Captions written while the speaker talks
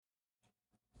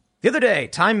The other day,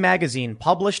 Time magazine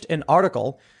published an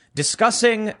article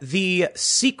discussing the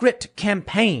secret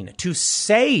campaign to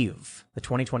save the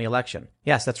 2020 election.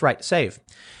 Yes, that's right, save.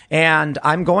 And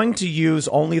I'm going to use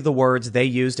only the words they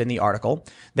used in the article.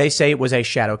 They say it was a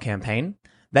shadow campaign,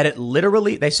 that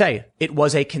they say it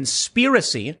was a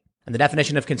conspiracy. And the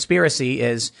definition of conspiracy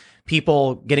is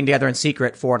people getting together in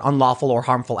secret for an unlawful or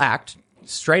harmful act,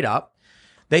 straight up.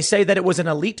 They say that it was an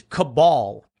elite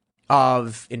cabal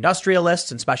of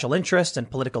industrialists and special interests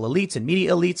and political elites and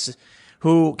media elites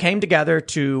who came together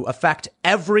to affect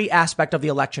every aspect of the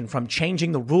election, from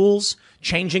changing the rules,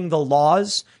 changing the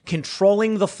laws,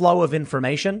 controlling the flow of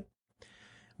information.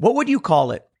 What would you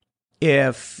call it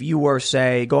if you were,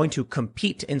 say, going to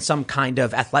compete in some kind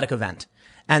of athletic event,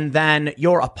 and then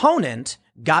your opponent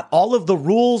got all of the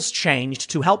rules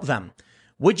changed to help them?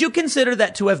 Would you consider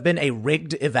that to have been a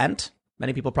rigged event?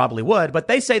 Many people probably would, but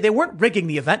they say they weren't rigging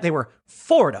the event. They were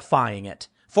fortifying it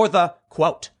for the,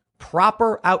 quote,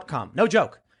 proper outcome. No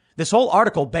joke. This whole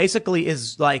article basically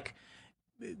is like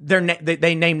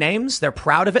they name names. They're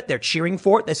proud of it. They're cheering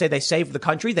for it. They say they saved the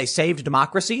country. They saved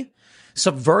democracy,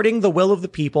 subverting the will of the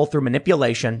people through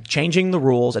manipulation, changing the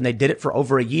rules. And they did it for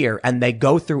over a year. And they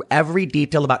go through every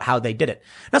detail about how they did it.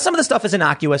 Now, some of the stuff is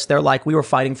innocuous. They're like, we were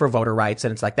fighting for voter rights.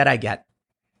 And it's like, that I get.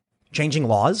 Changing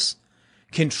laws,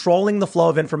 controlling the flow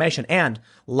of information, and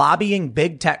lobbying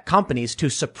big tech companies to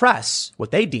suppress what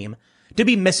they deem to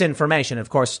be misinformation. Of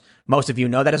course, most of you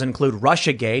know that doesn't include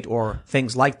Russiagate or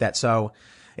things like that. So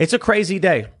it's a crazy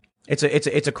day. It's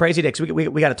a crazy day. So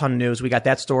we got a ton of news. We got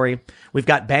that story. We've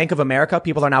got Bank of America.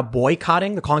 People are now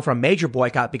boycotting. They're calling for a major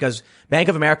boycott because Bank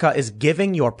of America is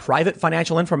giving your private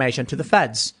financial information to the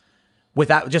feds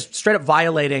without just straight up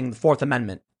violating the Fourth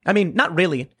Amendment. I mean, not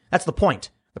really. That's the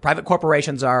point. The private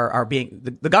corporations are being,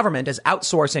 the government is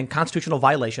outsourcing constitutional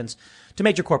violations to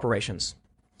major corporations.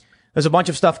 There's a bunch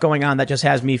of stuff going on that just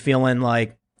has me feeling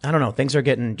like, I don't know, things are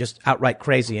getting just outright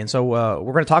crazy. And so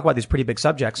we're going to talk about these pretty big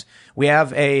subjects. We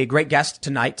have a great guest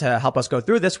tonight to help us go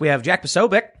through this. We have Jack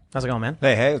Posobiec. How's it going, man?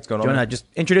 Hey, what's going on? Do you want to just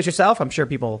introduce yourself? I'm sure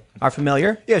people are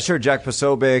familiar. Yeah, sure. Jack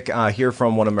Posobiec, here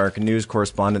from One American News,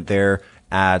 correspondent there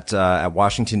at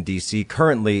Washington, D.C.,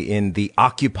 currently in the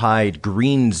occupied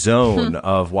green zone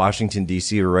of Washington,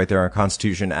 D.C. We're right there on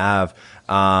Constitution Ave,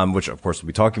 which, of course, we'll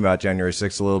be talking about January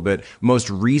 6th a little bit. Most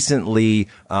recently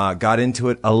got into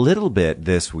it a little bit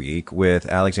this week with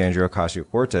Alexandria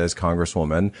Ocasio-Cortez,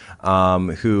 Congresswoman,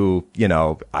 who, you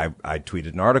know, I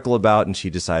tweeted an article about, and she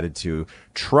decided to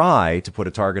try to put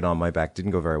a target on my back.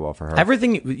 Didn't go very well for her.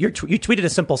 Everything, you tweeted a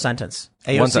simple sentence.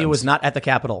 AOC was not at the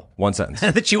Capitol. One sentence.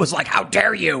 And that she was like, how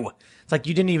dare you? It's like,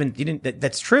 you didn't,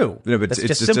 that's true. No, but that's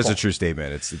it's just just a true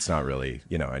statement. It's not really,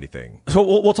 you know, anything. So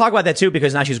we'll talk about that too,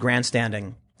 because now she's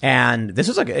grandstanding. And this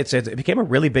is like, it became a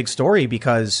really big story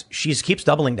because she keeps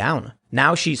doubling down.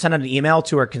 Now she sent out an email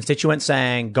to her constituents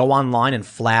saying, go online and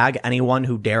flag anyone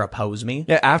who dare oppose me.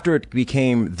 Yeah, after it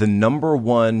became the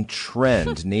 #1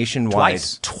 trend nationwide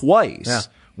twice. Yeah.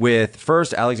 With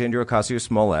first Alexandria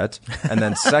Ocasio-Smollett, and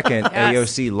then second yes.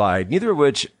 AOC lied, neither of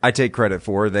which I take credit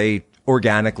for. They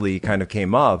organically kind of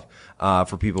came up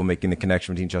for people making the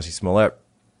connection between Jussie Smollett.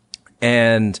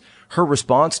 And her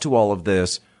response to all of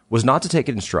this was not to take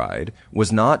it in stride,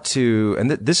 was not to,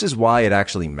 and this is why it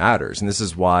actually matters. And this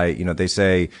is why, you know, they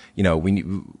say, you know,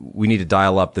 we need to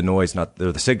dial up the noise, not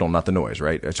the signal, not the noise,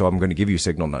 right? So I'm going to give you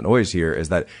signal, not noise here, is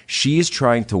that she's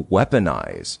trying to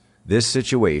weaponize this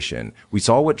situation. We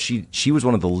saw what she was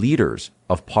one of the leaders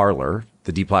of Parler,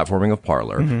 the deplatforming of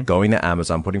Parler, going to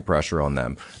Amazon, putting pressure on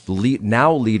them,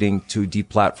 now leading to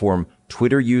deplatform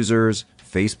Twitter users,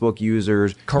 Facebook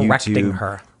users, correcting YouTube,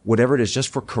 her. Whatever it is, just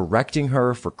for correcting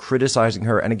her, for criticizing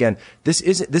her. And again, this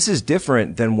is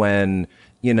different than when,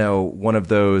 you know, one of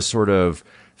those sort of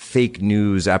fake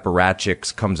news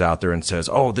apparatchiks comes out there and says,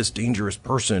 "Oh, this dangerous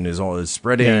person is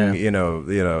spreading, you know,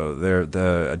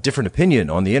 a different opinion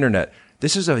on the internet."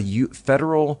 This is a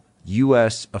federal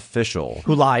U.S. official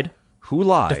who lied.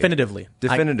 Definitively.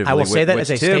 I will say that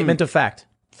as a statement of fact.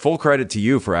 Full credit to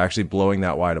you for actually blowing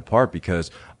that wide apart,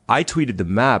 because I tweeted the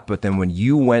map, but then when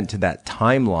you went to that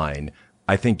timeline,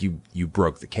 I think you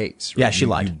broke the case. Right? Yeah, she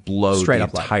lied. You blow straight the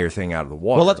up entire thing out of the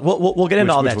water. Well, we'll get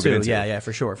into all that too. Yeah,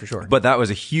 for sure. But that was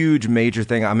a huge, major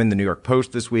thing. I'm in the New York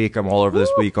Post this week. I'm all over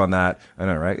this week on that. I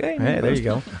know, right? Hey, there you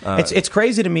go. It's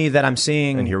crazy to me that I'm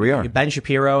seeing, and here we are, Ben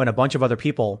Shapiro and a bunch of other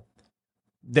people.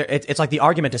 It's like the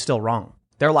argument is still wrong.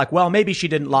 They're like, well, maybe she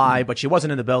didn't lie, but she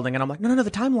wasn't in the building. And I'm like, no, the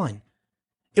timeline.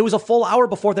 It was a full hour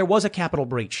before there was a Capitol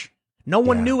breach. No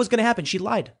one knew it was going to happen. She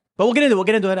lied. But we'll get into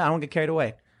it. I don't get carried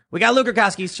away. We got Luke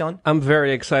Rudkowski. He's chilling. I'm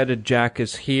very excited Jack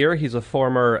is here. He's a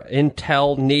former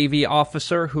Intel Navy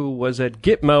officer who was at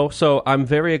Gitmo. So I'm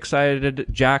very excited,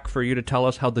 Jack, for you to tell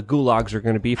us how the gulags are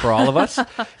going to be for all of us.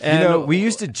 And we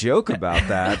used to joke about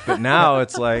that, but now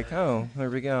it's like, oh, there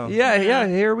we go. Yeah,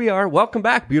 here we are. Welcome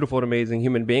back, beautiful and amazing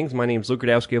human beings. My name is Luke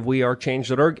Rudkowski of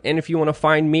WeAreChange.org. And if you want to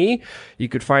find me, you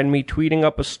could find me tweeting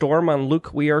up a storm on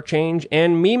Luke We Are Change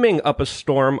and memeing up a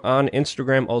storm on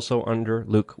Instagram, also under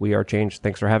Luke We Are Change.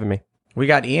 Thanks for having me. We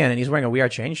got Ian, and he's wearing a We Are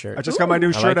Change shirt. I just got my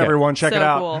new shirt, everyone. Check it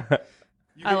out. Cool.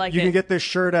 I like it. You can get this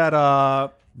shirt at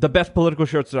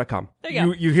thebestpoliticalshirts.com. There you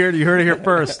go. you heard it here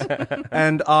first.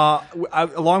 And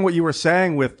along what you were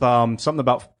saying with something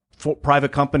about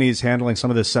private companies handling some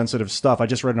of this sensitive stuff, I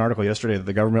just read an article yesterday that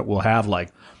the government will have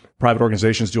like private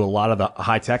organizations do a lot of the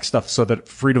high tech stuff so that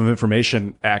Freedom of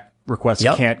Information Act requests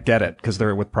can't get it because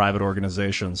they're with private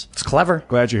organizations. It's clever.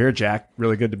 Glad you're here, Jack.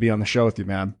 Really good to be on the show with you,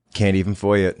 man. Can't even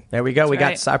foil it. There we go. We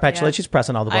got Sarah Petulid. She's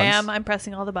pressing all the buttons. I am. I'm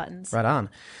pressing all the buttons. Right on.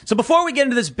 So before we get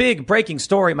into this big breaking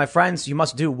story, my friends, you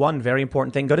must do one very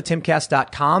important thing. Go to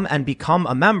timcast.com and become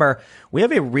a member. We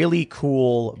have a really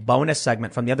cool bonus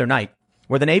segment from the other night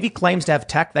where the Navy claims to have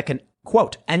tech that can,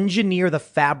 quote, engineer the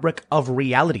fabric of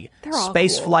reality.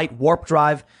 Space flight, warp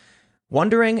drive.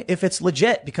 Wondering if it's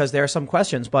legit because there are some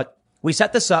questions, but we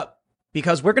set this up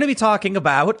because we're going to be talking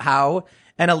about how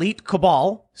an elite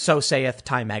cabal, so saith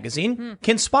Time Magazine,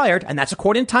 conspired, and that's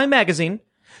according to Time Magazine,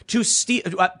 to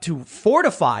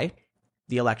fortify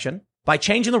the election by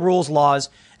changing the rules, laws,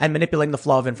 and manipulating the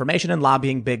flow of information and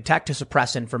lobbying big tech to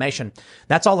suppress information.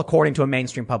 That's all according to a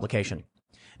mainstream publication.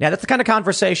 Now, that's the kind of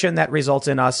conversation that results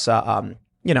in us,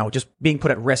 just being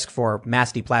put at risk for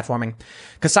mass deplatforming.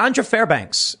 Cassandra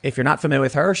Fairbanks, if you're not familiar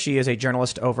with her, she is a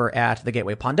journalist over at The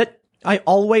Gateway Pundit. I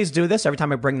always do this every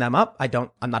time I bring them up.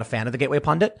 I'm not a fan of The Gateway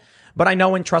Pundit, but I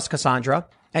know and trust Cassandra,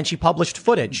 and she published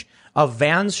footage of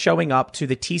vans showing up to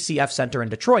the TCF Center in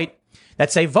Detroit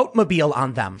that say Votemobile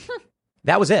on them.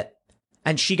 That was it.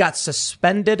 And she got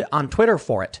suspended on Twitter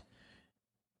for it.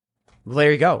 Well,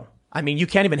 there you go. I mean, you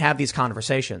can't even have these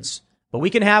conversations, but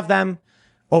we can have them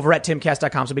over at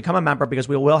timcast.com. So become a member because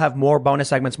we will have more bonus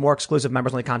segments, more exclusive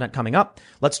members-only content coming up.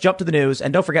 Let's jump to the news.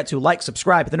 And don't forget to like,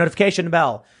 subscribe, hit the notification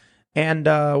bell. And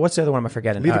what's the other one am I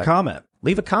forgetting? Leave a comment.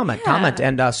 Leave a comment. Comment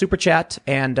and super chat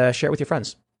and share it with your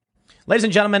friends. Ladies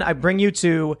and gentlemen, I bring you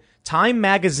to Time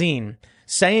Magazine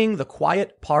saying the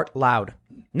quiet part loud.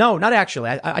 No, not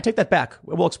actually. I take that back.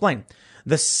 We'll explain.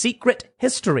 The secret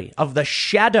history of the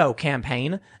shadow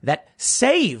campaign that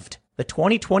saved the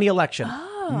 2020 election.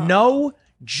 Oh. No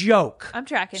joke. I'm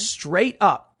tracking. Straight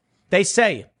up. They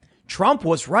say Trump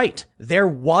was right. There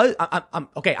was,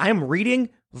 okay, I'm going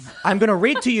to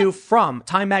read to you from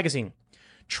Time Magazine.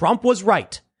 Trump was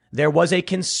right. There was a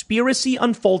conspiracy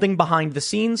unfolding behind the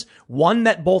scenes, one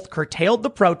that both curtailed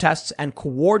the protests and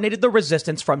coordinated the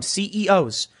resistance from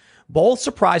CEOs. Both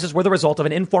surprises were the result of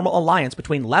an informal alliance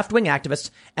between left-wing activists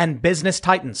and business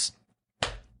titans.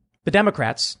 The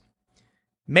Democrats,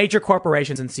 major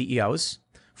corporations and CEOs,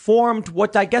 formed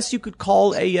what I guess you could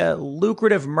call a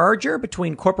lucrative merger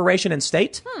between corporation and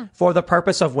state for the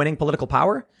purpose of winning political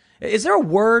power. Is there a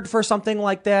word for something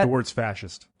like that? The word's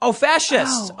fascist. Oh,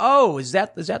 fascist. Oh, is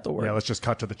that the word? Yeah, let's just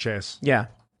cut to the chase. Yeah.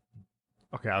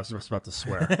 Okay, I was just about to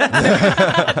swear.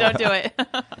 Don't do it.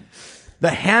 The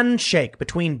handshake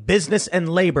between business and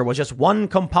labor was just one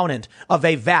component of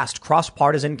a vast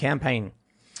cross-partisan campaign.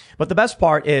 But the best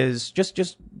part is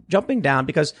just jumping down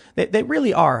because they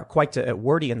really are quite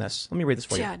wordy in this. Let me read this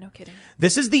for you. Yeah, no kidding.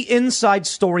 This is the inside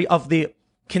story of the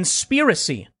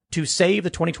conspiracy to save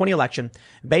the 2020 election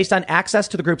based on access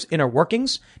to the group's inner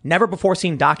workings, never before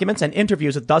seen documents, and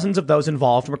interviews with dozens of those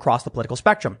involved from across the political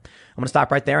spectrum. I'm going to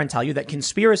stop right there and tell you that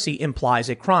conspiracy implies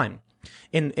a crime.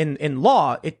 In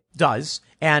law, it does.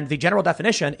 And the general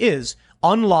definition is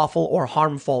unlawful or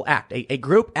harmful act, a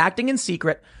group acting in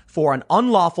secret for an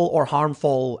unlawful or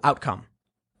harmful outcome.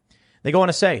 They go on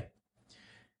to say,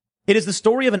 it is the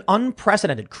story of an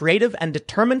unprecedented, creative, and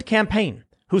determined campaign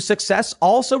whose success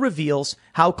also reveals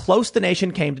how close the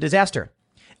nation came to disaster.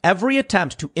 Every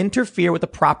attempt to interfere with the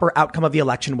proper outcome of the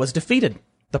election was defeated.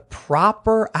 The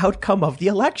proper outcome of the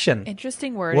election.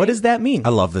 Interesting word. What does that mean? I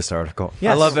love this article.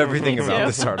 Yes. I love everything about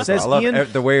this article. Says I love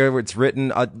Ian, the way it's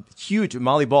written. Huge.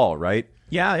 Molly Ball, right?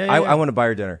 Yeah. I want to buy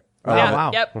her dinner.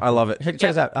 Wow. Yep. I love it. Check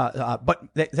this out. But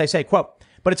they say, quote,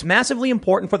 but it's massively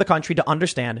important for the country to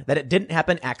understand that it didn't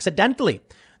happen accidentally.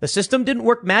 The system didn't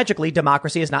work magically.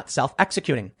 Democracy is not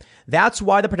self-executing. That's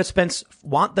why the participants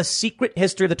want the secret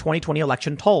history of the 2020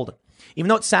 election told. Even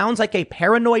though it sounds like a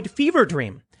paranoid fever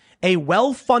dream, a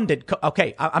well-funded...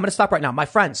 Okay, I'm going to stop right now. My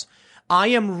friends, I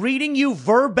am reading you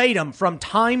verbatim from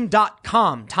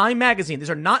Time.com, Time Magazine. These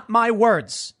are not my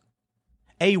words.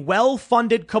 A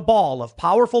well-funded cabal of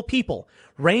powerful people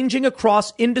ranging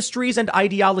across industries and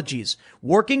ideologies,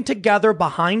 working together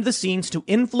behind the scenes to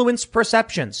influence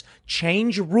perceptions,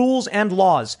 change rules and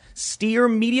laws, steer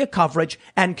media coverage,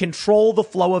 and control the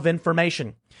flow of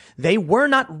information. They were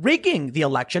not rigging the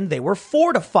election, they were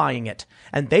fortifying it.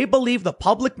 And they believe the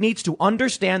public needs to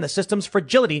understand the system's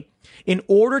fragility in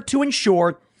order to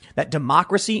ensure that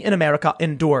democracy in America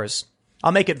endures.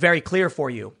 I'll make it very clear for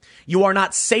you. You are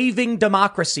not saving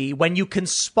democracy when you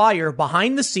conspire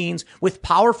behind the scenes with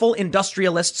powerful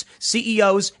industrialists,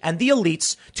 CEOs, and the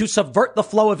elites to subvert the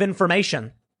flow of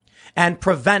information and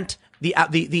prevent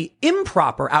the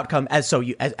improper outcome as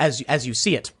you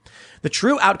see it. The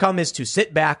true outcome is to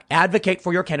sit back, advocate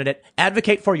for your candidate,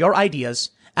 advocate for your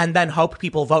ideas, and then hope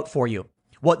people vote for you.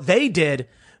 What they did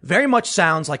very much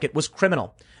sounds like it was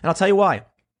criminal. And I'll tell you why.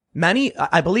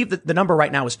 I believe that the number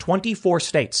right now is 24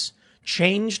 states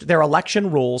changed their election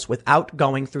rules without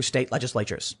going through state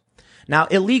legislatures. Now,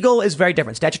 illegal is very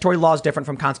different. Statutory law is different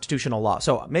from constitutional law.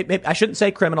 So maybe I shouldn't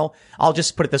say criminal. I'll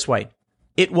just put it this way.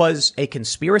 It was a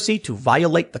conspiracy to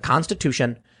violate the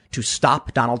Constitution to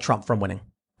stop Donald Trump from winning.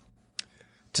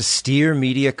 To steer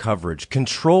media coverage,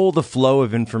 control the flow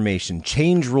of information,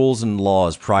 change rules and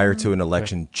laws prior to an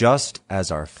election, just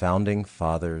as our founding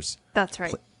fathers That's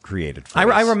right. created for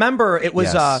I us. remember it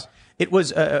was, Yes.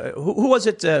 who was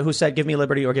it who said, give me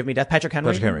liberty or give me death? Patrick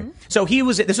Henry? Patrick Henry. So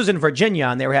this was in Virginia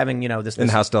and they were having, this. In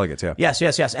House delegates, yeah.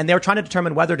 Yes. And they were trying to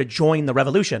determine whether to join the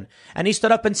revolution. And he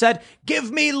stood up and said, give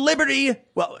me liberty.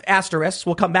 Well, asterisks,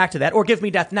 we'll come back to that. Or give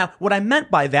me death. Now, what I meant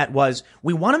by that was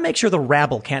we want to make sure the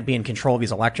rabble can't be in control of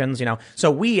these elections, So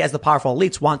we, as the powerful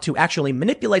elites, want to actually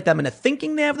manipulate them into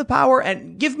thinking they have the power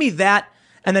and give me that.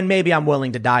 And then maybe I'm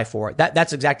willing to die for it.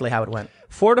 That's exactly how it went.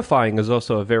 Fortifying is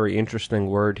also a very interesting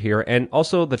word here, and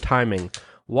also the timing.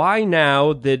 Why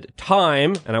now did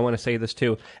Time, and I want to say this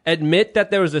too, admit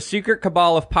that there was a secret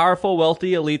cabal of powerful,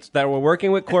 wealthy elites that were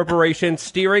working with corporations,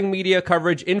 steering media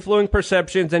coverage, influencing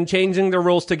perceptions, and changing the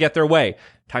rules to get their way?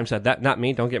 Time said that, not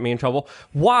me. Don't get me in trouble.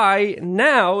 Why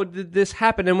now did this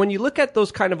happen? And when you look at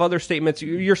those kind of other statements,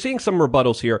 you're seeing some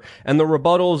rebuttals here. And the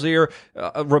rebuttals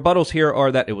here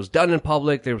are that it was done in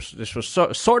public. This was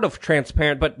sort of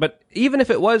transparent, but even if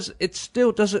it was, it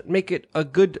still doesn't make it a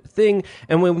good thing.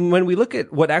 And when we look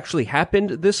at what actually happened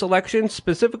this election,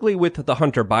 specifically with the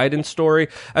Hunter Biden story,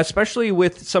 especially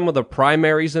with some of the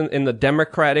primaries in the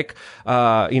Democratic,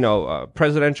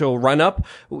 presidential run-up,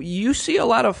 you see a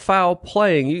lot of foul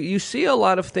playing. You see a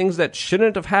lot of things that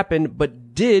shouldn't have happened,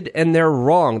 but did, and they're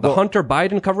wrong. The Hunter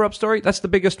Biden cover-up story, that's the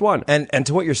biggest one. And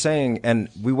to what you're saying, and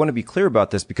we want to be clear about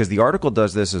this because the article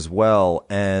does this as well,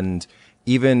 and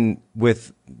even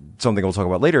with something we'll talk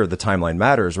about later, the timeline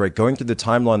matters, right? Going through the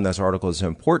timeline in this article is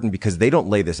important because they don't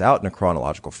lay this out in a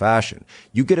chronological fashion.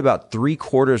 You get about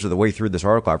 3/4 of the way through this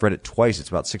article. I've read it twice. It's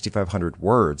about 6,500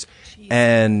 words. Jeez.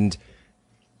 And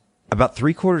about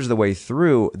 3/4 of the way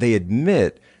through, they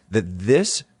admit that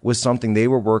this was something they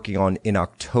were working on in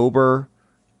October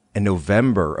and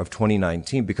November of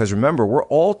 2019. Because remember, we were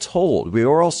all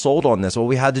sold on this. Well,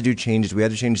 we had to do changes. We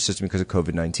had to change the system because of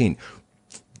COVID-19.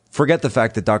 Forget the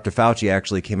fact that Dr. Fauci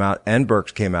actually came out and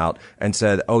Birx came out and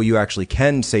said, oh, you actually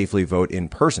can safely vote in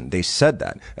person. They said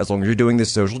that. As long as you're doing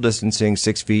this social distancing,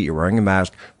 6 feet, you're wearing a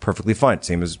mask, perfectly fine.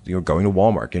 Same as, going to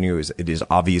Walmart. And it is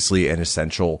obviously an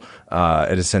essential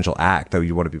act that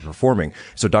you want to be performing.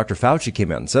 So Dr. Fauci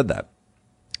came out and said that.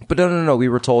 But no, we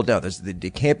were told, no,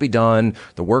 it can't be done.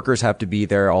 The workers have to be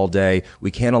there all day.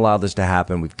 We can't allow this to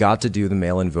happen. We've got to do the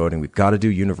mail-in voting. We've got to do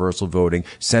universal voting,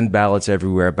 send ballots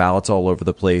everywhere, ballots all over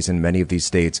the place in many of these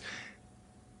states.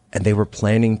 And they were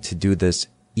planning to do this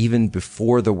even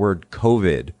before the word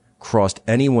COVID crossed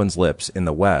anyone's lips in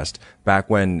the West, back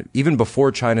when, even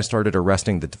before China started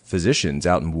arresting the physicians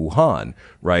out in Wuhan,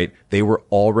 right? They were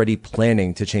already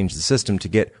planning to change the system to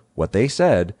get what they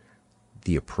said,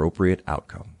 the appropriate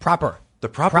outcome. The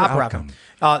proper outcome.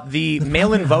 The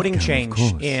mail-in voting change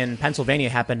in Pennsylvania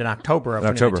happened in October of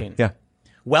 2019. Yeah.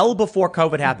 Well before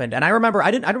COVID happened. And I remember, I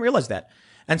didn't realize that.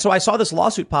 And so I saw this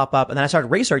lawsuit pop up and then I started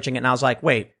researching it and I was like,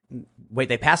 wait,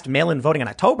 they passed mail-in voting in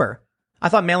October? I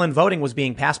thought mail-in voting was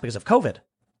being passed because of COVID.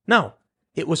 No,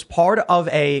 it was part of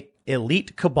a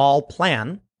elite cabal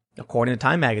plan, according to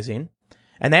Time Magazine.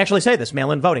 And they actually say this,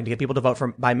 mail-in voting, to get people to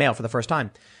vote by mail for the first time.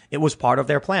 It was part of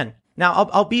their plan. Now,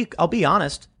 I'll be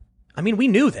honest. I mean, we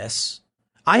knew this.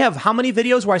 I have how many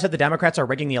videos where I said the Democrats are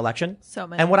rigging the election? So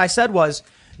many. And what I said was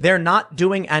they're not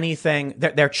doing anything.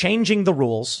 They're changing the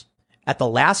rules at the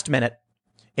last minute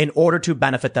in order to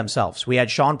benefit themselves. We had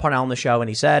Sean Parnell on the show, and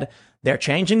he said they're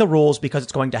changing the rules because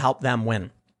it's going to help them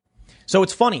win. So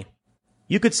it's funny.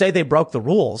 You could say they broke the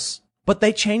rules, but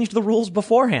they changed the rules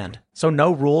beforehand. So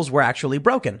no rules were actually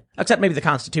broken, except maybe the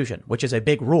Constitution, which is a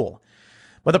big rule.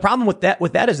 But the problem with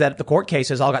that is that the court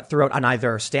cases all got thrown out on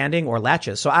either standing or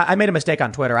latches. So I made a mistake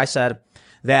on Twitter. I said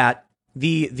that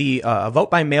the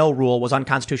vote by mail rule was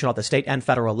unconstitutional at the state and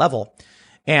federal level.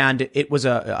 And it was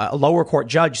a lower court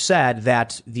judge said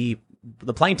that the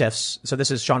plaintiffs, so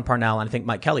this is Sean Parnell and I think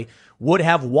Mike Kelly, would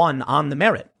have won on the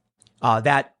merit.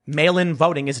 That mail-in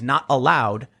voting is not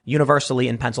allowed universally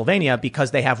in Pennsylvania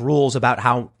because they have rules about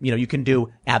how, you can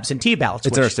do absentee ballots.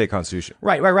 It's in our state constitution.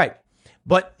 Right.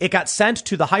 But it got sent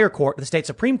to the higher court, the state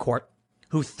Supreme Court,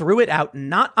 who threw it out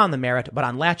not on the merit, but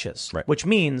on latches, right. Which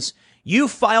means you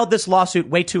filed this lawsuit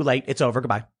way too late. It's over.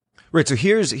 Goodbye. Right. So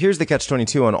here's the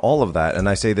catch-22 on all of that. And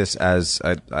I say this as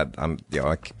I'm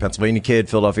a Pennsylvania kid,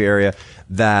 Philadelphia area,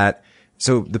 that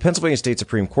so the Pennsylvania State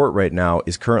Supreme Court right now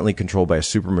is currently controlled by a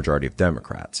supermajority of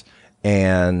Democrats.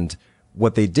 And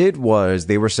what they did was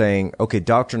they were saying, okay,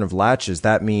 doctrine of latches,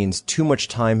 that means too much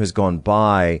time has gone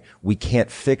by. We can't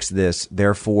fix this.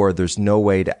 Therefore, there's no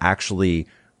way to actually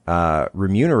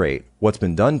remunerate what's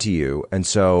been done to you. And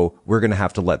so we're going to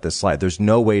have to let this slide. There's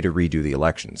no way to redo the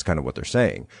election. It's kind of what they're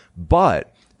saying.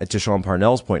 But to Sean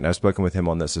Parnell's point, and I've spoken with him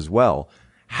on this as well,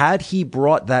 had he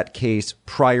brought that case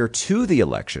prior to the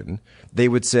election, they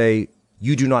would say,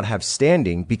 you do not have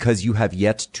standing because you have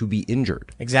yet to be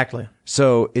injured. Exactly.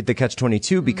 So the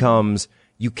catch-22 becomes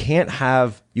you can't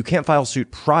file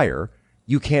suit prior.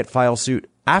 You can't file suit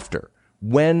after.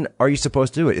 When are you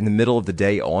supposed to do it? In the middle of the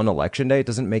day on election day? It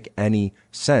doesn't make any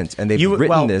sense. And they've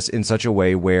written this in such a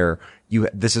way where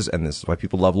this is why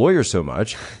people love lawyers so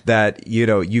much, that,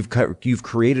 you've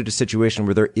created a situation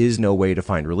where there is no way to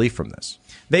find relief from this.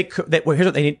 Here's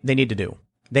what they need to do.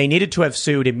 They needed to have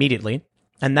sued immediately.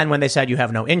 And then when they said you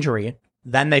have no injury,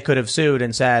 then they could have sued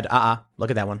and said,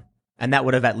 look at that one. And that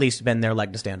would have at least been their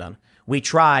leg to stand on. We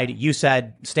tried. You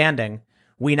said standing.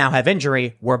 We now have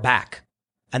injury. We're back.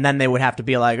 And then they would have to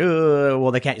be like,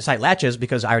 well, they can't cite latches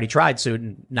because I already tried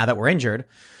sued now that we're injured.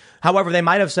 However, they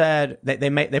might have said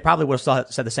they probably would have still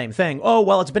said the same thing. Oh,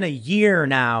 well, it's been a year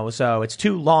now, so it's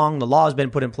too long. The law has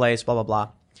been put in place, blah, blah, blah.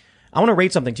 I want to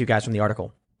read something to you guys from the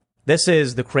article. This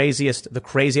is the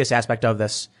craziest aspect of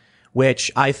this,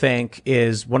 which I think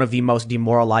is one of the most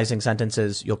demoralizing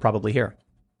sentences you'll probably hear.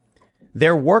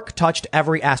 Their work touched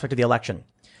every aspect of the election.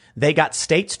 They got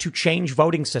states to change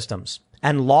voting systems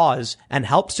and laws and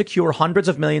helped secure hundreds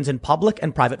of millions in public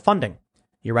and private funding.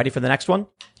 You ready for the next one?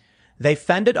 They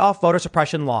fended off voter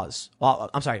suppression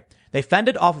They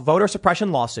fended off voter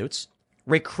suppression lawsuits,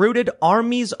 recruited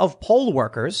armies of poll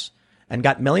workers, and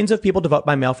got millions of people to vote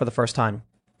by mail for the first time.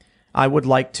 I would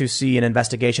like to see an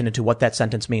investigation into what that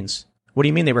sentence means. What do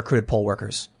you mean they recruited poll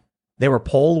workers? They were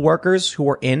poll workers who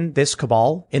were in this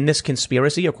cabal, in this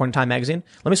conspiracy, according to Time Magazine.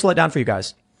 Let me slow it down for you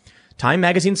guys. Time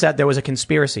Magazine said there was a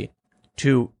conspiracy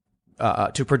to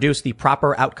produce the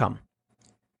proper outcome.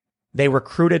 They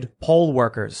recruited poll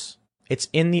workers. It's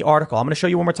in the article. I'm going to show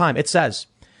you one more time. It says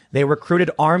they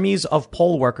recruited armies of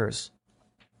poll workers.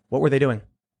 What were they doing?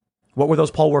 What were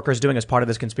those poll workers doing as part of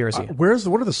this conspiracy? What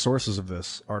are the sources of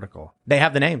this article? They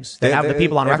have the names. They have the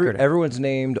people on record. Everyone's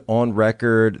named on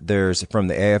record. There's from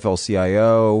the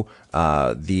AFL-CIO,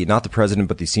 not the president,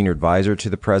 but the senior advisor to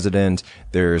the president.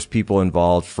 There's people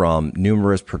involved from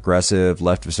numerous progressive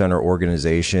left of center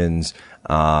organizations.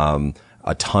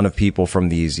 A ton of people from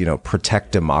these,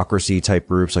 protect democracy type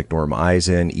groups like Norm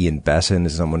Eisen, Ian Besson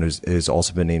is someone who's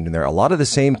also been named in there. A lot of the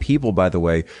same people, by the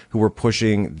way, who were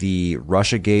pushing the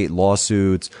Russiagate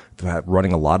lawsuits,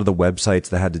 running a lot of the websites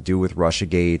that had to do with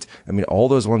Russiagate. I mean, all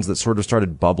those ones that sort of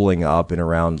started bubbling up in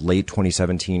around late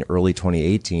 2017, early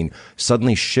 2018,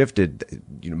 suddenly shifted.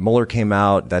 Mueller came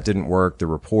out, that didn't work, the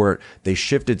report, they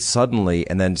shifted suddenly.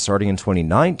 And then starting in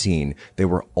 2019, they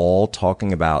were all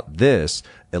talking about this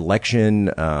election,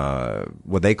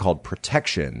 what they called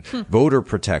protection, voter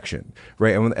protection,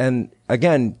 right? And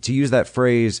again, to use that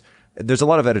phrase, there's a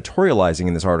lot of editorializing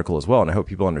in this article as well. And I hope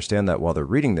people understand that while they're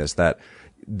reading this, that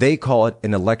they call it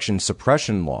an election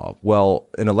suppression law. Well,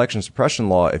 an election suppression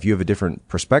law, if you have a different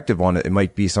perspective on it, it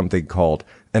might be something called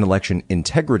an election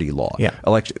integrity law. Yeah.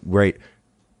 Right.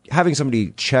 having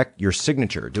somebody check your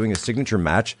signature, doing a signature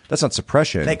match, that's not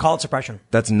suppression. They call it suppression.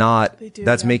 That's not,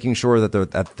 that's yeah. making sure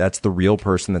that that's the real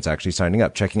person that's actually signing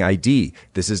up. Checking ID.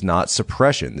 This is not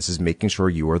suppression. This is making sure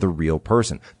you are the real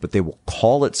person. But they will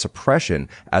call it suppression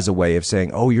as a way of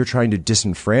saying, oh, you're trying to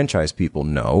disenfranchise people.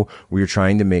 No, we're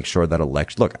trying to make sure that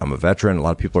look, I'm a veteran. A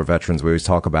lot of people are veterans. We always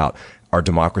talk about our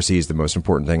democracy is the most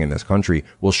important thing in this country.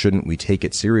 Well, shouldn't we take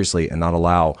it seriously and not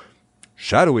allow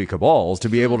shadowy cabals to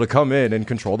be able to come in and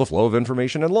control the flow of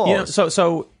information and laws? You know,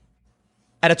 so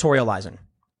editorializing,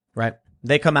 right?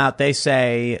 They come out, they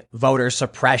say voter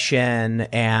suppression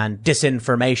and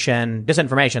disinformation.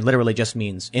 Disinformation literally just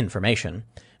means information.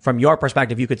 From your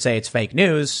perspective, you could say it's fake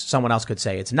news. Someone else could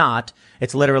say it's not.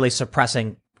 It's literally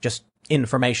suppressing just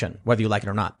information, whether you like it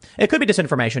or not. It could be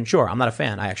disinformation. Sure. I'm not a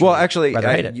fan. I actually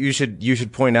hate it. you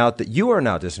should point out that you are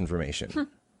now disinformation.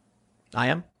 I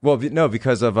am. Well, no,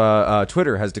 because of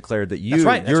Twitter has declared that your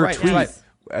tweet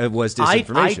was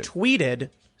disinformation. I tweeted.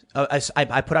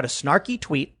 I put out a snarky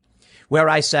tweet where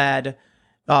I said,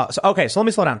 so let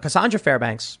me slow down. Cassandra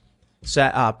Fairbanks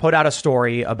put out a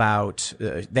story about,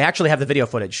 they actually have the video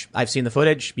footage. I've seen the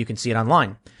footage. You can see it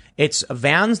online. It's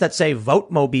vans that say Vote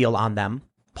Mobile on them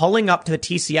pulling up to the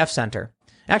TCF Center.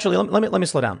 Actually, let me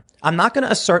slow down. I'm not going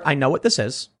to assert I know what this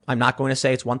is. I'm not going to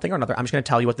say it's one thing or another. I'm just going to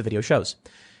tell you what the video shows.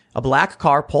 A black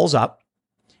car pulls up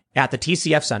at the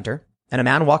TCF Center, and a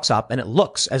man walks up, and it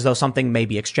looks as though something may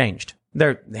be exchanged.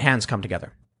 Their hands come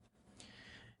together.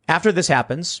 After this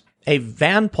happens, a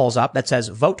van pulls up that says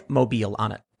Vote Mobile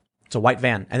on it. It's a white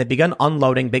van, and they begin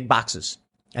unloading big boxes.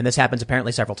 And this happens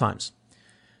apparently several times.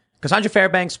 Cassandra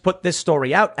Fairbanks put this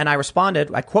story out, and I responded,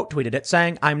 I quote tweeted it,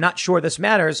 saying, I'm not sure this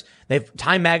matters.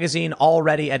 Time magazine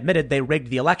already admitted they rigged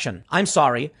the election. I'm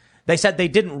sorry. They said they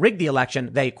didn't rig the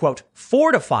election. They, quote,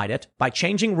 fortified it by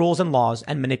changing rules and laws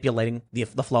and manipulating the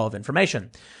flow of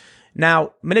information.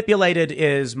 Now, manipulated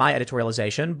is my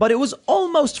editorialization, but it was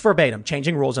almost verbatim.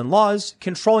 Changing rules and laws,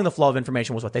 controlling the flow of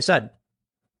information was what they said.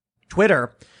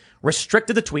 Twitter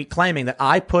restricted the tweet claiming that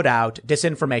I put out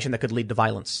disinformation that could lead to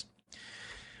violence.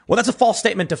 Well, that's a false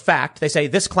statement of fact. They say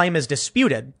this claim is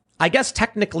disputed. I guess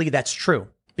technically that's true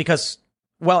because,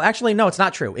 well, actually, no, it's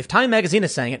not true. If Time Magazine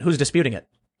is saying it, who's disputing it?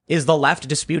 Is the left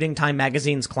disputing Time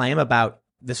Magazine's claim about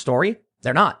this story?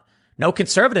 They're not. No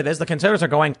conservative is. The conservatives are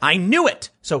going, I knew it.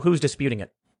 So who's disputing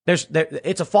it?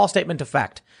 It's a false statement of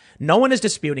fact. No one is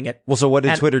disputing it. Well, so what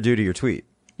did Twitter do to your tweet?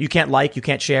 You can't like, you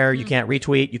can't share, you can't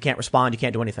retweet, you can't respond, you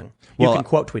can't do anything. You can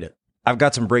quote tweet it. I've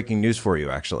got some breaking news for you,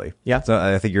 actually. Yeah. So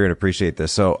I think you're going to appreciate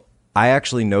this. So I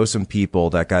actually know some people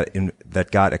that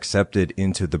got accepted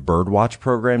into the Birdwatch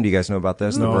program. Do you guys know about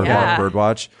this? No.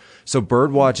 Birdwatch. So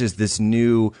Birdwatch is this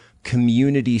new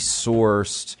community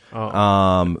sourced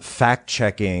fact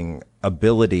checking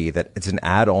ability that it's an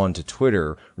add-on to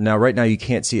Twitter. Now, right now you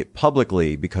can't see it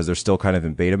publicly because they're still kind of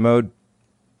in beta mode,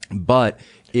 but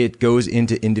it goes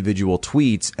into individual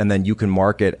tweets and then you can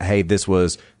mark it. Hey, this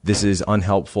is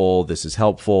unhelpful. This is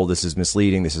helpful. This is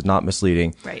misleading. This is not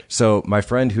misleading. Right. So my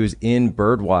friend who's in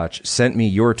Birdwatch sent me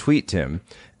your tweet, Tim,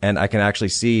 and I can actually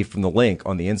see from the link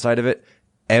on the inside of it,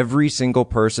 every single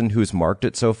person who's marked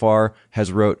it so far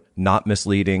has wrote not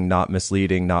misleading, not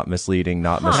misleading, not misleading,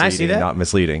 not misleading, Can I see that? not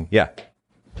misleading. Yeah.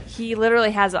 He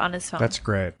literally has it on his phone. That's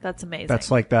great. That's amazing.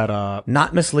 That's like that.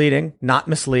 Not misleading, not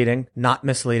misleading, not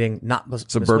misleading, not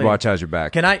So misleading. Birdwatch has your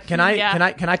back. Can I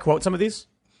Yeah. quote some of these?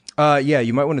 Yeah,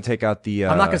 you might want to take out the.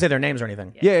 I'm not going to say their names or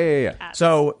anything. Yeah.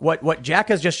 So what Jack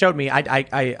has just showed me,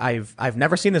 I've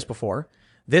never seen this before.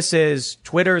 This is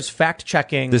Twitter's fact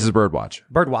checking. This is Birdwatch.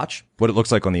 Birdwatch. What it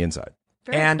looks like on the inside.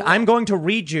 And I'm going to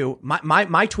read you.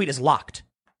 My tweet is locked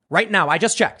right now. I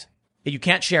just checked. You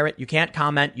can't share it. You can't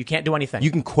comment. You can't do anything.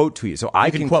 You can quote tweet. So I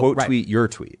can quote tweet your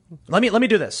tweet. Let me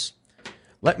do this.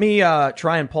 Let me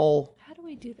try and pull. How do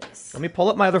we do this? Let me pull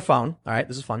up my other phone. All right,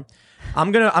 this is fun.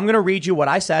 I'm gonna read you what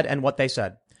I said and what they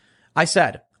said. I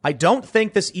said, I don't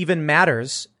think this even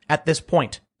matters at this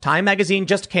point. Time magazine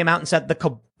just came out and said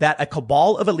that a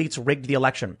cabal of elites rigged the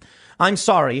election. I'm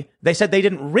sorry. They said they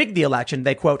didn't rig the election.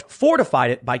 They, quote, fortified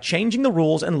it by changing the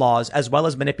rules and laws as well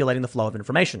as manipulating the flow of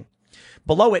information.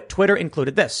 Below it, Twitter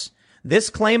included this. This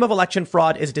claim of election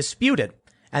fraud is disputed,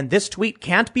 and this tweet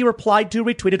can't be replied to,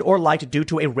 retweeted, or liked due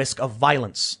to a risk of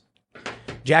violence.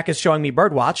 Jack is showing me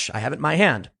Birdwatch. I have it in my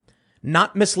hand.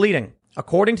 Not misleading.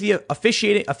 According to the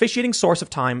officiating source of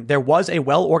Time, there was a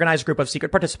well-organized group of secret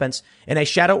participants in a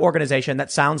shadow organization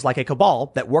that sounds like a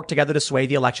cabal that worked together to sway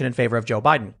the election in favor of Joe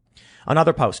Biden.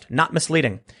 Another post, not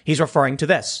misleading. He's referring to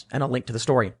this, and a link to the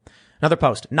story. Another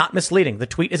post, not misleading. The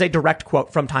tweet is a direct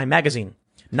quote from Time magazine.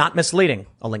 Not misleading.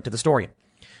 A link to the story.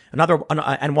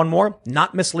 And one more,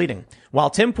 not misleading. While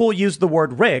Tim Pool used the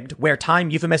word rigged, where Time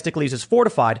euphemistically uses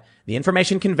fortified, the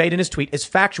information conveyed in his tweet is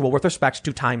factual with respect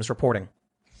to Time's reporting.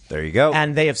 There you go.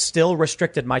 And they have still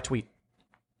restricted my tweet.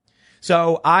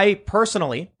 So I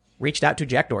personally reached out to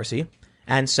Jack Dorsey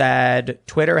and said,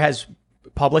 Twitter has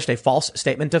published a false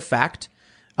statement of fact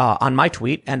on my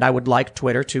tweet, and I would like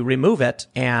Twitter to remove it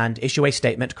and issue a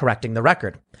statement correcting the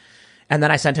record. And then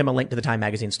I sent him a link to the Time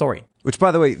magazine story. Which,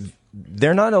 by the way,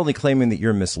 they're not only claiming that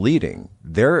you're misleading.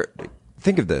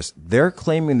 Think of this. They're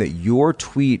claiming that your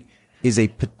tweet is a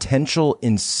potential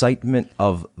incitement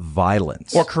of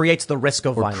violence. Or creates the risk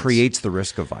of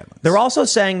violence. They're also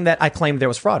saying that I claimed there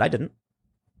was fraud. I didn't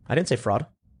say fraud.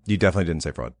 You definitely didn't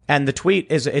say fraud. And the tweet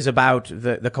is about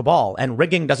the cabal. And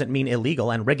rigging doesn't mean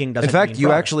illegal. And rigging doesn't mean fraud. In fact,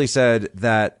 you actually said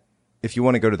that if you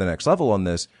want to go to the next level on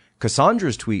this,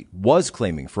 Cassandra's tweet was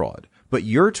claiming fraud. But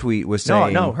your tweet was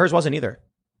saying... No, hers wasn't either.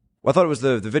 Well, I thought it was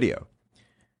the video.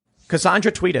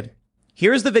 Cassandra tweeted,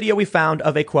 here's the video we found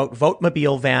of a, quote,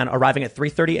 vote-mobile van arriving at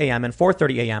 3:30 a.m. and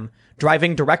 4:30 a.m.,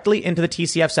 driving directly into the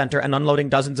TCF center and unloading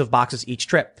dozens of boxes each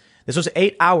trip. This was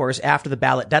 8 hours after the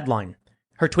ballot deadline.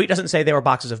 Her tweet doesn't say they were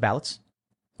boxes of ballots.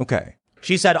 Okay.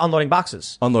 She said unloading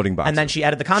boxes. Unloading boxes. And then she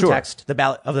added the context, the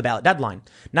ballot deadline.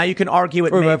 Now you can argue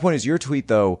it. My point is, your tweet,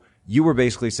 though, you were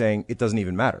basically saying it doesn't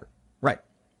even matter. Right.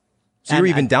 So you're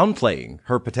even downplaying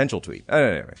her potential tweet.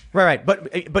 Anyway. Right.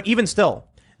 But even still,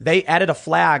 they added a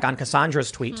flag on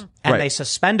Cassandra's tweet and they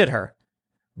suspended her.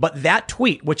 But that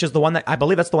tweet, which is the one that I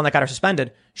believe that's the one that got her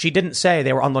suspended, she didn't say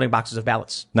they were unloading boxes of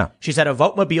ballots. No. She said a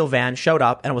vote-mobile van showed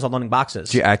up and was unloading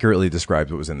boxes. She accurately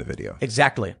described what was in the video.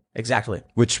 Exactly.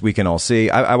 Which we can all see.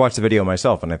 I watched the video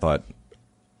myself and I thought,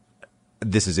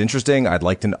 this is interesting. I'd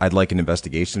like an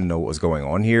investigation to know what was going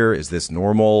on here. Is this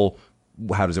normal?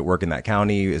 How does it work in that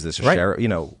county? Is this a sheriff? You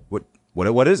know,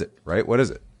 what is it? Right? What is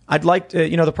it? I'd like to,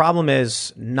 the problem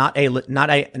is not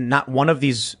one of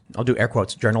these, I'll do air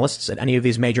quotes, journalists at any of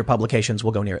these major publications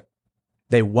will go near it.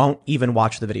 They won't even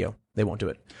watch the video. They won't do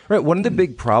it. Right. One of the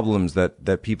big problems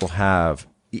that people have,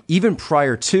 even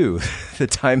prior to the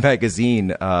Time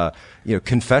magazine,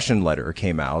 confession letter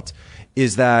came out,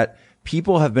 is that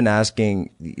people have been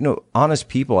asking, honest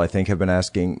people, I think, have been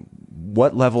asking,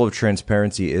 what level of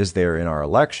transparency is there in our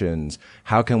elections?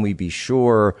 How can we be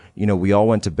sure, we all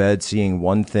went to bed seeing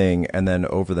one thing and then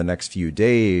over the next few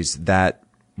days that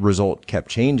result kept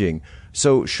changing.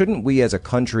 So shouldn't we as a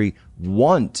country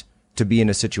want to be in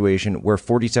a situation where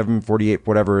 47, 48,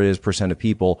 whatever it is % of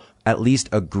people at least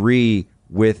agree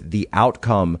with the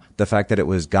outcome, the fact that it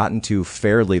was gotten to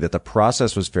fairly, that the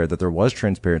process was fair, that there was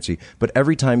transparency. But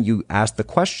every time you ask the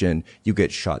question, you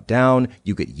get shot down,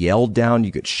 you get yelled down,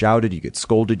 you get shouted, you get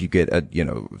scolded, you get,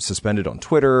 suspended on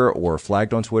Twitter or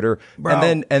flagged on Twitter. Bro.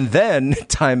 And then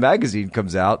Time magazine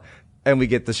comes out and we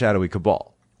get the shadowy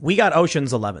cabal. We got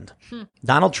Ocean's 11.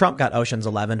 Donald Trump got Ocean's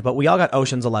 11, but we all got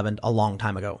Ocean's 11 a long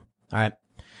time ago. All right.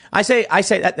 I say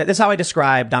that this is how I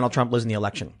describe Donald Trump losing the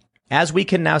election. As we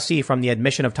can now see from the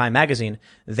admission of Time magazine,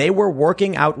 they were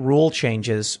working out rule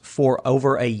changes for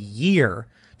over a year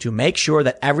to make sure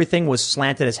that everything was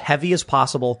slanted as heavy as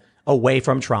possible away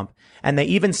from Trump. And they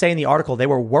even say in the article they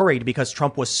were worried because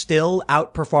Trump was still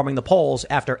outperforming the polls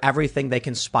after everything they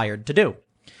conspired to do.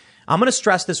 I'm going to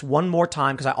stress this one more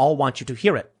time because I all want you to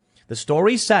hear it. The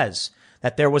story says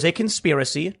that there was a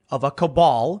conspiracy of a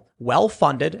cabal,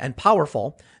 well-funded and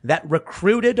powerful, that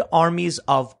recruited armies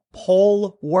of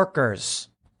poll workers.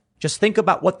 Just think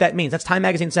about what that means. That's Time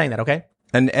magazine saying that, okay?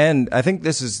 And I think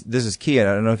this is key, and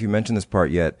I don't know if you mentioned this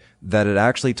part yet, that it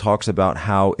actually talks about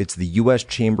how it's the U.S.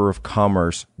 Chamber of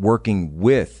Commerce working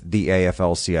with the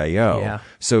AFL-CIO. Yeah.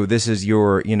 So this is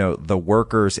your, the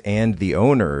workers and the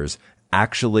owners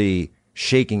actually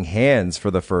shaking hands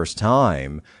for the first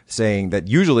time, saying that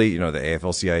usually, the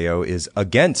AFL-CIO is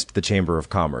against the Chamber of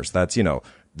Commerce. That's,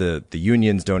 the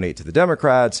unions donate to the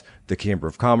Democrats, the Chamber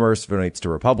of Commerce donates to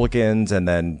Republicans, and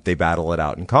then they battle it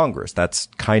out in Congress. That's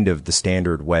kind of the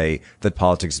standard way that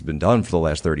politics has been done for the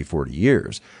last 30, 40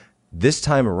 years. This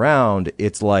time around,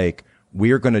 it's like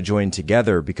we're going to join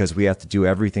together because we have to do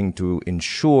everything to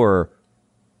ensure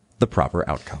the proper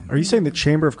outcome. Are you saying the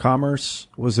Chamber of Commerce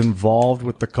was involved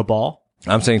with the cabal?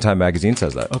 I'm saying Time magazine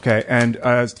says that. Okay, and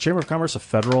is the Chamber of Commerce a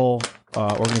federal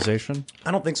organization?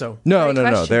 I don't think so. No.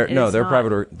 They're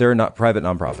They're they're not private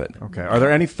nonprofit. Okay, are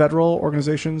there any federal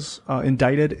organizations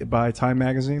indicted by Time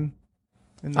magazine?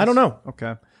 I don't know.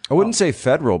 Okay, I wouldn't say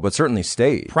federal, but certainly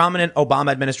state. Prominent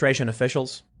Obama administration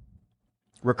officials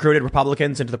recruited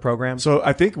Republicans into the program. so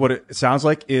I think what it sounds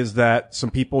like is that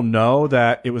some people know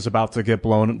that it was about to get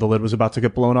blown, the lid was about to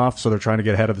get blown off, so they're trying to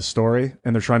get ahead of the story,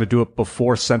 and they're trying to do it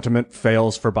before sentiment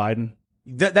fails for Biden.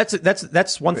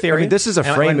 That's one theory. I mean, this is a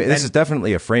frame. And this is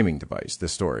definitely a framing device.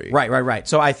 This story. Right.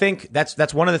 So I think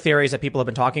that's one of the theories that people have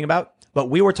been talking about. But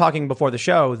we were talking before the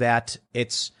show that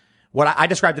it's what I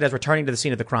described it as returning to the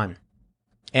scene of the crime.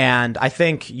 And I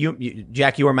think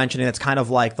Jack, you were mentioning it's kind of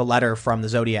like the letter from the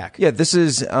Zodiac. Yeah, this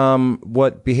is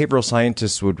what behavioral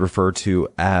scientists would refer to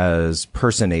as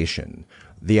personation.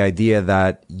 The idea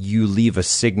that you leave a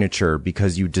signature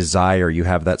because you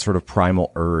have that sort of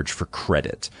primal urge for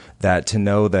credit, that to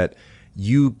know that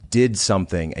you did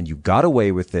something and you got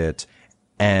away with it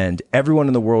and everyone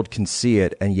in the world can see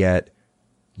it, and yet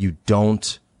you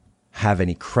don't have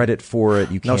any credit for it.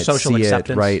 You can't no social see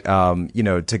acceptance. It,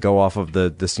 right? To go off of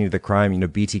the scene of the crime,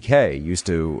 BTK used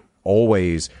to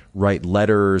always write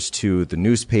letters to the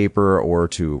newspaper or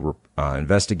to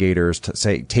investigators to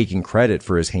say, taking credit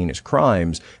for his heinous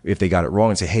crimes if they got it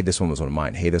wrong, and say, hey, this one was one of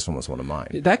mine. Hey, this one was one of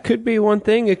mine. That could be one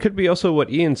thing. It could be also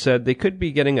what Ian said. They could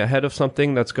be getting ahead of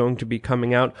something that's going to be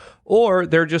coming out, or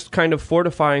they're just kind of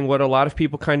fortifying what a lot of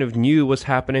people kind of knew was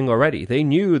happening already. They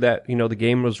knew that, the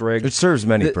game was rigged. It serves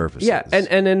many purposes. Yeah.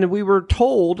 And then we were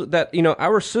told that,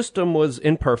 our system was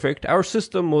imperfect. Our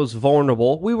system was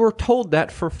vulnerable. We were told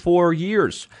that for 4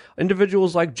 years.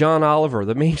 Individuals like John Oliver,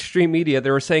 the mainstream media, they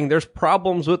were saying there's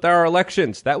problems with our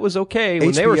elections. That was okay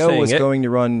when they were saying HBO was it. going to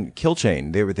run Kill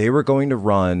Chain. They were going to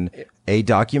run a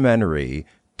documentary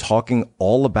talking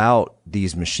all about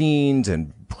these machines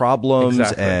and problems.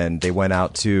 Exactly. And they went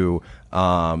out to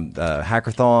the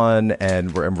hackathon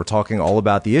and we're talking all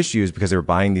about the issues because they were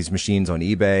buying these machines on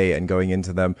eBay and going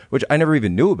into them, which I never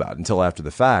even knew about until after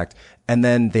the fact. And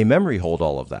then they memory hold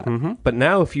all of that. Mm-hmm. But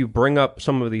now if you bring up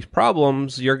some of these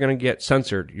problems, you're going to get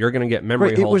censored. You're going to get memory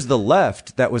Right, hold. it was the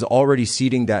left that was already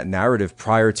seeding that narrative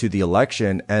prior to the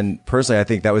election. And personally, I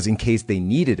think that was in case they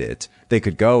needed it. They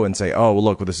could go and say, oh, well,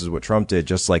 look, this is what Trump did,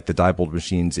 just like the Diebold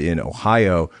machines in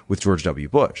Ohio with George W.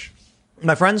 Bush.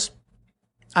 My friends,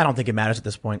 I don't think it matters at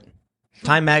this point.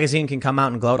 Time magazine can come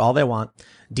out and gloat all they want.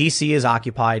 DC is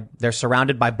occupied. They're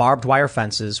surrounded by barbed wire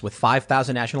fences with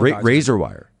 5,000 National Guards. Razor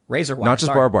wire. Razor wire. Not just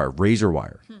sorry. barbed wire, razor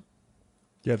wire.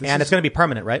 Yeah, And it's going to be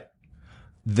permanent, right?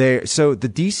 So the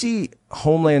DC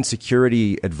Homeland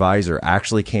Security advisor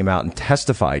actually came out and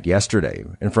testified yesterday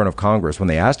in front of Congress when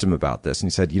they asked him about this. And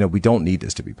he said, we don't need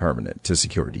this to be permanent to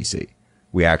secure DC.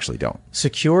 We actually don't.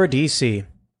 Secure DC.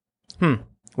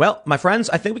 Well, my friends,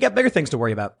 I think we got bigger things to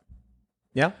worry about.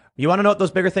 Yeah? You want to know what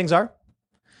those bigger things are?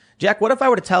 Jack, what if I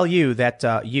were to tell you that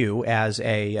you, as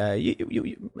a, I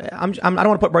don't want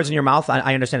to put words in your mouth.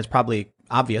 I understand it's probably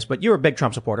obvious, but you're a big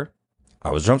Trump supporter. I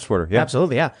was a Trump supporter. Yeah.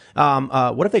 Absolutely, yeah.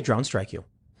 What if they drone strike you?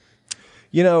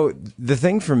 The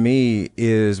thing for me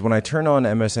is when I turn on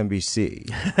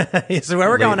MSNBC. This is where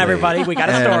we're going, everybody. We got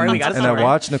a story. And I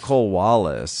watch Nicole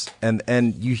Wallace,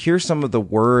 and you hear some of the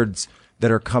words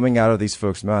that are coming out of these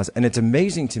folks' mouths, and it's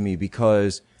amazing to me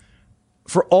because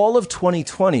for all of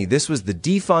 2020, this was the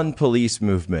defund police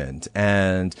movement,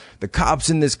 and the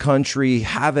cops in this country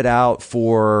have it out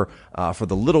for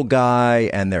the little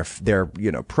guy, and they're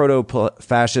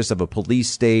proto-fascists of a police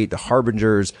state, the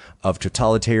harbingers of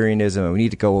totalitarianism, and we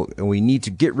need to go and we need to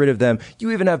get rid of them.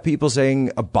 You even have people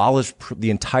saying abolish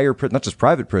the entire not just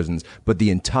private prisons, but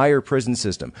the entire prison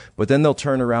system. But then they'll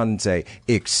turn around and say,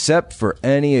 except for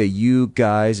any of you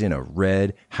guys in a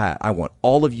red hat, I want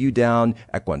all of you down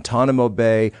at Guantanamo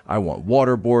Bay. I want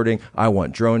waterboarding. I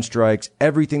want drone strikes.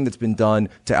 Everything that's been done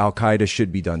to Al Qaeda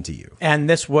should be done to you. And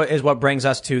this is what brings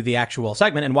us to the actual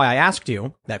segment and why I asked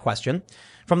you that question.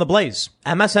 From The Blaze,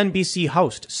 MSNBC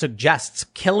host suggests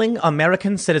killing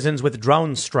American citizens with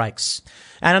drone strikes.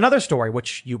 And another story,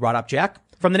 which you brought up, Jack,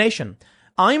 from The Nation.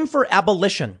 I'm for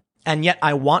abolition, and yet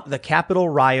I want the Capitol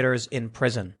rioters in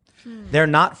prison. They're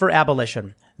not for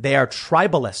abolition. They are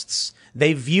tribalists.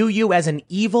 They view you as an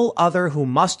evil other who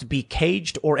must be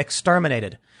caged or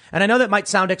exterminated. And I know that might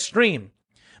sound extreme,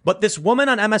 but this woman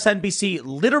on MSNBC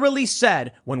literally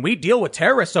said, when we deal with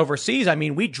terrorists overseas,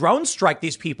 we drone strike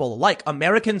these people like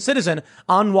American citizen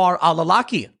Anwar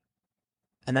al-Awlaki.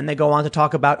 And then they go on to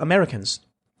talk about Americans.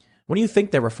 What do you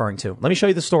think they're referring to? Let me show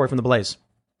you the story from The Blaze.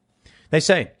 They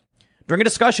say, during a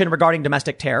discussion regarding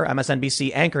domestic terror,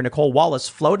 MSNBC anchor Nicole Wallace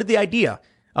floated the idea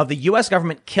of the U.S.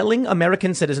 government killing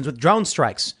American citizens with drone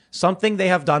strikes, something they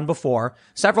have done before,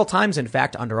 several times, in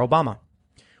fact, under Obama.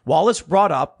 Wallace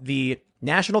brought up the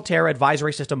National Terror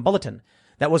Advisory System Bulletin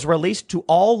that was released to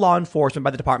all law enforcement by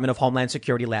the Department of Homeland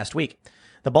Security last week.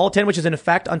 The bulletin, which is in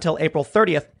effect until April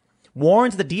 30th,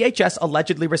 warns the DHS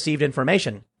allegedly received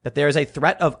information that there is a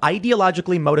threat of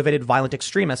ideologically motivated violent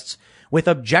extremists with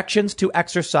objections to the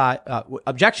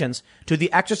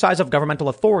exercise of governmental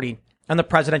authority and the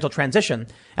presidential transition,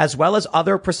 as well as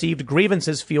other perceived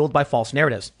grievances fueled by false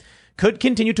narratives, could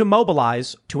continue to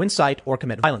mobilize, to incite, or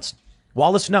commit violence.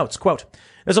 Wallace notes, quote,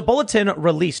 there's a bulletin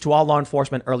released to all law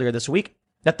enforcement earlier this week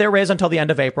that there is until the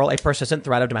end of April a persistent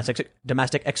threat of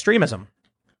domestic extremism.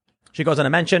 She goes on to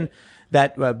mention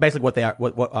that basically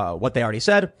what they already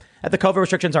said, that the COVID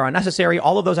restrictions are unnecessary,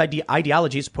 all of those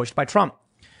ideologies pushed by Trump.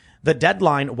 The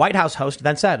Deadline White House host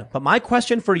then said, but my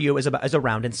question for you is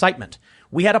around incitement.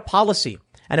 We had a policy,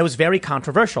 and it was very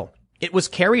controversial. It was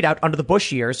carried out under the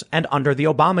Bush years and under the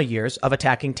Obama years of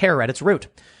attacking terror at its root,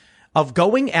 of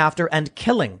going after and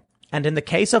killing, and in the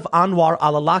case of Anwar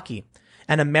al-Awlaki,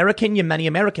 an American Yemeni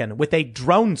American, with a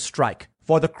drone strike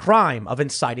for the crime of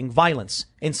inciting violence,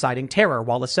 inciting terror,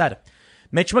 Wallace said.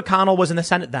 Mitch McConnell was in the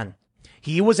Senate then.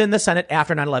 He was in the Senate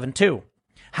after 9/11 too.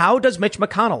 How does Mitch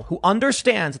McConnell, who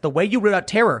understands that the way you root out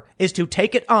terror is to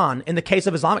take it on, in the case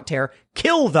of Islamic terror,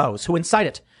 kill those who incite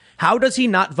it? How does he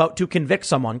not vote to convict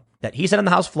someone that he said on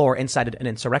the House floor incited an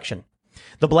insurrection?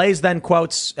 The Blaze then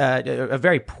quotes a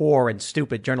very poor and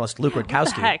stupid journalist, Luke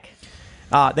Rudkowski. Heck.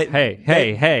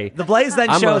 Hey. The Blaze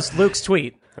then shows Luke's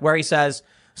tweet where he says,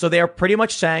 so they are pretty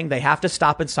much saying they have to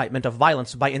stop incitement of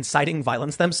violence by inciting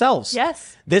violence themselves.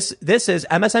 Yes. This is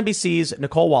MSNBC's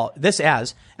Nicole Wall.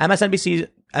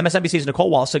 MSNBC's Nicole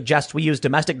Wall suggests we use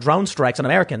domestic drone strikes on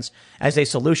Americans as a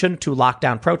solution to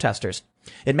lockdown protesters.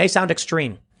 It may sound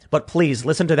extreme, but please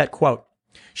listen to that quote.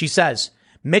 She says,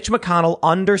 Mitch McConnell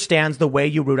understands the way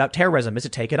you root out terrorism is to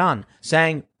take it on,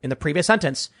 saying in the previous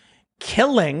sentence,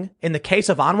 killing in the case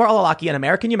of Anwar al-Awlaki, an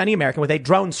American Yemeni American, with a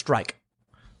drone strike.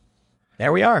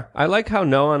 There we are. I like how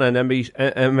no one on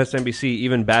MSNBC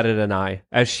even batted an eye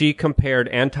as she compared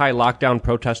anti-lockdown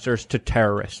protesters to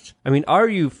terrorists. I mean, are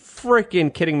you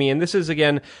freaking kidding me? And this is,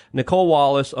 again, Nicole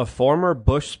Wallace, a former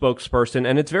Bush spokesperson.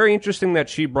 And it's very interesting that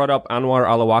she brought up Anwar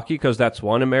al-Awlaki because that's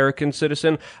one American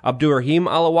citizen. Abdurrahim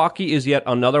al-Awlaki is yet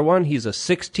another one. He's a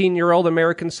 16-year-old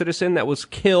American citizen that was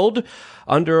killed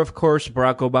under, of course,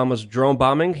 Barack Obama's drone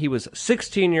bombing. He was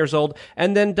 16 years old.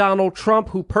 And then Donald Trump,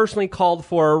 who personally called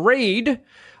for a raid,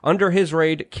 under his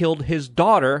raid, killed his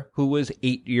daughter, who was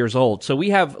 8 years old. So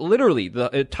we have literally the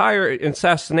entire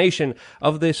assassination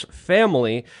of this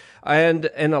family. And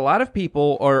a lot of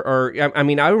people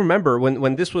I remember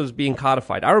when this was being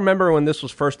codified. I remember when this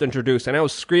was first introduced, and I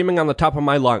was screaming on the top of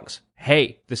my lungs,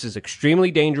 hey, this is extremely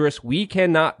dangerous. We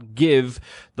cannot give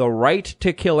the right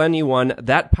to kill anyone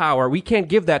that power. We can't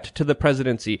give that to the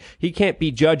presidency. He can't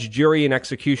be judge, jury, and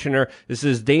executioner. This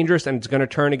is dangerous, and it's going to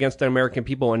turn against the American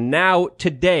people. And now,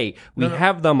 today, we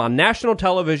have them on national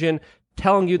television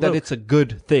telling you that it's a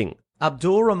good thing.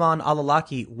 Abdul Rahman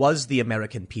al-Awlaki was the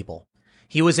American people.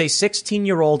 He was a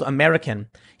 16-year-old American.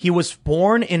 He was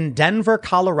born in Denver,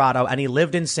 Colorado, and he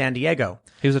lived in San Diego.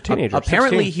 He was a teenager.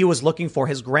 Apparently, 16. he was looking for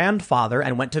his grandfather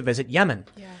and went to visit Yemen.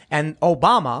 Yeah. And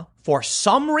Obama, for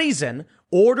some reason,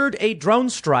 ordered a drone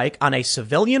strike on a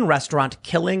civilian restaurant,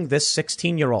 killing this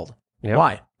 16-year-old. Yep.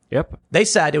 Why? Yep. They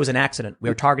said it was an accident. We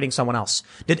were targeting someone else.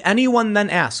 Did anyone then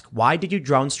ask, why did you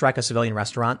drone strike a civilian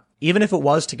restaurant, even if it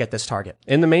was to get this target?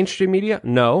 In the mainstream media,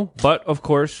 no. But, of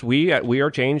course, we at We Are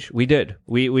Change, we did.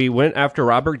 We went after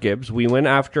Robert Gibbs. We went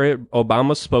after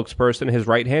Obama's spokesperson, his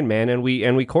right-hand man, and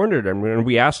we cornered him. And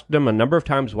we asked him a number of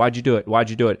times, why'd you do it? Why'd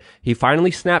you do it? He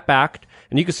finally snapped back.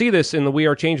 And you can see this in the We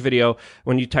Are Change video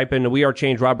when you type in the We Are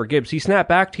Change Robert Gibbs. He snapped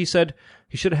back. He said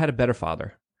he should have had a better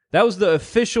father. That was the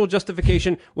official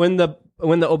justification when the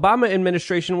Obama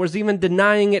administration was even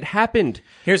denying it happened.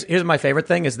 Here's my favorite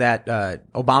thing is that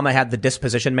Obama had the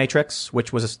disposition matrix,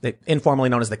 which was informally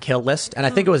known as the kill list, and I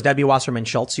think it was Debbie Wasserman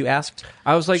Schultz you asked.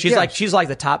 I was like, she's like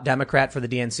the top Democrat for the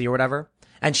DNC or whatever,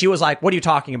 and she was like, "What are you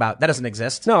talking about? That doesn't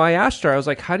exist." No, I asked her. I was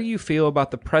like, "How do you feel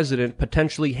about the president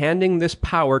potentially handing this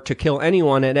power to kill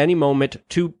anyone at any moment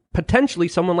to potentially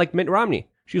someone like Mitt Romney?"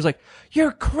 She was like,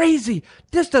 "You're crazy.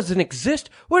 This doesn't exist.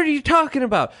 What are you talking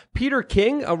about?" Peter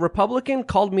King, a Republican,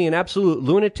 called me an absolute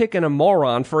lunatic and a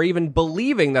moron for even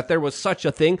believing that there was such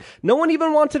a thing. No one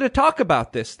even wanted to talk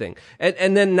about this thing.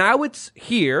 And then now it's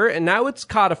here, and now it's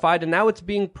codified, and now it's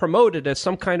being promoted as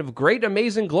some kind of great,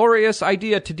 amazing, glorious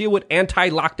idea to deal with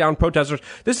anti-lockdown protesters.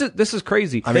 This is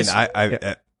crazy. I mean,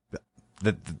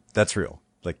 that's real.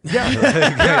 Like,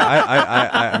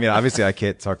 I mean, obviously I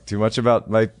can't talk too much about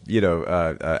my,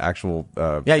 actual,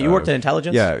 you worked in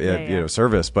intelligence.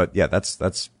 Service, but yeah,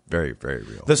 that's very, very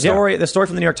real. The story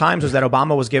from the New York Times was that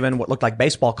Obama was given what looked like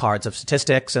baseball cards of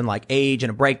statistics and like age and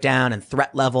a breakdown and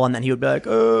threat level. And then he would be like,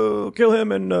 "Oh, kill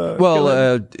him." And, kill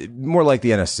him. More like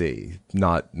the NSC,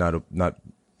 not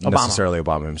necessarily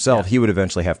Obama himself. Yeah. He would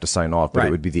eventually have to sign off, but it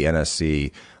would be the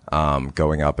NSC.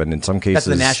 going up, and in some cases,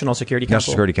 That's the National Security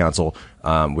Council. National Security Council,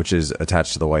 which is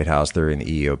attached to the White House. They're in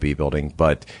the EOB building,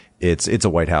 but it's a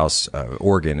White House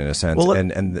organ in a sense. Well, and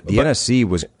the NSC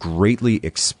was greatly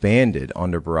expanded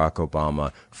under Barack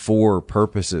Obama for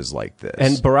purposes like this.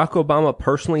 And Barack Obama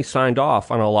personally signed off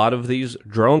on a lot of these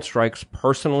drone strikes,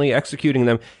 personally executing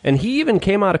them. And he even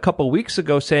came out a couple weeks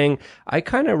ago saying, I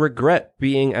kind of regret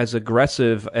being as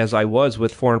aggressive as I was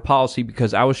with foreign policy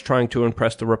because I was trying to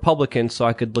impress the Republicans so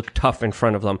I could look tough in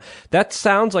front of them. That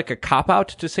sounds like a cop-out,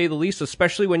 to say the least,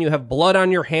 especially when you have blood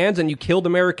on your hands and you killed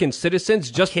American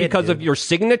citizens just because of your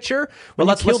signature. When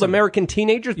you killed American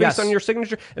teenagers based on your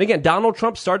signature. And again, Donald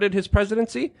Trump started his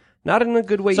presidency not in a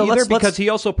good way either, because he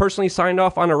also personally signed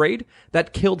off on a raid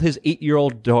that killed his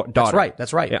 8-year-old daughter.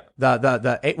 That's right. Yeah.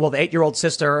 The 8-year-old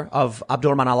sister of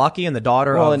Abdulrahman al-Awlaki and the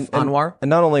daughter of Anwar. And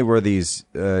not only were these,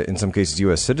 in some cases,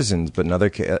 U.S. citizens, but in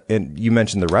other and you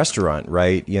mentioned the restaurant,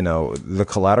 right? You know, the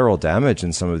collateral damage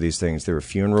in some of these things. There were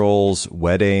funerals,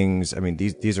 weddings. I mean,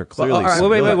 these are clearly.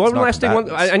 Wait. One last thing.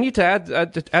 I need to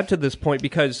add to this point,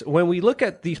 because when we look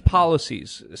at these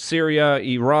policies, Syria,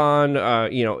 Iran,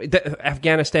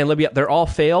 Afghanistan, Libya, they're all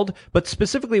failed. But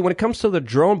specifically, when it comes to the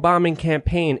drone bombing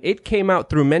campaign, it came out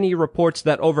through many reports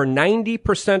that over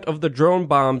 90% of the drone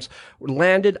bombs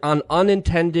landed on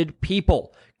unintended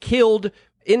people, killed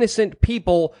innocent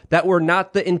people that were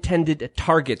not the intended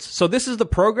targets. So this is the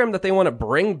program that they want to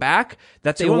bring back,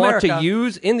 that they want to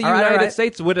use in the United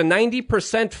States with a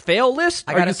 90% fail list?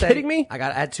 Are you kidding me? I got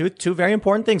to add two very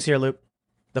important things here, Luke.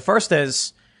 The first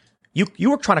is, you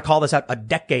were trying to call this out a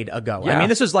decade ago. Yeah. I mean,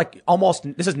 this is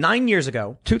 9 years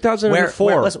ago.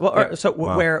 2004.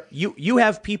 Where you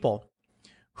have people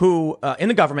who, in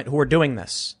the government, who are doing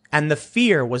this. And the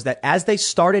fear was that as they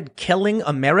started killing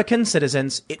American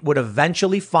citizens, it would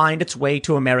eventually find its way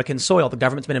to American soil. The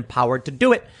government's been empowered to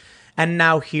do it. And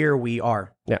now here we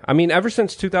are. Yeah, I mean, ever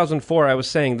since 2004, I was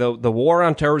saying the war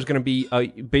on terror is going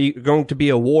to be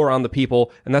a war on the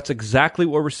people, and that's exactly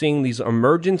what we're seeing. These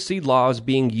emergency laws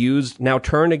being used now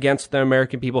turned against the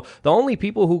American people. The only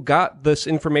people who got this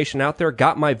information out there,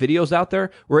 got my videos out there,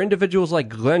 were individuals like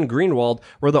Glenn Greenwald.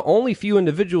 Were the only few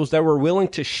individuals that were willing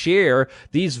to share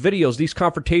these videos, these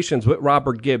confrontations with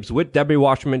Robert Gibbs, with Debbie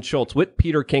Wasserman Schultz, with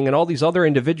Peter King, and all these other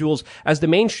individuals, as the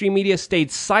mainstream media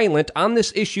stayed silent on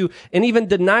this issue and even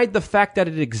denied the fact that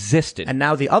it existed. And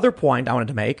now the other point I wanted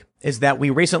to make is that we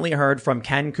recently heard from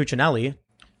Ken Cuccinelli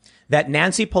that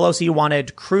Nancy Pelosi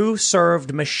wanted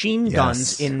crew-served machine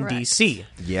guns in D.C.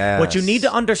 Yes. What you need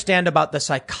to understand about the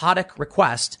psychotic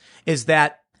request is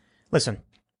that, listen,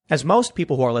 as most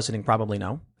people who are listening probably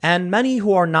know, and many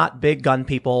who are not big gun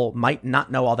people might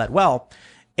not know all that well,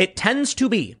 it tends to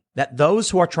be that those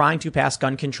who are trying to pass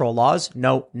gun control laws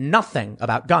know nothing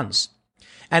about guns.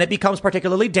 And it becomes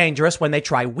particularly dangerous when they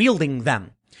try wielding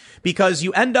them, because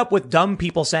you end up with dumb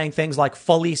people saying things like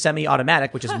fully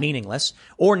semi-automatic, which is meaningless,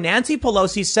 or Nancy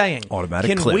Pelosi saying, automatic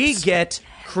can clips. We get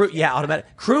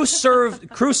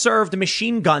crew-served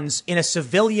machine guns in a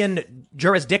civilian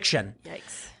jurisdiction?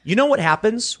 Yikes. You know what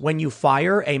happens when you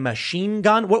fire a machine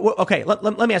gun? Okay, let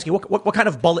me ask you, what kind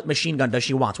of bullet machine gun does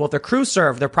she want? Well, if they're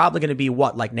crew-served, they're probably going to be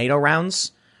like NATO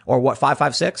rounds? Or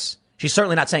 5.56? She's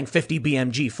certainly not saying 50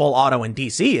 BMG full auto in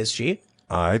DC, is she?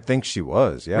 I think she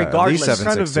was, yeah. Regardless, at least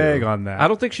kind of vague on that. I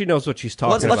don't think she knows what she's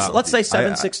talking about. Let's say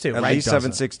 7.62, at right? least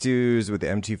 7.62s with the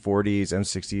MT40s,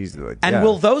 M60s. And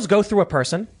will those go through a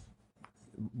person?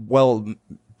 Well,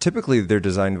 typically they're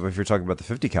designed, if you're talking about the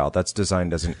 50 cal, that's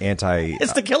designed as an anti...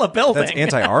 It's to kill a building. That's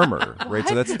anti-armor, right?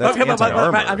 So that's Okay,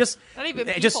 anti-armor. I'm just... Not even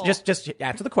just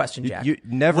answer the question, Jack. You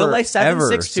never, will a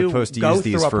ever 7.62 supposed to go use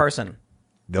these through a for... person?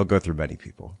 They'll go through many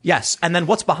people. Yes, and then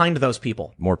what's behind those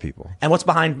people? More people. And what's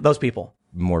behind those people?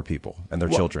 More people. And their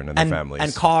children and their families.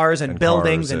 And cars and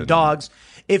buildings cars and dogs.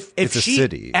 If it's a she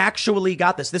city. actually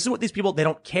got this is what these people, they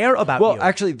don't care about Well, you.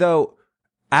 actually, though,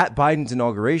 at Biden's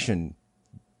inauguration,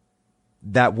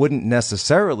 that wouldn't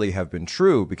necessarily have been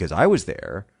true because I was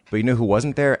there. But you know who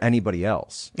wasn't there? Anybody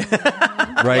else.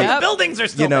 Right? The buildings are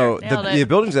still there. The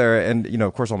buildings there, and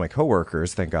of course, all my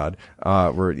coworkers, thank God,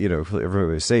 were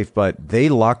everybody was safe. But they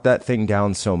locked that thing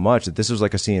down so much that this was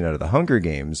like a scene out of the Hunger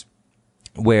Games,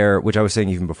 which I was saying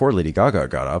even before Lady Gaga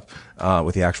got up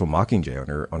with the actual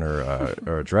Mockingjay on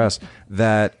her dress,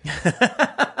 that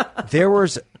there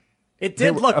was. It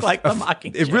did look like the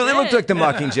Mockingjay. It really looked like the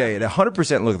Mockingjay. It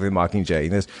 100% looked like the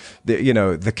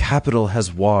Mockingjay. The Capitol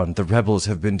has won. The rebels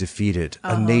have been defeated.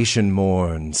 A nation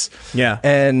mourns. Yeah.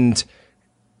 And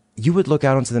you would look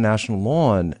out onto the national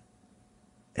lawn,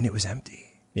 and it was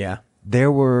empty. Yeah.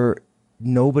 There were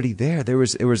nobody there. There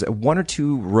was one or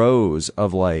two rows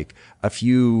of like a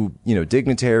few,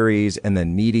 dignitaries and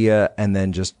then media and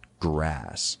then just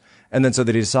grass. And then so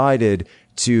they decided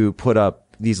to put up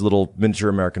these little miniature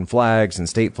American flags and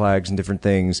state flags and different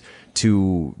things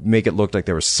to make it look like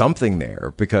there was something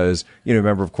there. Because,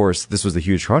 remember, of course, this was the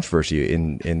huge controversy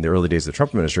in the early days of the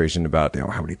Trump administration about,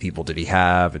 how many people did he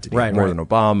have? Did he have more than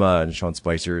Obama? And Sean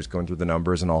Spicer is going through the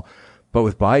numbers and all. But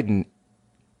with Biden,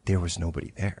 there was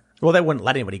nobody there. Well, they wouldn't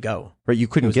let anybody go. Right. You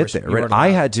couldn't get there. Right. I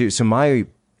had to. So my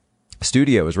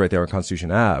studio was right there on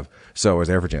Constitution Ave. So I was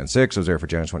there for Jan 6th. I was there for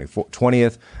Jan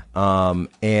 20th.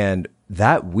 And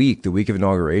that week, the week of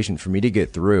inauguration, for me to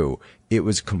get through, it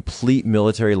was complete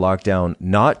military lockdown,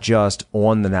 not just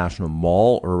on the National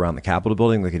Mall or around the Capitol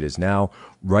building like it is now.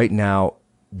 Right now,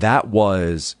 that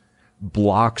was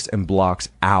blocks and blocks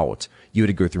out. You had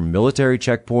to go through military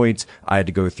checkpoints. I had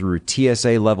to go through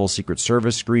TSA level Secret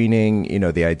Service screening.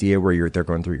 The idea where they're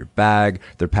going through your bag,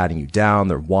 they're patting you down,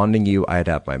 they're wanding you. I had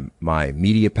to have my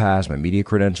media pass, my media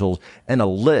credentials, and a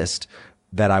list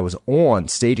that I was on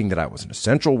stating that I was an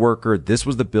essential worker. This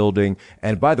was the building.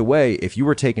 And by the way, if you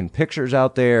were taking pictures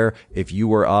out there, if you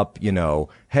were up,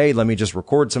 hey, let me just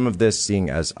record some of this, seeing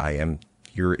as I am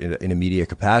here in a media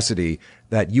capacity,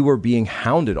 that you were being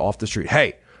hounded off the street.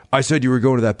 Hey, I said you were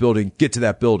going to that building. Get to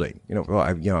that building.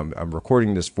 I'm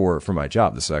recording this for my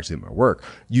job. This is actually my work.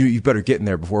 You better get in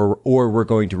there before, or we're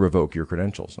going to revoke your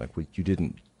credentials. Like, you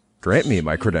didn't grant me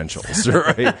my credentials,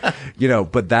 right?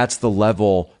 But that's the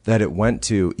level that it went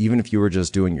to, even if you were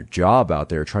just doing your job out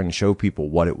there, trying to show people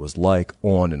what it was like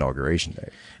on Inauguration Day.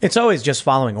 It's always just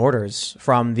following orders,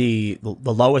 from the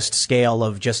lowest scale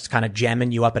of just kind of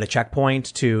jamming you up at a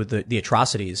checkpoint to the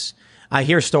atrocities. I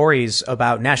hear stories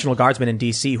about National Guardsmen in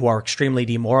D.C. who are extremely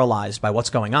demoralized by what's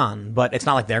going on, but it's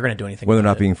not like they're going to do anything. When they're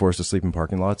not being forced to sleep in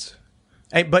parking lots?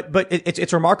 But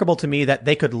it's remarkable to me that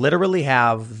they could literally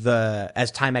have as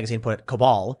Time Magazine put it,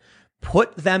 cabal,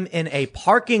 put them in a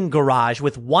parking garage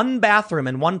with one bathroom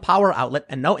and one power outlet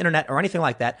and no internet or anything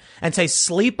like that, and say,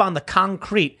 sleep on the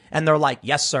concrete. And they're like,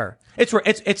 yes, sir. I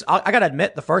gotta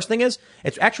admit, the first thing is,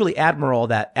 it's actually admirable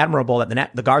that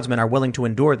the Guardsmen are willing to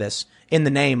endure this in the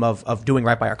name of doing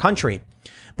right by our country.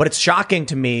 But it's shocking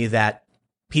to me that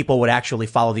people would actually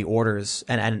follow the orders.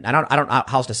 And I don't know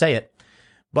how else to say it.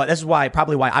 But this is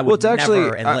probably why I would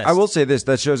never enlist. I will say this,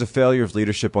 that shows a failure of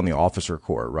leadership on the officer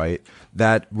corps, right?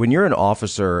 That when you're an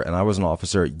officer, and I was an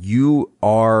officer, you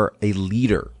are a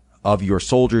leader of your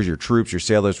soldiers, your troops, your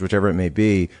sailors, whichever it may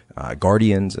be,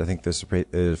 guardians. I think this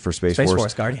is for Space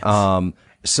Force. Guardians.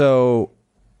 So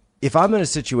if I'm in a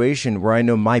situation where I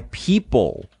know my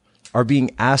people are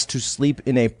being asked to sleep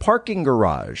in a parking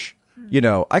garage,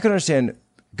 I can understand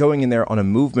going in there on a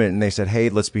movement and they said, hey,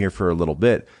 let's be here for a little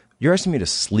bit. You're asking me to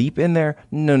sleep in there?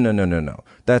 No.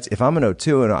 That's if I'm an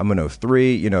O2 and I'm an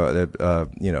O3,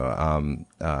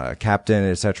 captain,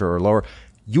 etc., or lower.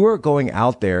 You are going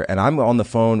out there, and I'm on the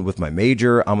phone with my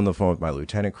major. I'm on the phone with my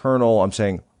lieutenant colonel. I'm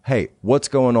saying, hey, what's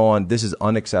going on? This is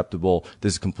unacceptable.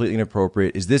 This is completely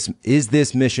inappropriate. Is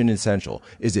this mission essential?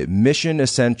 Is it mission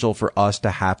essential for us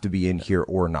to have to be in here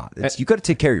or not? You got to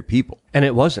take care of your people. And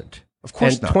it wasn't. Of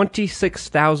course and not.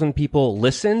 26,000 people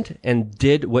listened and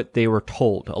did what they were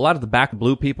told. A lot of the back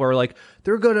blue people are like,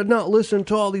 they're going to not listen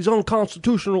to all these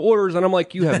unconstitutional orders. And I'm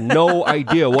like, you have no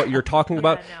idea what you're talking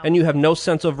about. And you have no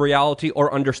sense of reality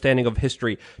or understanding of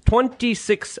history.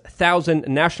 26,000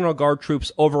 National Guard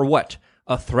troops over what?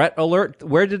 A threat alert?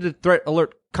 Where did the threat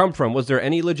alert come from? Was there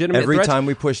any legitimate Every threats? time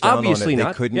we pushed down Obviously on it,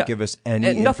 not. they couldn't give us any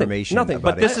information nothing.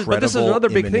 about But this is another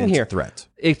big thing here. Threat.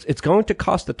 It's going to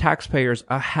cost the taxpayers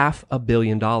 $500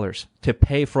 million to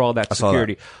pay for all that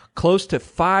security. Close to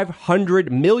 $500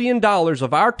 million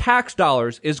of our tax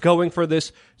dollars is going for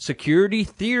this security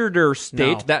theater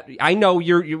state. No. That I know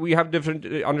we have different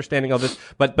understanding of this,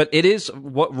 but it is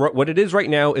what it is right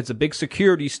now. It's a big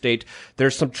security state.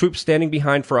 There's some troops standing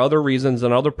behind for other reasons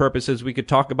and other purposes. We could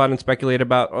talk about and speculate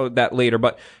about that later,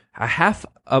 but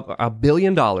 $500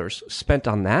 million spent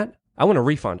on that. I want a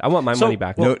refund. I want my money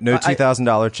back. No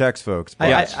 $2,000 checks, folks. I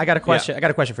got a question. I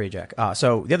got a question for you, Jack.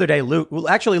 So the other day,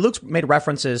 Luke's made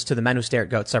references to The Men Who Stare at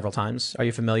Goats several times. Are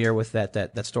you familiar with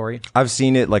that story? I've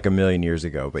seen it like a million years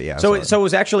ago, but yeah. So it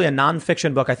was actually a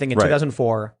nonfiction book, I think, in Right.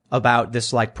 2004 about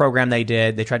this like program they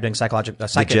did. They tried doing psychic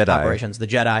Jedi. operations, the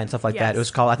Jedi and stuff like that.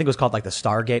 Yes. I think it was called like the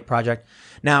Stargate Project.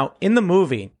 Now, in the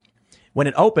movie, when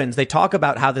it opens, they talk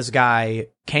about how this guy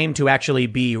came to actually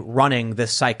be running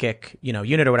this psychic,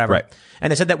 unit or whatever. Right. And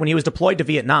they said that when he was deployed to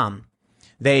Vietnam,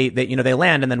 they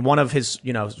land, and then one of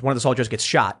the soldiers gets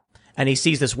shot, and he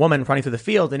sees this woman running through the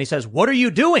field, and he says, "What are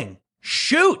you doing?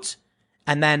 Shoot!"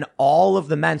 And then all of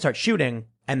the men start shooting,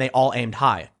 and they all aimed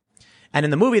high. And in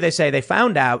the movie, they say they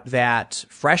found out that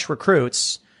fresh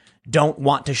recruits don't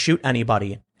want to shoot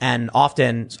anybody and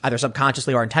often either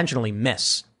subconsciously or intentionally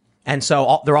miss. And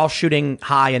so they're all shooting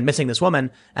high and missing this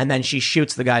woman. And then she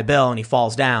shoots the guy Bill and he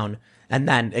falls down. And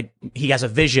then he has a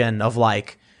vision of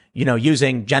like, you know,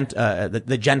 using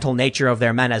the gentle nature of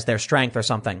their men as their strength or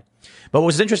something. But what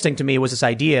was interesting to me was this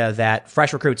idea that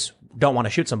fresh recruits don't want to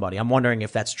shoot somebody. I'm wondering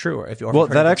if that's true or if you're. Well,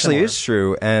 that actually is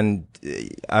true, and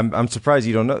I'm surprised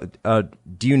you don't know.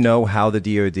 Do you know how the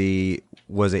DoD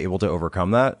was able to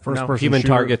overcome that? Human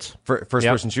targets.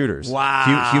 First-person shooters.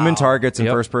 Wow. Human targets and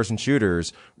first-person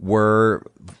shooters were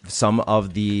some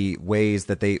of the ways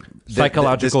that they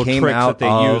psychological this came tricks out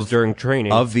that they used during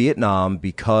training of Vietnam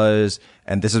because.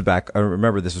 And this is back, I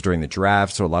remember this was during the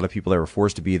draft, so a lot of people that were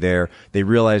forced to be there, they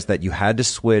realized that you had to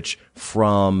switch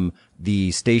from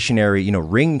the stationary, you know,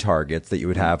 ring targets that you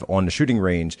would have on the shooting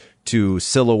range to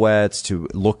silhouettes, to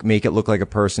make it look like a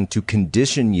person, to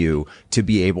condition you to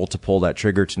be able to pull that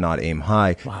trigger to not aim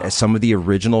high. Wow. Some of the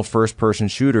original first-person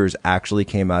shooters actually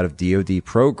came out of DoD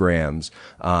programs.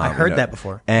 I heard that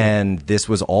before. And this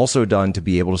was also done to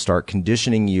be able to start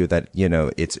conditioning you that, you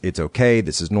know, it's okay,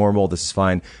 this is normal, this is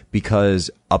fine, because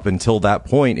up until that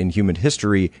point in human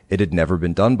history, it had never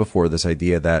been done before, this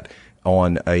idea that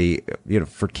on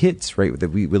for kids, right? That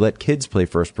we let kids play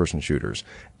first person shooters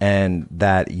and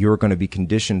that you're going to be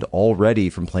conditioned already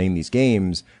from playing these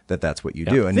games that's what you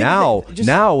do. And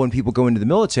now when people go into the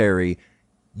military,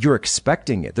 you're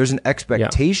expecting it. There's an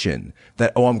expectation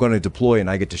that, I'm going to deploy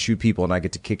and I get to shoot people and I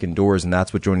get to kick in doors, and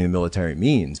that's what joining the military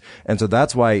means. And so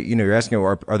that's why, you know, you're asking,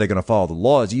 are they going to follow the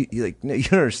laws? You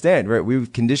understand, right?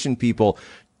 We've conditioned people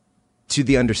to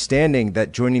the understanding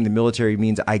that joining the military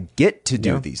means I get to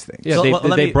do these things. Yeah, so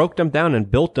they broke them down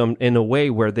and built them in a way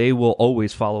where they will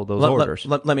always follow those orders.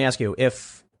 Let me ask you,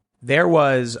 if there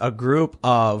was a group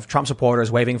of Trump supporters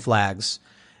waving flags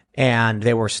and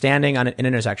they were standing on an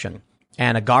intersection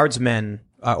and a guardsman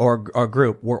or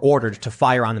group were ordered to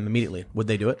fire on them immediately, would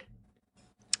they do it?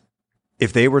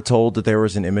 If they were told that there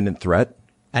was an imminent threat?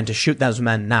 And to shoot those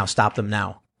men now, stop them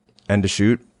now. And to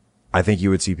shoot, I think you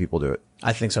would see people do it.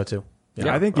 I think so too.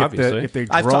 Yeah, I think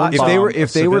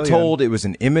if they were told it was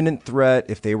an imminent threat,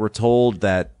 if they were told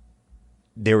that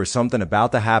there was something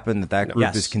about to happen that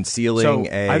group is concealing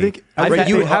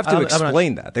you would have to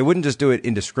explain that. They wouldn't just do it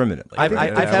indiscriminately. I've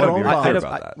had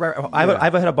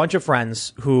a bunch of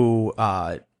friends who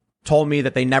told me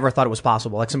that they never thought it was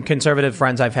possible. Like some conservative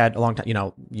friends I've had a long time, you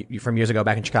know, from years ago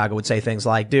back in Chicago would say things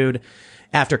like, dude,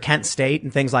 after Kent State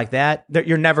and things like that,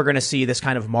 you're never going to see this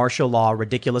kind of martial law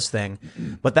ridiculous thing.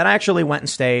 But then I actually went and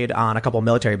stayed on a couple of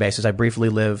military bases. I briefly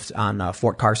lived on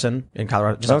Fort Carson in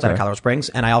Colorado, just outside of Colorado Springs.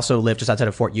 And I also lived just outside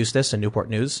of Fort Eustis in Newport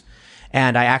News.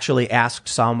 And I actually asked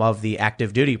some of the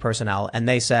active duty personnel, and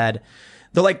they said,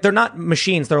 they're not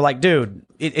machines. They're like, dude,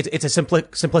 it's a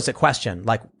simplistic question.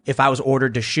 Like, if I was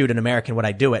ordered to shoot an American, would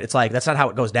I do it? It's like, that's not how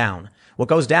it goes down. What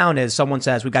goes down is someone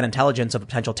says, we've got intelligence of a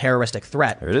potential terroristic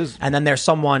threat. There it is. And then there's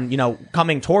someone, you know,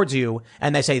 coming towards you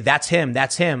and they say, that's him.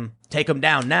 Take him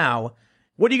down now.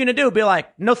 What are you going to do? Be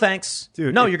like, no, thanks.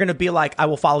 Dude, you're going to be like, I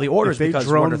will follow the orders because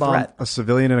we're under threat. Bombed a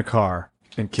civilian in a car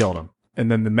and killed him. And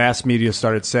then the mass media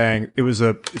started saying it was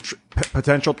a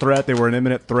potential threat. They were an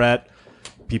imminent threat.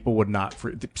 People would not.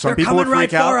 Some people would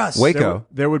freak out. Us. Waco.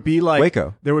 There would be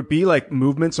like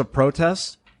movements of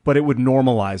protest, but it would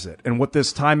normalize it. And what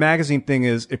this Time Magazine thing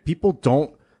is, if people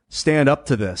don't stand up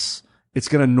to this, it's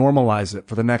going to normalize it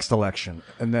for the next election,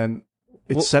 and then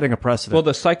it's setting a precedent. Well,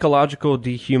 the psychological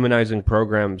dehumanizing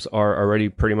programs are already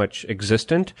pretty much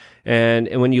existent. And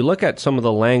when you look at some of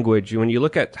the language, when you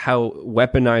look at how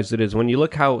weaponized it is, when you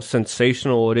look how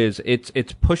sensational it is,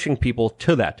 it's pushing people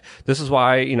to that. This is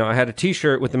why, you know, I had a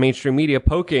t-shirt with the mainstream media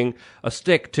poking a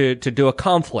stick to do a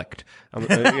conflict.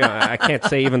 I can't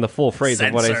say even the full phrase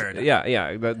of what I said.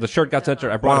 Yeah. The shirt got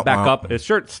censored. I brought it back up. The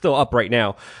shirt's still up right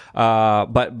now.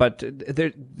 But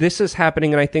this is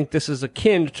happening, and I think this is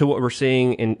akin to what we're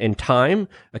seeing in Time,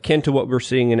 akin to what we're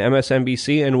seeing in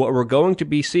MSNBC, and what we're going to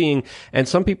be seeing. And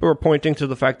some people are pointing to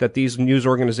the fact that these news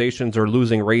organizations are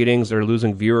losing ratings, they're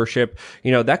losing viewership.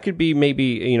 You know, that could be maybe,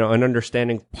 you know, an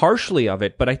understanding partially of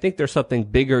it, but I think there's something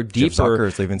bigger,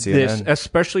 deeper. This,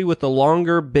 especially with the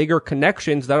longer, bigger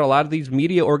connections that a lot of these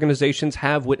media organizations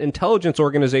have with intelligence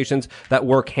organizations that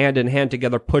work hand in hand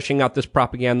together, pushing out this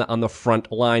propaganda on the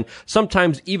front line.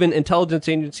 Sometimes even intelligence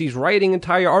agencies writing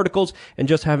entire articles and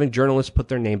just having journalists put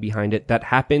their name behind it. That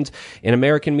happens in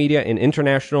American media, in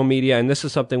international media, and this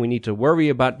is something we need to worry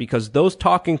about, because those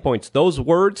talking points, those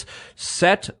words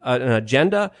set an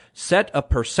agenda, set a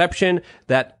perception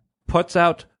that puts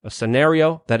out a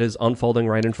scenario that is unfolding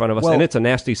right in front of us, and it's a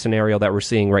nasty scenario that we're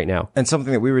seeing right now. And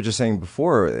something that we were just saying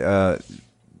before,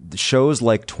 shows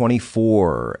like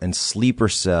 24 and Sleeper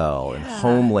Cell and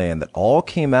Homeland that all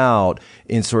came out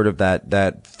in sort of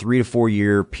that 3 to 4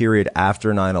 year period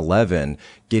after 9/11,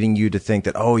 getting you to think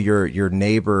that, oh, your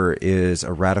neighbor is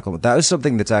a radical. That was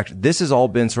something that's actually, this has all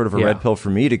been sort of a red pill for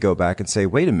me to go back and say,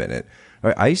 wait a minute.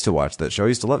 I used to watch that show. I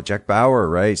used to love it. Jack Bauer,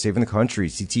 right? Saving the Country,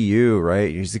 CTU, right?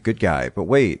 He's a good guy. But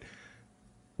wait,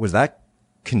 was that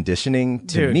conditioning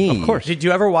to me? Of course. Did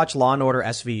you ever watch Law and Order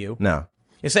SVU? No.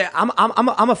 You say I'm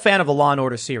a fan of the Law and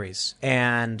Order series,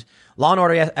 and Law and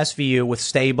Order SVU with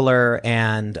Stabler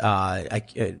and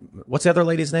what's the other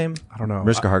lady's name? I don't know.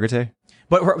 Mariska Hargitay?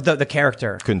 But the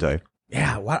character. Couldn't tell you.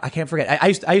 Yeah, what I can't forget. I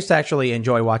used to actually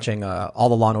enjoy watching all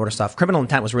the Law and Order stuff. Criminal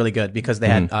Intent was really good because they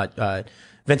had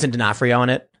Vincent D'Onofrio in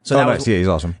it. So that nice. was, Yeah, he's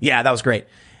awesome. Yeah, that was great.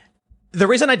 The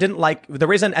reason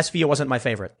SVU wasn't my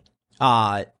favorite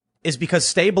is because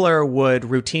Stabler would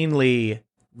routinely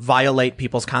violate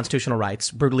people's constitutional rights,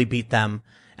 brutally beat them,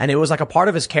 and it was like a part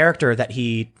of his character that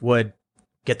he would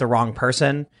get the wrong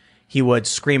person, he would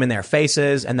scream in their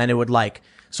faces, and then it would like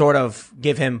sort of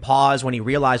give him pause when he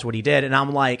realized what he did. And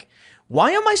I'm like,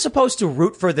 why am I supposed to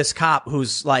root for this cop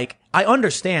who's like, I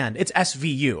understand it's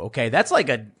SVU, okay? That's like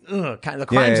a kind of the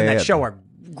crimes in that show are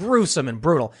gruesome and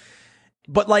brutal.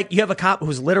 But like, you have a cop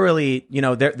who's literally, you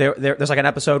know, there's like an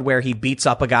episode where he beats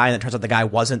up a guy and it turns out the guy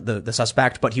wasn't the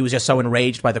suspect, but he was just so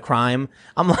enraged by the crime.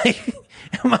 I'm like,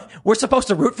 we're supposed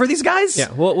to root for these guys?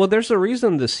 Yeah, well, there's a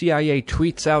reason the CIA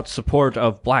tweets out support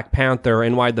of Black Panther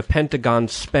and why the Pentagon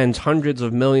spends hundreds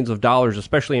of millions of dollars,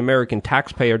 especially American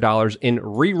taxpayer dollars, in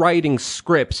rewriting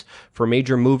scripts for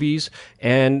major movies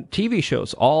and TV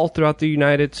shows all throughout the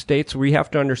United States. We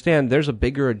have to understand there's a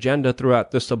bigger agenda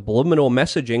throughout the subliminal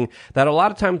messaging that a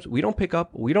lot of times we don't pick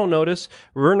up, we don't notice,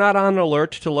 we're not on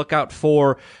alert to look out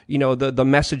for, you know, the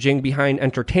messaging behind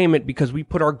entertainment because we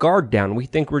put our guard down. We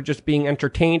think we're just being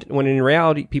entertained when in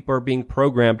reality people are being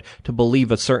programmed to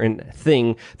believe a certain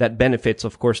thing that benefits,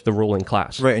 of course, the ruling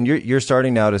class. Right, and you're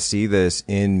starting now to see this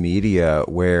in media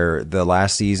where the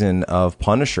last season of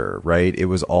Punisher, right, it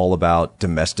was all about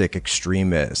domestic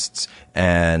extremists,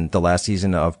 and the last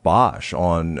season of Bosch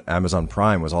on Amazon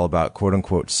Prime was all about quote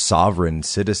unquote sovereign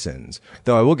citizens.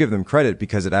 Though I will give them credit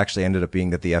because it actually ended up being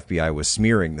that the FBI was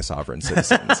smearing the sovereign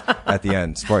citizens at the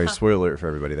end. Sorry, spoiler for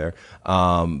everybody there.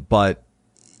 But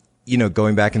you know,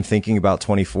 going back and thinking about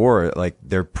 24, like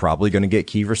they're probably going to get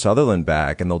Kiefer Sutherland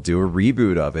back and they'll do a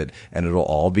reboot of it and it'll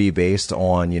all be based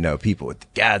on, you know, people with the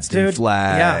Gadsden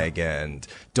flag and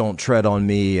Don't Tread on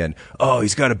Me and, oh,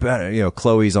 he's got a banner, you know,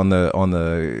 Chloe's on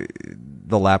the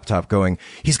laptop going,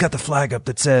 he's got the flag up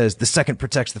that says the second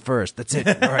protects the first. That's it.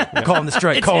 All right. Call him the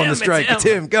strike. Call him the strike. It's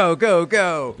him. Go, go,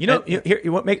 go. You know,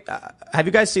 you want make, have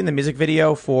you guys seen the music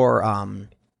video for,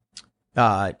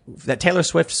 that Taylor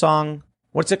Swift song?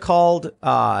 What's it called?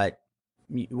 What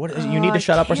you need to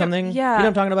shut up or something? Yeah. You know what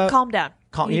I'm talking about? Calm down.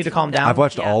 You need to calm down. I've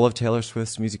watched all of Taylor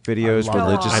Swift's music videos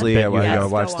religiously. I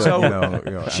watched the,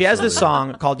 you know, she has this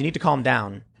song called You Need to Calm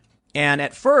Down. And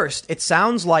at first, it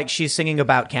sounds like she's singing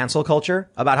about cancel culture,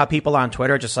 about how people on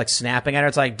Twitter are just like snapping at her.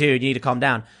 It's like, dude, you need to calm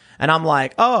down. And I'm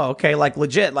like, oh, okay, like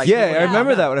legit. Like, yeah, I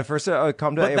remember that when I first said, oh,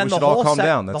 calm down. But then we should all calm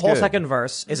down. The That's whole good. second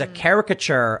verse is a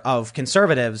caricature of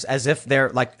conservatives as if they're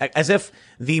like, as if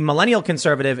the millennial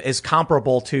conservative is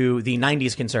comparable to the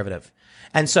 90s conservative.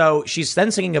 And so she's then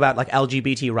singing about like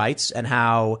LGBT rights and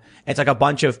how it's like a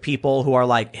bunch of people who are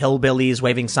like hillbillies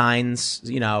waving signs,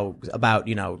 you know, about,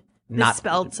 you know, not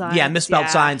misspelled signs. Yeah, misspelled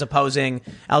signs opposing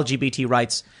LGBT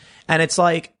rights. And it's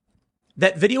like,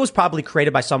 that video was probably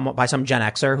created by some Gen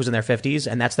Xer who's in their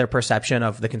 50s, and that's their perception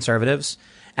of the conservatives.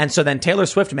 And so then Taylor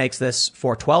Swift makes this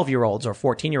for 12-year-olds or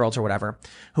 14-year-olds or whatever,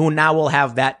 who now will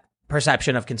have that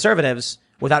perception of conservatives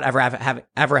without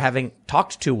ever having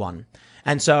talked to one.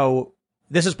 And so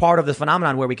this is part of the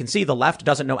phenomenon where we can see the left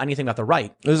doesn't know anything about the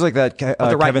right. It was like that. The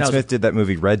right Kevin knows. Smith did that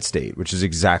movie Red State, which is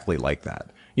exactly like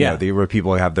that. Yeah. You know, where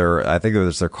people have I think it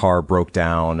was their car broke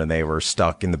down and they were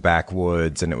stuck in the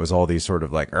backwoods and it was all these sort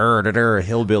of like,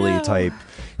 hillbilly type.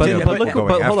 But, you know, but, people look, going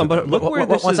but hold on, after but them. look where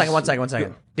this One is.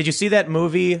 second. Did you see that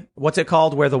movie? What's it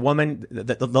called? Where the woman,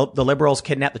 the liberals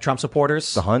kidnap the Trump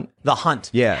supporters? The Hunt? The Hunt.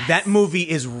 Yeah. That movie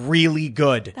is really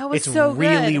good. That was it's so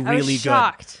really, good. really I was good.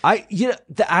 shocked.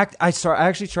 I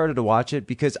actually started to watch it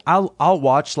because I'll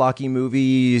watch schlocky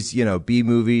movies, you know, B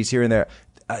movies here and there.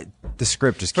 The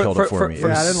script just killed it for me. It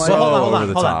was I didn't like so it. Hold over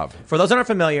the top. For those that aren't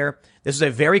familiar, this is a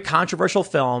very controversial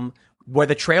film where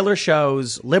the trailer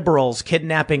shows liberals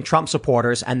kidnapping Trump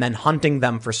supporters and then hunting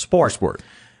them for sport.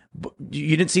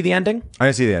 You didn't see the ending? I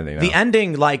didn't see the ending. No. The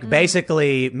ending, like,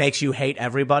 basically makes you hate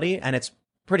everybody, and it's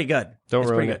pretty good. Don't it's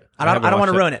ruin pretty good. it. I don't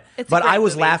want to ruin it, It's a but great I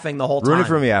was movie. laughing the whole time. Ruin it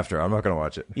for me after. I'm not going to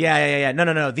watch it. Yeah.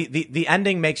 No. The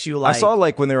ending makes you like. I saw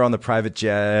like when they were on the private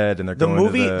jet and they're the going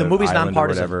movie. to The movie's island or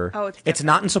nonpartisan. whatever. Oh, It's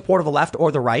not in support of the left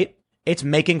or the right. It's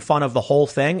making fun of the whole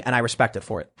thing, and I respect it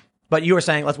for it. But you were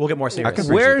saying, we'll get more serious.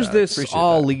 appreciate Where's that. this Appreciate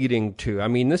all that. leading to? I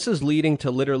mean, this is leading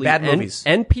to literally Bad movies.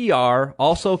 NPR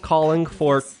also calling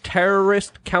for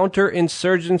terrorist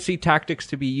counterinsurgency tactics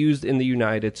to be used in the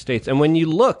United States. And when you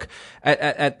look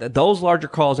at those larger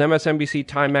calls, MSNBC,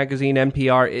 Time Magazine,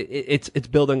 NPR, it's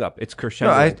building up. It's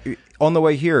crescendo. No, on the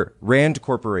way here, Rand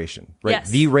Corporation, right?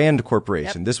 Yes. The Rand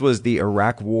Corporation. This was the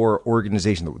Iraq War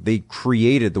organization. They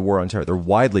created the war on terror. They're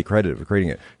widely credited for creating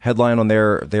it. Headline on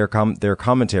their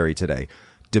commentary today: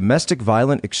 domestic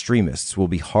violent extremists will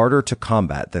be harder to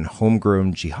combat than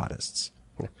homegrown jihadists.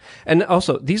 And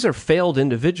also, these are failed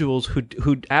individuals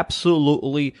who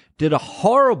absolutely did a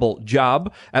horrible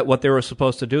job at what they were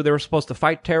supposed to do. They were supposed to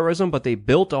fight terrorism, but they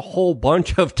built a whole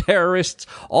bunch of terrorists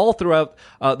all throughout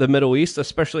the Middle East,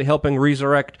 especially helping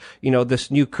resurrect, this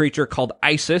new creature called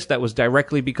ISIS that was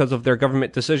directly because of their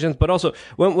government decisions. But also,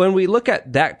 when we look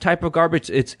at that type of garbage,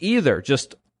 it's either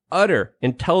just utter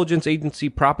intelligence agency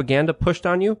propaganda pushed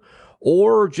on you,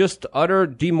 or just utter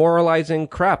demoralizing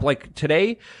crap. Like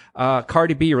today,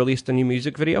 Cardi B released a new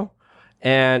music video,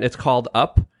 and it's called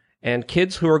Up. And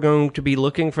kids who are going to be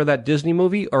looking for that Disney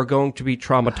movie are going to be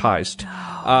traumatized.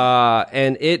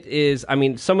 And it is, I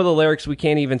mean, some of the lyrics we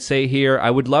can't even say here.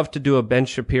 I would love to do a Ben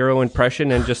Shapiro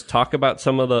impression and just talk about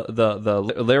some of the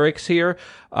lyrics here.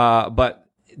 But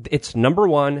it's number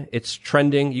one. It's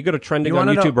trending. You go to trending on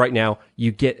YouTube right now.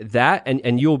 You get that,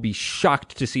 and you'll be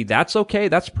shocked to see that's okay.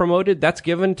 That's promoted. That's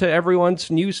given to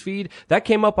everyone's news feed. That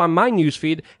came up on my news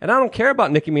feed, and I don't care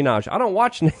about Nicki Minaj. I don't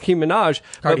watch Nicki Minaj.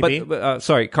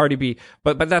 Cardi B.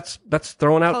 But that's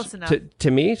thrown out to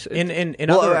me.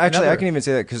 Well, actually, I can even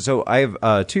say that because I have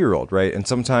a 2-year-old, right? And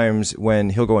sometimes when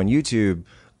he'll go on YouTube,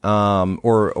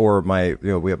 or my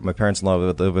parents-in-law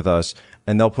live with us,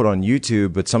 and they'll put on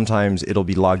YouTube, but sometimes it'll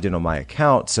be logged in on my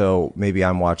account. So maybe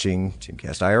I'm watching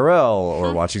Jimcast IRL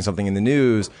or watching something in the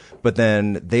news, but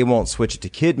then they won't switch it to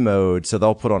kid mode. So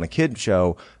they'll put on a kid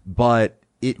show, but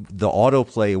the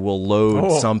autoplay will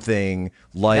load something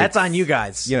like that's on you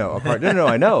guys. No,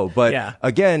 I know, but Yeah.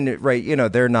 again, right?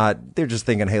 They're just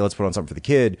thinking, hey, let's put on something for the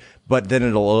kid. But then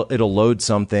it'll load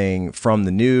something from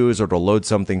the news, or it'll load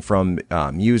something from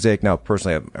music. Now,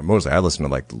 personally, mostly I listen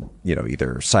to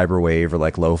either cyberwave or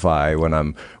like lo-fi when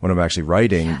I'm actually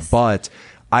writing. Yes. But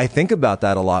I think about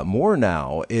that a lot more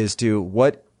now as to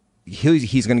what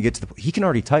he's going to get to. He can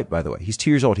already type, by the way. He's 2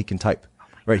 years old. He can type.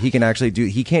 Right, he can actually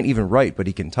he can't even write, but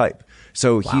he can type.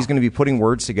 So he's going to be putting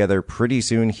words together pretty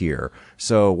soon here.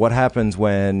 So what happens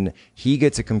when he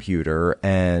gets a computer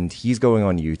and he's going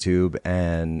on YouTube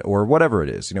or whatever it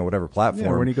is, whatever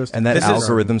platform, when he goes to and that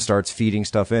algorithm starts feeding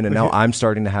stuff in, and now I'm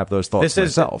starting to have those thoughts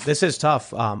myself. This is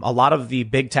tough. A lot of the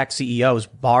big tech CEOs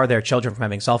bar their children from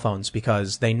having cell phones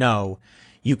because they know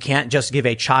you can't just give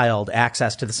a child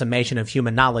access to the summation of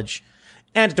human knowledge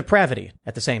and depravity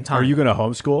at the same time. Are you going to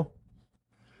homeschool?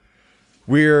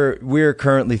 We're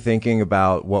currently thinking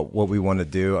about what we want to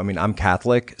do. I mean, I'm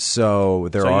Catholic, so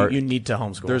you need to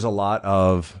homeschool. There's a lot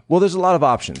of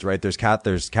options, right? There's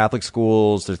Catholic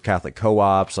schools, there's Catholic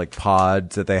co-ops, like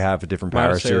pods that they have at different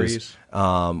parishes.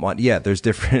 There's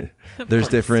different. I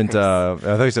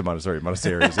thought you said monasteries.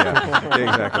 Yeah,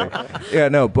 exactly. Yeah,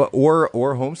 no, but or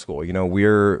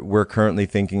homeschool. We're currently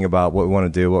thinking about what we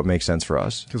want to do, what makes sense for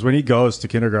us. Because when he goes to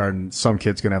kindergarten, some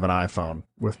kid's gonna have an iPhone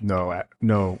with no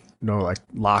like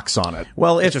locks on it.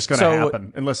 Well, it's just gonna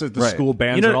happen unless the school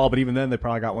bans it all. But even then, they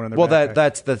probably got one in their. Well,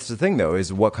 backpack. that's the thing though,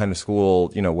 is what kind of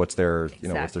school? What's their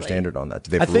what's their standard on that?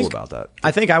 Do they have a rule about that?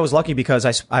 I think I was lucky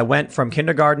because I went from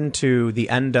kindergarten to the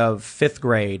end of 5th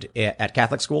grade at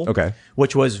Catholic school. Okay.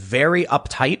 Which was very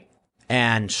uptight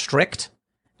and strict.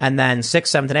 And then 6th,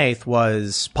 7th, and 8th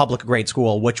was public grade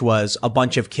school, which was a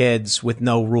bunch of kids with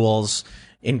no rules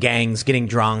in gangs, getting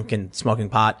drunk and smoking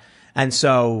pot. And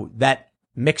so that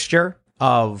mixture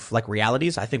of like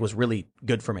realities, I think was really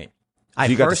good for me.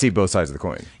 You got to see both sides of the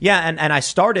coin. Yeah. And I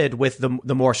started with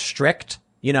the more strict,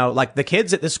 like the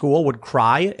kids at this school would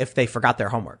cry if they forgot their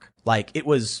homework. Like it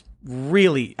was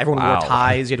really, everyone wore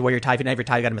ties. You had to wear your tie. If you didn't have your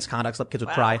tie, you got a misconduct slip. Kids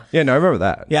would cry. Yeah, no, I remember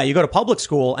that. Yeah, you go to public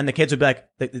school and the kids would be like,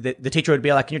 the teacher would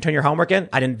be like, can you turn your homework in?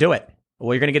 I didn't do it.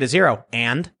 Well, you're going to get a 0.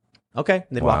 And Okay,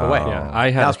 and they'd walk away. Yeah,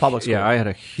 I had that was public school. Yeah, I had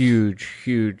a huge,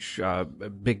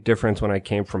 big difference when I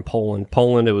came from Poland.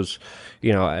 Poland, it was,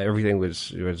 everything was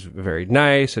very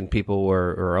nice, and people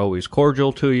were always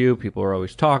cordial to you. People were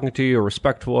always talking to you,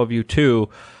 respectful of you. To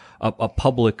a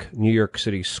public New York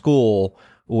City school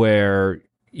where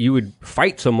you would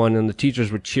fight someone and the teachers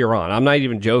would cheer on. I'm not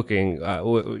even joking.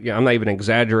 I'm not even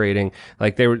exaggerating.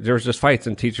 Like there was just fights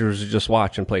and teachers would just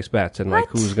watch and place bets and like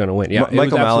who's going to win. Yeah,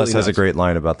 Michael Malice has a great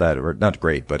line about that, or not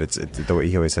great, but it's the way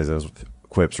he always says those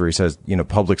quips where he says,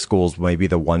 public schools may be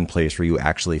the one place where you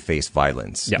actually face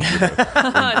violence.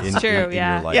 Yeah, it's true.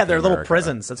 Yeah, they're little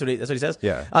prisons. That's what he says.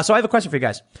 Yeah. So I have a question for you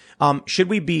guys. Should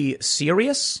we be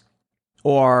serious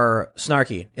or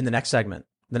snarky in the next segment?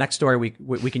 The next story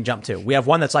we can jump to. We have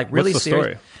one that's like really What's the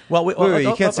serious. story? Well, wait,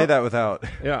 you can't say that without.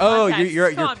 Yeah. Oh, Context.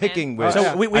 you're Come on, picking man. with.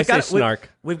 So we've got snark.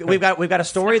 We've got a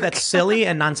story that's silly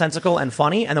and nonsensical and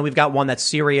funny, and then we've got one that's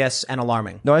serious and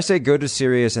alarming. No, I say go to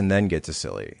serious and then get to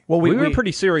silly. Well, We were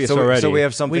pretty serious already. So we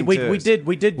have something. we did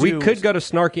We do. could go to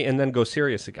snarky and then go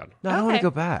serious again. No, I want to Okay.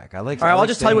 go back. I like. All right, I I'll like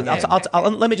just tell you what. staying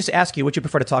in. Let me just ask you what you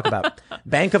prefer to talk about.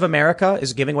 Bank of America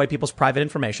is giving away people's private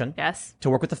information. Yes. To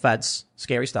work with the feds.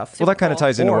 Scary stuff. Well, that kind of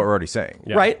ties into Or- what we're already saying.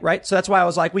 Yeah. Right. So that's why I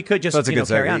was like, we could just So that's a good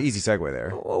carry segue. on. Easy segue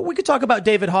there. Well, we could talk about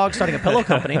David Hogg starting a pillow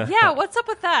company. Yeah, what's up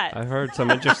with that? I've heard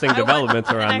some interesting developments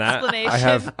I want around an that. explanation. I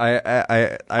have.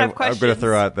 I'm going to questions.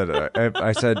 throw out that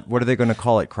I said, what are they going to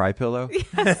call it? Cry pillow?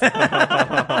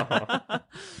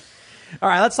 All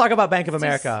right, let's talk about Bank of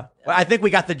America. I think we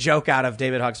got the joke out of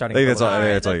David Hogg starting. I think a that's pillow. all.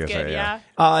 That's all you That's can good, say.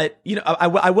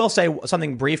 Yeah. I will say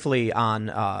something briefly on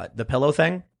the pillow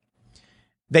thing.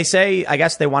 They say, I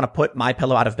guess they want to put My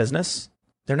Pillow out of business.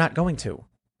 They're not going to.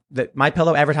 That My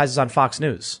Pillow advertises on Fox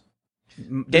News.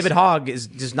 David Hogg is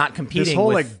just not competing This whole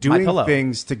with like doing MyPillow.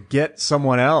 things to get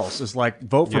someone else is like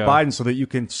vote for Yeah. Biden so that you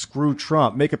can screw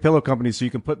Trump, make a pillow company so you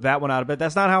can put that one out of bed.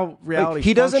 That's not how reality.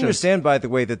 He does functions. understand, by the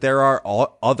way, that there are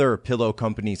other pillow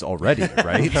companies already,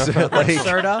 right? So, like,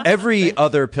 Serta? every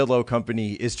other pillow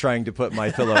company is trying to put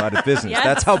My Pillow out of business. Yes.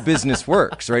 That's how business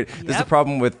works, right? This is the Yep.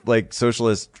 problem with like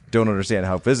socialists don't understand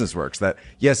how business works. That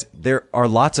yes, there are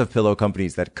lots of pillow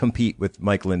companies that compete with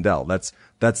Mike Lindell.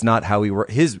 That's not how he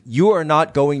works. You are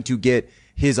not going to get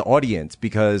his audience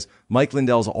because Mike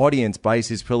Lindell's audience buys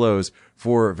his pillows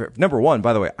for number one.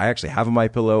 By the way, I actually have a My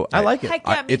Pillow. I like it. Heck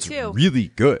yeah, me it's too. really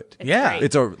good. Yeah. great.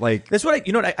 It's a like. That's what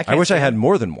I I wish I had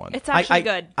more than one. It's actually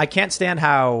good. I can't stand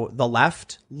how the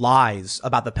left lies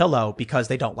about the pillow because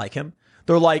they don't like him.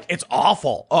 They're like, it's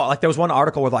awful. Oh, like there was one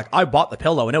article where like, I bought the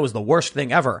pillow and it was the worst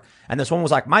thing ever. And this one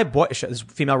was like, this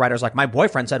female writer was like, my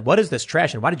boyfriend said, what is this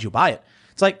trash and why did you buy it?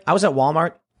 It's like, I was at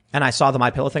Walmart and I saw the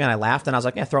My Pillow thing and I laughed and I was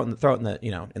like, yeah, throw it in the,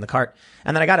 in the cart.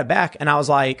 And then I got it back and I was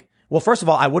like, well, first of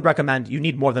all, I would recommend you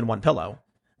need more than one pillow,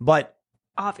 but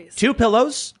Obviously. 2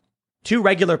 pillows, 2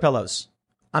 regular pillows.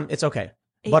 It's okay.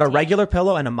 But a 18. regular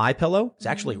pillow and a My Pillow is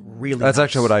actually really That's nice.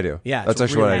 actually what I do. Yeah, that's it's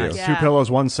actually what I really do. nice. Yeah. 2 pillows,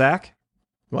 1 sack.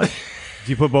 What?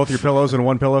 Do you put both your pillows in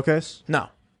one pillowcase? No.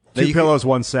 2 pillows,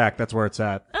 1 sack. That's where it's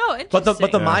at. Oh, interesting.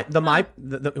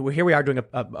 Here we are doing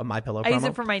a My Pillow promo. I use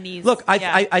it for my knees. Look,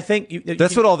 Yeah. I think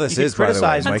That's what all this is, by the way.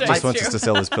 criticize- Mike That's just right, wants true. us to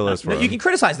sell his pillows for You him. can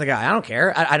criticize the guy. I don't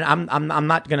care. I'm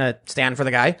not gonna stand for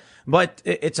the guy. But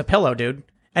it's a pillow, dude.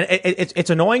 And it's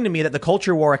annoying to me that the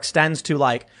culture war extends to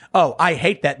like, oh, I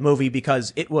hate that movie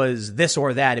because it was this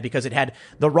or that, because it had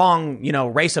the wrong,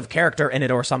 race of character in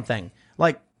it or something.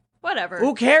 Like, Whatever.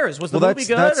 who cares? Was the movie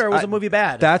good or was the movie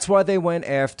bad? That's why they went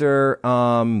after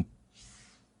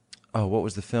what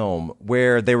was the film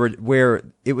where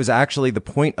it was actually the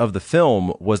point of the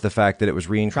film was the fact that it was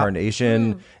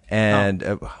reincarnation and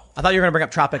I thought you were gonna bring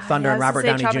up Tropic Thunder Yeah, I and was Robert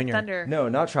gonna say Downey Tropic Jr. Thunder. no,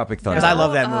 not Tropic Thunder. Because I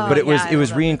love that movie. But it was Yeah, I it was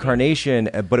love that movie. reincarnation,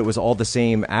 but it was all the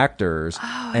same actors,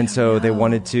 and so they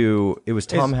wanted to. It was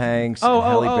Tom Hanks, and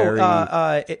Halle Berry,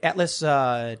 Atlas,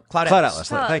 Cloud Cloud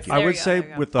Atlas. Atlas. Thank you. There I would you go, say there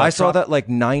you go. with I saw that like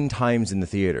 9 times in the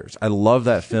theaters. I love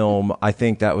that film. I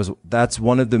think that's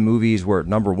one of the movies where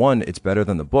number one, it's better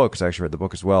than the book. 'Cause I actually read the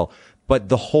book as well. But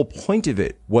the whole point of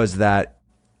it was that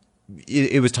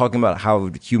it was talking about how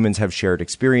humans have shared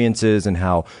experiences and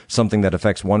how something that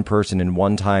affects one person in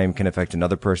one time can affect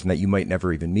another person that you might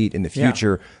never even meet in the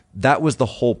future. That was the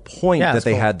whole point, Yeah, that that's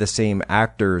they cool. had the same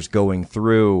actors going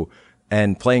through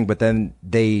and playing, but then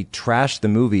they trashed the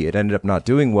movie. It ended up not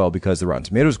doing well because the Rotten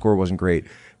Tomatoes score wasn't great,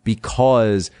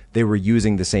 because they were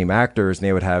using the same actors, and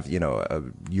they would have, a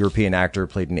European actor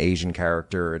played an Asian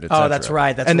character, and et cetera. that's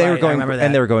right, that's and they right, were I going, remember that.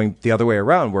 and they were going the other way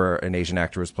around, where an Asian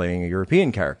actor was playing a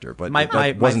European character, but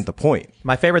that wasn't the point.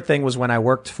 My favorite thing was when I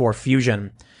worked for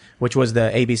Fusion, which was the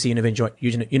ABC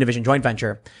Univision joint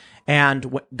venture.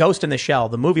 And Ghost in the Shell,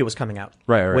 the movie was coming out.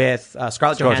 Right. With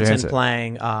Scarlett Johansson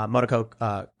playing Motoko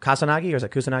Kusanagi, or is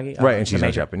it Kusanagi? Right, and she's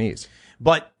not Japanese.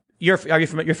 But you're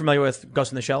familiar with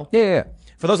Ghost in the Shell? Yeah.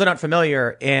 For those that aren't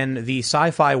familiar, in the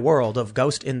sci-fi world of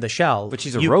Ghost in the Shell, But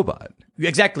she's a robot.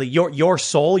 Exactly. Your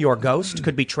soul, your ghost,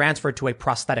 could be transferred to a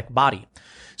prosthetic body.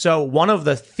 So one of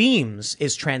the themes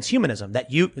is transhumanism,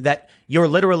 that you're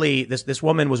literally, this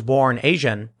woman was born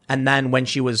Asian, and then when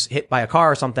she was hit by a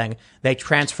car or something, they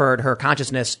transferred her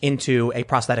consciousness into a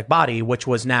prosthetic body, which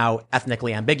was now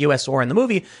ethnically ambiguous, or in the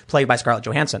movie, played by Scarlett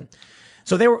Johansson.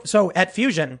 So at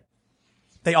Fusion,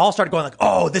 they all started going like,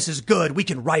 oh, this is good. We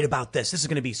can write about this. This is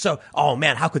going to be oh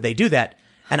man, how could they do that?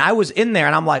 And I was in there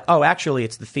and I'm like, oh, actually,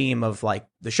 it's the theme of like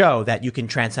the show that you can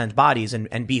transcend bodies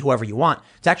and be whoever you want.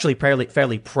 It's actually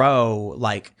fairly pro,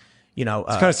 like, it's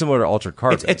kind of similar to Altered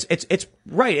Carbon. It's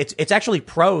right. It's actually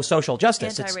pro social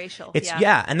justice. Anti-racial.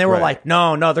 Yeah. And they were like,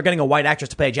 no, they're getting a white actress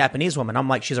to play a Japanese woman. I'm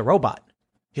like, she's a robot.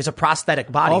 She's a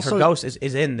prosthetic body. Also, her ghost is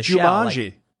in the shell. Jumanji.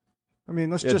 Like, I mean,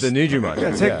 let's Yeah, just the new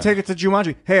Jumanji. take it to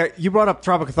Jumanji. Hey, you brought up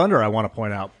Tropic Thunder. I want to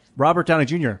point out Robert Downey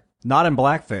Jr. not in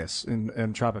blackface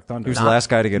in Tropic Thunder. He was the last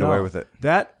guy to get away with it.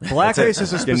 That blackface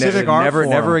is a specific art form.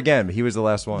 Never again. But he was the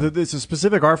last one. It's a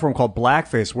specific art form called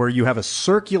blackface, where you have a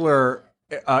circular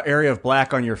area of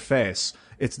black on your face.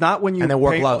 It's not when you And they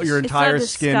wore paint gloves. your It's entire not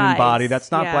skin and disguise. body.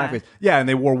 That's not Yeah. blackface. Yeah, and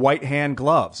they wore white hand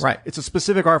gloves. Right. It's a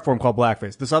specific art form called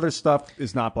blackface. This other stuff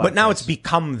is not blackface. but now it's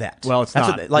become that. Well, it's That's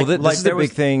not. What, This is the there was-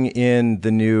 big thing in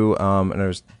the new, and I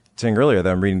was saying earlier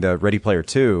that I'm reading the Ready Player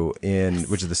 2,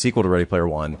 which is the sequel to Ready Player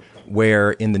 1,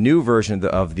 where in the new version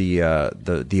of the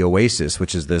Oasis,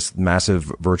 which is this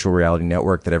massive virtual reality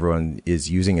network that everyone is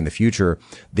using in the future,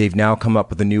 they've now come up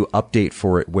with a new update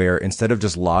for it where instead of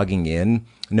just logging in,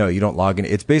 no, you don't log in.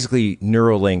 It's basically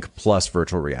Neuralink plus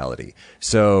virtual reality.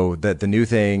 So that the new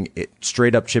thing, it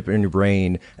straight up chip in your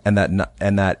brain, and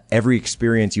that every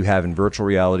experience you have in virtual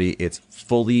reality, it's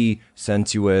fully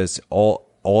sensuous. All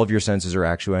of your senses are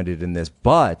actuated in this,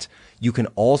 but you can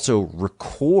also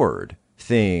record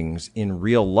things in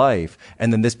real life.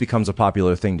 And then this becomes a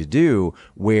popular thing to do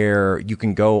where you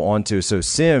can go onto, so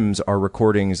Sims are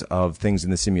recordings of things in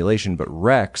the simulation, but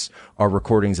Rex are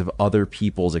recordings of other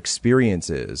people's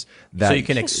experiences that So you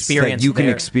can experience that you can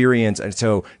their- experience. And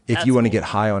so if That's you want to cool. get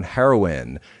high on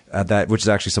heroin, which is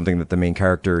actually something that the main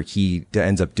character, he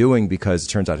ends up doing because it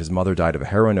turns out his mother died of a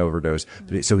heroin overdose.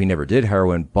 So he never did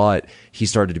heroin, but he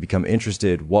started to become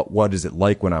interested. What is it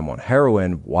like when I'm on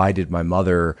heroin? Why did my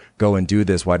mother go and do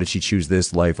this? Why did she choose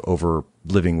this life over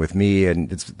living with me?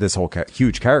 And it's this whole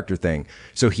huge character thing.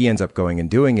 So he ends up going and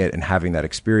doing it and having that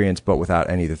experience, but without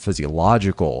any of the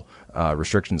physiological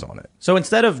restrictions on it. So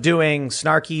instead of doing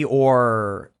snarky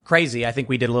or crazy, I think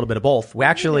we did a little bit of both. We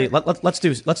actually let's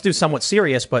do somewhat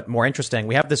serious but more interesting.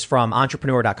 We have this from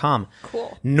entrepreneur.com.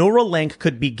 Cool. Neuralink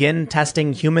could begin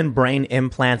testing human brain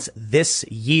implants this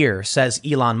year, says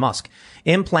Elon Musk.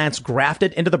 Implants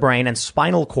grafted into the brain and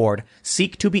spinal cord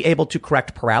seek to be able to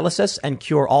correct paralysis and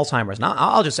cure Alzheimer's.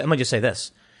 Now, let me just say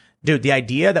this. Dude, the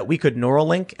idea that we could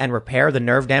Neuralink and repair the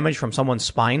nerve damage from someone's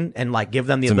spine and like give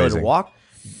them the ability amazing. to walk,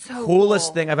 So coolest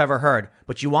cool. thing I've ever heard.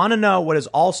 But you want to know what is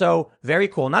also very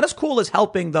cool? Not as cool as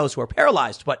helping those who are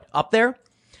paralyzed, but up there.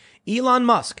 Elon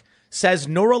Musk says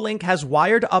Neuralink has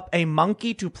wired up a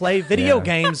monkey to play video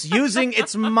games using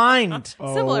its mind.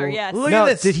 Similar, yes. Look Now,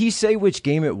 at this. did he say which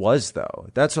game it was though?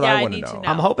 That's what Yeah, I I want need to to know. know.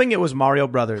 I'm hoping it was Mario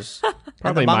Brothers. And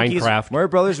Probably the monkeys- Minecraft. Mario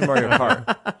Brothers or Mario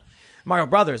Kart? Mario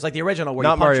Brothers, like the original. Where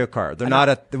Not you punch- Mario Kart. They're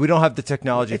not we don't have the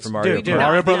technology It's- for Mario dude, dude. Kart.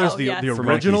 Mario No, Brothers, yes. the For original,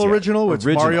 monkeys, yeah. original. It's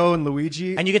Original. Mario and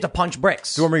Luigi. And you get to punch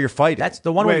bricks. The one where you're fighting. That's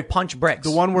the one where you Wait, punch bricks.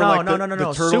 the one where no, like no, the, no, the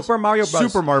no, turtles, Super Mario Bros.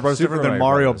 Super Mario Bros. Super different than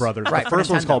Mario Mario Brothers. Brothers. Right, The for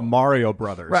first one's Nintendo. called Mario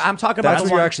Brothers. Right, I'm talking about That's the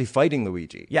where you're one. actually fighting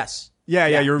Luigi. Yes. Yeah,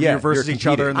 you're Yeah, versus you're each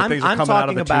other, and the competing. things are coming out of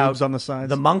talking the about tubes on the sides.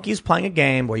 the monkeys playing a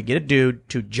game where you get a dude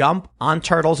to jump on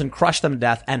turtles and crush them to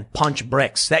death and punch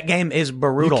bricks. That game is you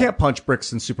brutal. can't punch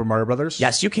bricks in Super Mario Brothers.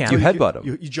 Yes, you can. You headbutt him.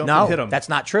 You jump No, and hit them. that's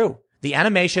not true. The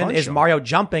animation Punch is him. Mario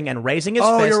jumping and raising his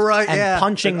Oh, fist you're right, and yeah.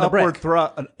 punching An the brick. upward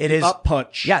thrust, an It is up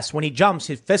punch. Yes, when he jumps,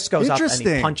 his fist goes up and he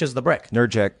Interesting. punches the brick.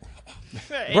 Nerd check.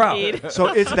 Bro. Indeed.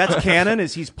 So that's canon.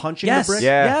 Is he's punching Yes. the brick?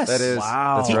 Yeah, Yes. that is.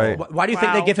 Wow. That's He- right. Why do you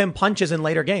think Wow. they give him punches in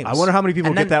later games? I wonder how many people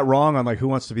And get then- that wrong on like Who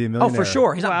Wants to Be a Oh, Millionaire. for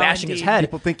sure. He's not Wow, bashing his indeed. head.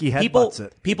 People think he People- headbutts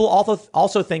it. People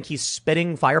also think he's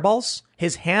spitting fireballs.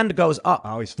 His hand goes up.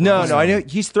 Oh, he's No, I know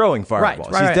he's throwing fireballs.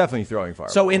 right, He's right. definitely throwing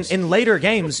fireballs. So in later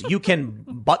games, you can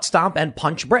butt stomp and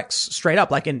punch bricks straight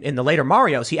up. Like in the later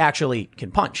Marios, he actually can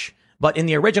punch. But in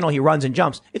the original, he runs and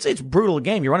jumps. It's a brutal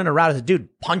game. You're running around as a dude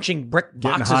punching brick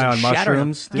boxes high and on shattering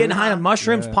mushrooms, them. dude. Getting high on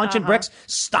mushrooms, punching bricks,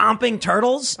 stomping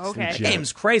turtles. Okay. That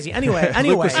game's crazy. Anyway.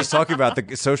 Luke was just talking about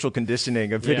the social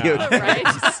conditioning of video games.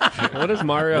 Right? What does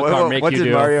Mario Kart make what you did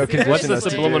do? Mario condition What's the us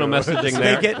to subliminal do? messaging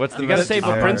Make there? it- What's the you got to save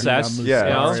a princess? Yeah.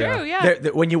 You know? True, yeah.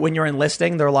 When you're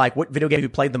enlisting, they're like, what video game have you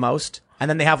played the most? And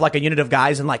then they have like a unit of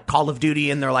guys in like Call of Duty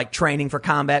and they're like training for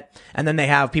combat. And then they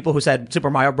have people who said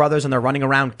Super Mario Brothers and they're running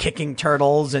around kicking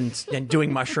turtles and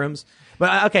doing mushrooms.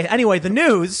 But okay, anyway, the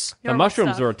news. The Normal mushrooms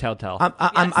stuff. are a telltale.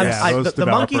 Those the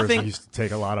monkey developers thing. used to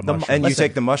take a lot of mushrooms. And you Listen.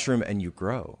 take the mushroom and you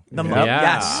grow.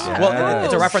 Yes. Yeah. Well,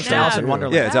 it's a reference to snap. Alice in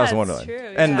Wonderland. Yeah, it's Alice in That's Wonderland.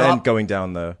 true, And yeah. then going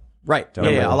down the... Right. Don't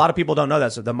Yeah. know. A lot of people don't know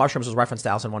that. So the mushrooms was referenced to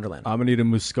Alice in Wonderland. Amanita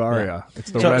muscaria. It's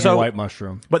the So- red so- and white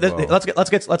mushroom. But let's get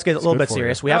a little good bit for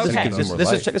serious. you. We have Okay. this. Gives them This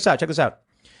more is check this out. Check this out.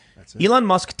 Elon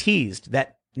Musk teased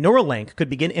that Neuralink could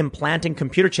begin implanting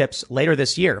computer chips later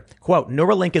this year. Quote,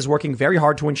 Neuralink is working very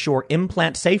hard to ensure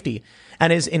implant safety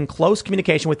and is in close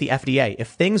communication with the FDA. If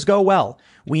things go well,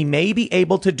 we may be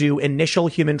able to do initial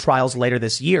human trials later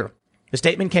this year. The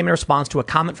statement came in response to a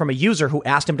comment from a user who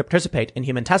asked him to participate in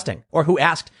human testing, or who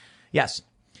asked, yes,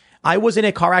 I was in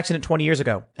a car accident 20 years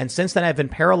ago, and since then I've been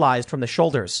paralyzed from the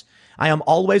shoulders. I am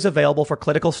always available for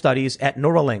clinical studies at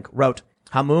Neuralink, wrote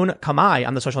Hamoon Kamai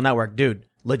on the social network. Dude,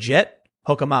 legit?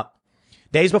 Hook him up.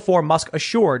 Days before, Musk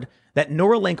assured that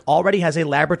Neuralink already has a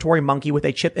laboratory monkey with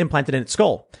a chip implanted in its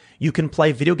skull. You can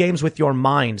play video games with your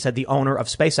mind, said the owner of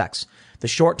SpaceX. The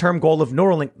short-term goal of the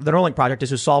Neuralink project is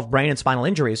to solve brain and spinal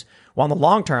injuries, while in the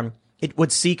long term, it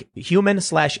would seek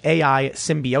human/AI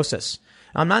symbiosis.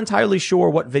 I'm not entirely sure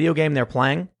what video game they're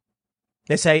playing.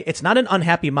 They say it's not an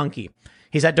unhappy monkey,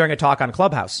 he said during a talk on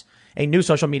Clubhouse, a new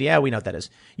social media. We know what that is.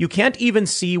 You can't even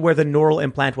see where the neural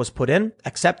implant was put in,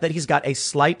 except that he's got a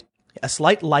slight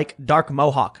like dark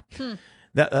mohawk.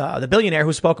 The billionaire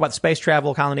who spoke about space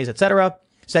travel, colonies, etc.,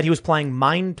 said he was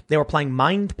they were playing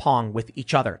mind pong with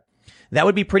each other. That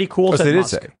would be pretty cool. Oh, so said they did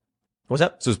Musk. say. What's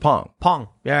that? So it's Pong. Pong.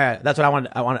 Yeah, that's what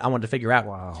I wanted to figure out.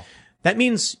 Wow. That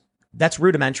means that's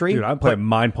rudimentary. Dude, I'm playing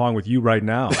mind pong with you right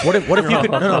now. What if you could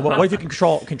what if you can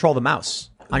control the mouse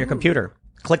on your computer?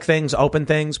 Click things, open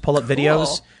things, pull up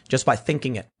videos just by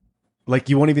thinking it. Like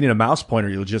you won't even need a mouse pointer.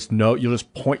 You'll just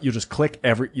point. You'll just click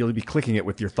you'll be clicking it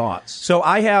with your thoughts. So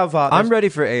I have. I'm ready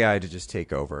for AI to just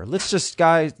take over. Let's just,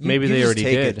 guys. Maybe you they just already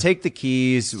take did. It. Take the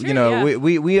keys. Sure, you know, yeah.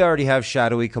 we already have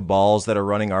shadowy cabals that are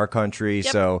running our country. Yep.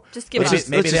 So Just give let's it just,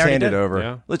 up. Maybe let's they just already hand it did. over.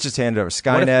 Yeah. Let's just hand it over. What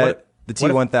Skynet, if-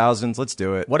 the what if- T1000s. Let's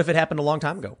do it. What if it happened a long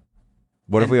time ago?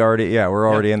 What if we already? Yeah, we're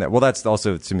already in there. Well, that's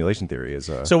also simulation theory. Is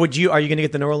So are you going to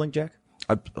get the Neuralink, Jack?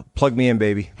 plug me in,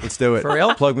 baby. Let's do it. For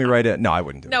real? Plug me right in. No, I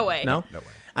wouldn't do it. No way. No,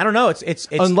 I don't know. It's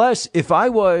Unless if I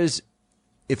was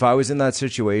in that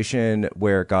situation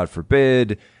where, God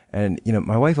forbid, and you know,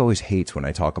 my wife always hates when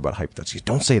I talk about hypotheticals. She goes,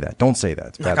 Don't say that. Don't say that.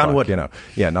 It's bad Knock on luck, wood. You know,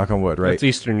 yeah, knock on wood, right? That's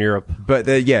Eastern Europe. But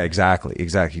yeah, exactly.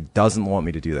 Doesn't want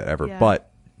me to do that ever. Yeah.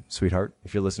 But sweetheart,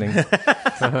 if you're listening,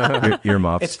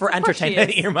 earmuffs. it's for Of course she entertainment.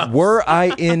 is. Earmuffs. Were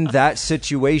I in that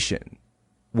situation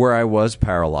where I was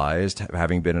paralyzed,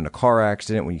 having been in a car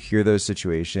accident, when you hear those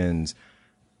situations,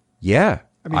 yeah.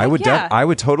 I would yeah. I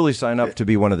would totally sign up to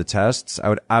be one of the tests. I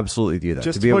would absolutely do that.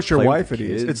 Just to to be able push to your play wife with at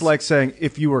the ease. kids. It's like saying,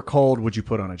 if you were cold, would you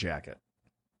put on a jacket?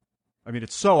 I mean,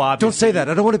 it's so obvious. Don't say that.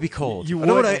 I don't want to be cold. You I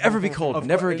don't would. want to ever be cold. Of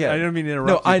Never course. again. I didn't mean to interrupt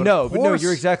No, you, I but know. of But no, course.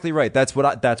 you're exactly right. That's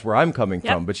where I'm coming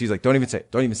Yep. from. But she's like, don't even say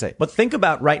it. Don't even say it. But think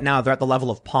about right now, they're at the level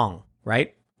of Pong,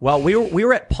 right? Well, we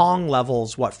were at Pong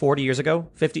levels, 40 years ago?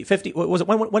 50, what was it?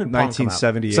 When did Pong come out?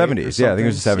 1978. 70s, yeah, I think it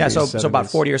was the 70s. Yeah, so about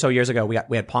 70s. 40 or so years ago, we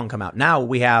had Pong come out. Now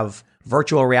we have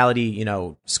virtual reality,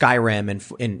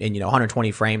 Skyrim in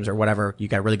 120 frames or whatever. You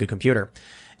got a really good computer.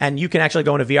 And you can actually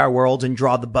go into VR worlds and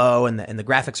draw the bow, and the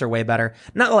graphics are way better.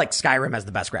 Not like Skyrim has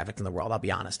the best graphics in the world, I'll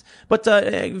be honest. But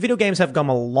video games have come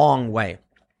a long way.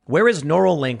 Where is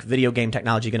Neuralink video game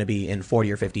technology going to be in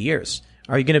 40 or 50 years?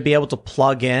 Are you going to be able to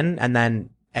plug in and then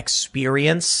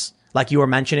experience, like you were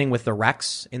mentioning with the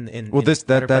Rex in Well, Ready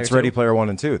Player that's 2? Ready Player 1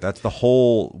 and 2. That's the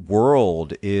whole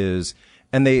world is,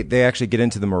 and they actually get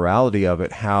into the morality of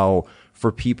it, how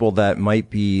for people that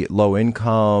might be low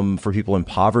income, for people in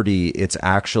poverty, it's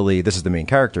actually, this is the main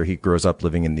character. He grows up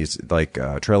living in these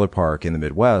trailer park in the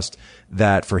Midwest,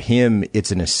 that for him,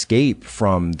 it's an escape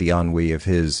from the ennui of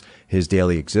his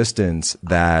daily existence,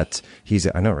 that he's,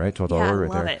 I know, right? $12 Yeah, right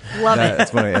love there. it. Love it.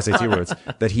 That's one of the SAT words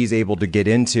that he's able to get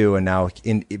into. And now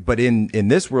in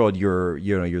this world, you're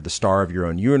the star of your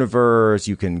own universe.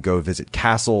 You can go visit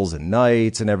castles and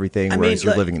knights and everything, whereas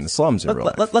you're living in the slums in real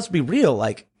life. Let's be real.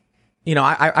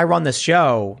 I run this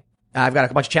show I've got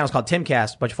a bunch of channels called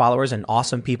Timcast, a bunch of followers and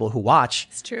awesome people who watch.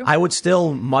 It's true. I would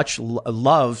still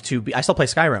love to be. I still play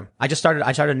Skyrim. I started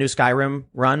a new Skyrim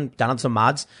run, downloaded some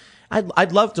mods.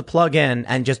 I'd love to plug in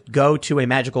and just go to a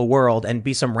magical world and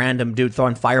be some random dude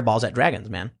throwing fireballs at dragons,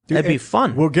 man. That'd be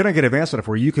fun. We're gonna get advanced enough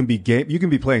where you can be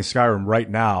playing Skyrim right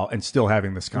now and still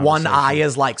having this conversation. One eye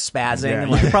is like spazzing. Yeah,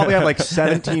 Like, you probably have like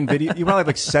 17 video. You probably have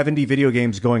like 70 video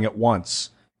games going at once,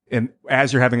 and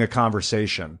as you're having a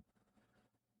conversation.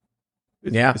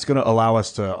 Yeah. It's going to allow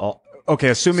us to. Okay,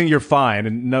 assuming you're fine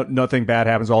and nothing bad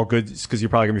happens, all good, because you're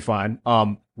probably going to be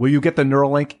fine. Will you get the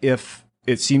Neuralink if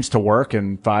it seems to work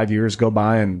and 5 years go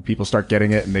by and people start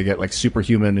getting it and they get like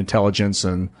superhuman intelligence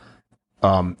and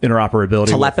interoperability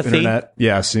Telepathy? with internet?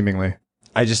 Yeah, seemingly.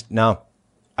 I just no.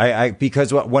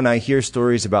 Because when I hear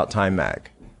stories about Time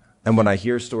Mag, and when I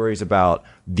hear stories about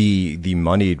the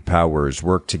moneyed powers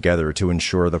work together to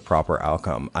ensure the proper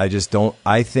outcome, I just don't.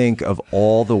 I think of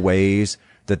all the ways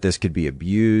that this could be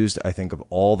abused. I think of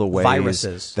all the ways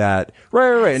Viruses. that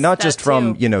right, not That just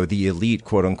from too. the elite,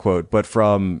 quote unquote, but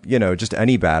from just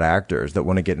any bad actors that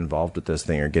want to get involved with this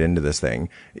thing or get into this thing.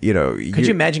 could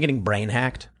you imagine getting brain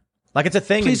hacked? Like it's a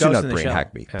thing. Please in do Ghost not in the brain Shell.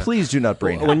 hack me. Please do not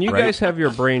brain hack. When you right? guys have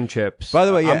your brain chips. By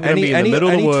the way, yeah, I'm gonna be any in the middle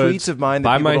of the woods tweets of mine that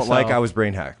by people don't like, myself. I was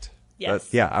brain hacked.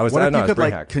 Yes. Yeah, I was. What I if know, you I was could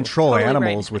brain like hacked. control Totally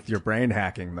animals brain with your brain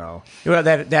hacking though? Well,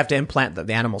 they have to implant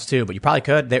the animals too, but you probably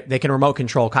could. They can remote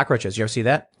control cockroaches. You ever see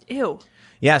that? Ew.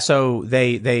 Yeah, so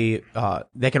they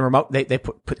can remote they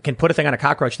can put a thing on a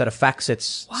cockroach that affects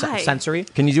its Why? sensory.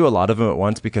 Can you do a lot of them at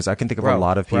once? Because I can think of a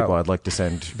lot of people I'd like to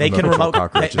send. They can control remote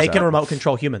cockroaches they can at. remote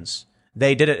control humans.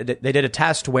 They did a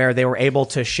test where they were able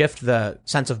to shift the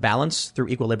sense of balance through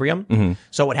equilibrium.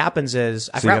 So what happens is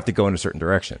So you have to go in a certain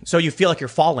direction so you feel like you're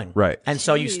falling. Right. And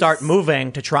so you Jeez. start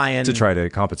moving to try to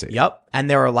compensate. Yep. And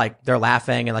they're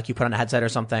laughing and like you put on a headset or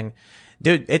something.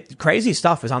 Dude, crazy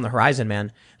stuff is on the horizon,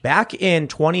 man. Back in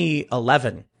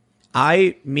 2011,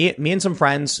 me and some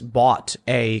friends bought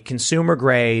a consumer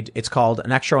grade. It's called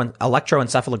an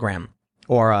electroencephalogram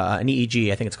or an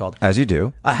EEG, I think it's called. As you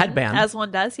do. A headband. As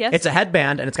one does, yes. It's a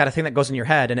headband and it's got a thing that goes in your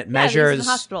head and it they use it in measures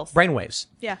hospitals. brainwaves.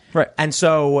 Yeah. Right. And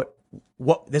so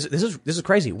this is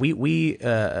crazy. We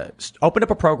opened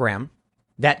up a program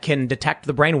that can detect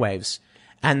the brainwaves,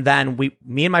 and then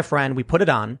me and my friend, we put it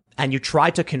on, and you try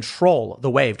to control the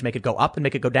wave to make it go up and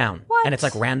make it go down. What? And it's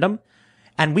like random.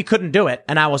 And we couldn't do it.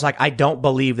 And I was like, I don't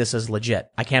believe this is legit.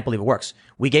 I can't believe it works.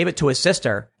 We gave it to his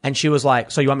sister and she was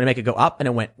like, so you want me to make it go up? And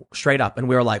it went straight up. And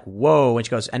we were like, whoa. And she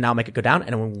goes, and now make it go down.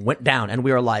 And it went down. And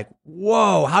we were like,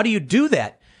 whoa, how do you do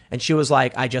that? And she was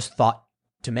like, I just thought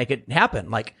to make it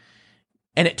happen.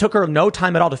 And it took her no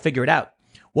time at all to figure it out.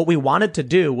 What we wanted to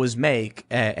do was make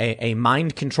a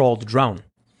mind controlled drone.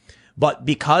 But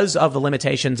because of the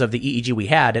limitations of the EEG we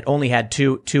had, it only had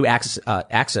two axes. Yeah,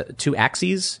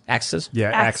 Axes.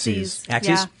 Axes.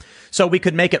 Yeah. So we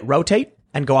could make it rotate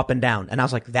and go up and down. And I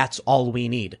was like, that's all we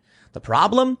need. The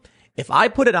problem, if I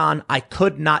put it on, I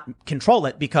could not control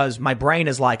it because my brain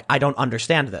is like, I don't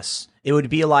understand this. It would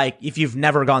be like if you've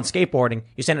never gone skateboarding,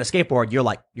 you stand on a skateboard, you're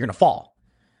like, you're going to fall.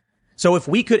 So if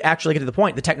we could actually get to the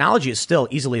point, the technology is still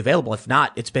easily available. If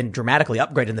not, it's been dramatically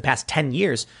upgraded in the past 10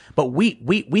 years. But we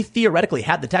theoretically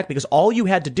had the tech because all you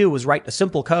had to do was write a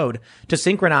simple code to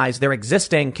synchronize their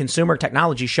existing consumer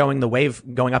technology showing the wave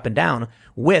going up and down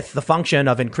with the function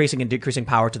of increasing and decreasing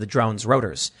power to the drone's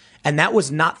rotors. And that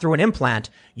was not through an implant.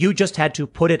 You just had to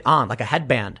put it on like a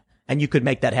headband and you could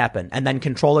make that happen and then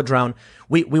control a drone.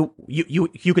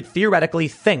 You could theoretically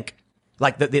think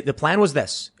like the plan was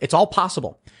this. It's all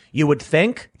possible. You would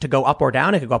think to go up or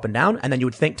down, it could go up and down, and then you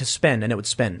would think to spin, and it would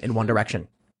spin in one direction.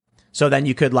 So then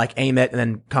you could like aim it and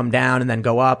then come down and then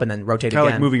go up and then rotate Kind of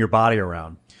again. like moving your body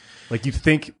around. Like you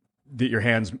think that your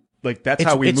hands, like that's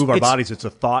It's- how we it's- move our it's- bodies. It's a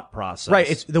thought process. Right.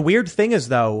 It's the weird thing is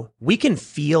though, we can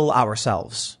feel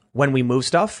ourselves when we move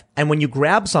stuff. And when you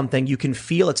grab something, you can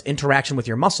feel its interaction with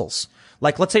your muscles.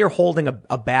 Like let's say you're holding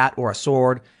a bat or a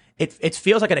sword. It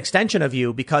feels like an extension of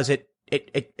you because it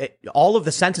all of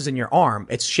the senses in your arm,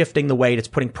 it's shifting the weight. It's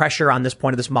putting pressure on this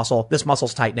point of this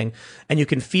muscle's tightening and you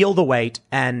can feel the weight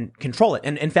and control it.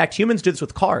 And in fact, humans do this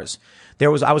with cars. I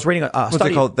was reading a What's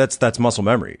study. it called? That's muscle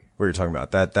memory. What you're talking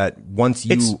about. That once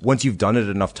you've done it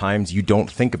enough times, you don't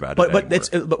think about it anymore.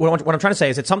 But what I'm trying to say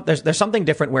is there's something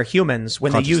different where humans,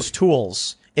 when they use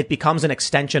tools, it becomes an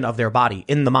extension of their body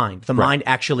in the mind. The mind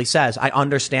actually says, I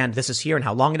understand this is here and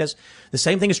how long it is. The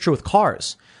same thing is true with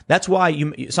cars. That's why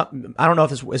I don't know if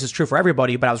this is true for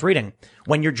everybody, but I was reading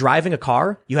when you're driving a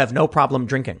car, you have no problem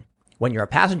drinking. When you're a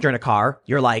passenger in a car,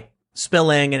 you're like,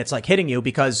 spilling and it's like hitting you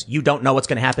because you don't know what's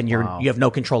going to happen. You have no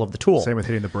control of the tool. Same with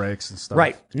hitting the brakes and stuff.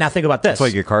 Right. Now think about this. That's why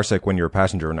you get car sick when you're a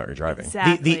passenger and not you're driving.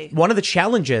 Exactly. One of the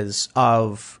challenges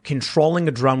of controlling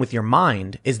a drone with your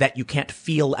mind is that you can't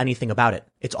feel anything about it.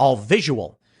 It's all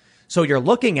visual. So you're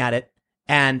looking at it,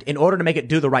 and in order to make it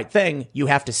do the right thing, you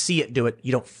have to see it do it.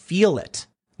 You don't feel it.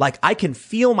 Like, I can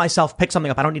feel myself pick something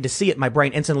up. I don't need to see it. My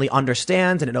brain instantly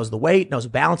understands, and it knows the weight, knows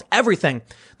balance, everything.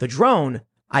 The drone,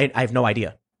 I have no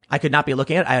idea. I could not be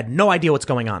looking at it. I had no idea what's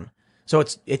going on. So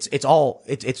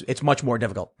it's much more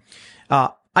difficult.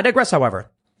 I digress,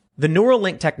 however. The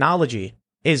Neuralink technology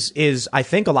is, I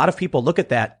think a lot of people look at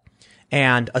that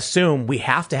and assume we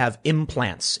have to have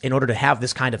implants in order to have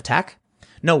this kind of tech.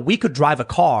 No, we could drive a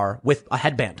car with a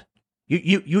headband.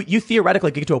 You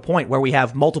theoretically get to a point where we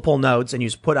have multiple nodes and you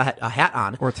just put a hat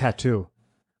on. Or a tattoo.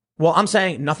 Well, I'm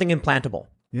saying nothing implantable.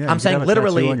 Yeah, I'm you saying could have a tattoo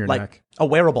literally on your like neck. a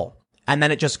wearable. And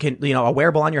then it just can, a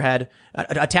wearable on your head.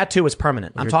 A tattoo is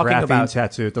permanent. I'm Your talking graphene about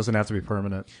tattoo. It doesn't have to be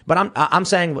permanent. But I'm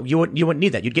saying you wouldn't need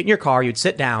that. You'd get in your car, you'd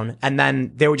sit down, and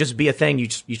then there would just be a thing. You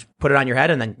just put it on your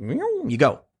head, and then you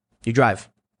go, you drive.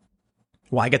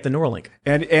 Why get the Neuralink?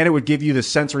 And it would give you the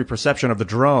sensory perception of the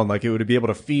drone. Like, it would be able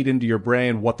to feed into your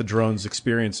brain what the drone's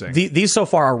experiencing. These so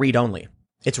far are read only.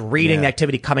 It's reading the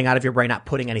activity coming out of your brain, not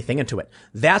putting anything into it.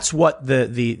 That's what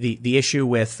the issue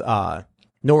with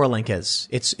Neuralink is.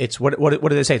 It's what do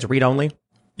they say? It's read only.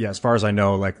 Yeah, as far as I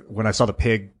know, like when I saw the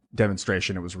pig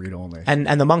demonstration, it was read only.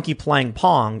 And the monkey playing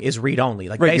Pong is read only.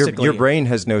 Like, Right, basically, your brain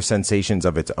has no sensations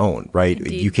of its own, right?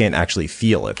 Indeed. You can't actually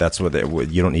feel it. That's what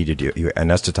you don't need to do. You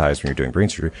anesthetize when you're doing brain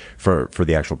surgery for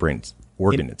the actual brain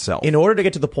organ itself. In order to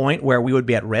get to the point where we would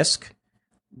be at risk,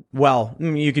 well,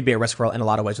 you could be at risk in a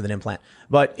lot of ways with an implant.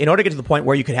 But in order to get to the point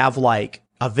where you could have like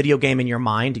a video game in your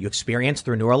mind that you experience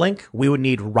through Neuralink, we would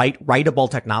need writable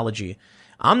technology.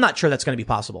 I'm not sure that's going to be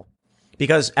possible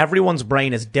because everyone's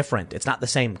brain is different. It's not the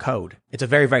same code. It's a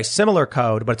very, very similar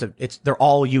code, but they're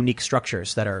all unique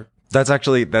structures that are. That's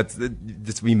actually,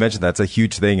 we mentioned that's a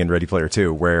huge thing in Ready Player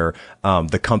 2 where,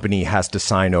 the company has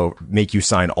to make you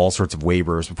sign all sorts of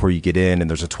waivers before you get in, and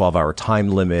there's a 12-hour time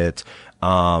limit.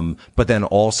 But then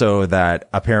also that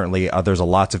apparently there's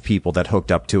lots of people that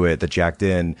hooked up to it that jacked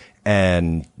in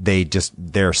and their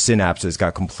synapses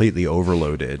got completely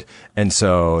overloaded. And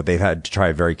so they've had to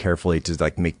try very carefully to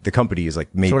like make the companies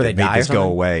like make this go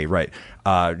away. Right.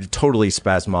 Totally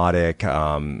spasmodic,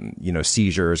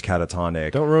 seizures,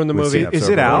 catatonic. Don't ruin the movie. Is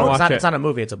it out? It's not a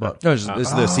movie. It's a book. No, this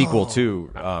is the sequel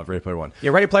to, Ready Player One. Yeah,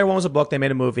 Ready Player One was a book. They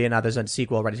made a movie, and now there's a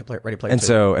sequel, Ready Player And 2.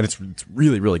 so, and it's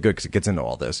really, really good because it gets into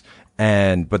all this.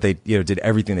 But they, did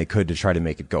everything they could to try to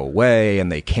make it go away,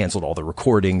 and they canceled all the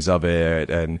recordings of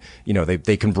it, and,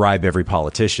 they can bribe every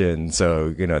politician.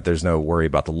 So, there's no worry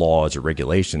about the laws or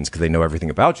regulations because they know everything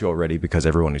about you already because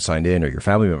everyone who signed in or your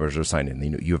family members are signed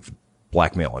in. You have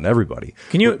blackmail on everybody.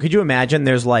 Could you imagine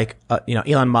there's like,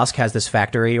 Elon Musk has this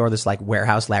factory or this like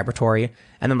warehouse laboratory,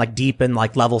 and then like deep in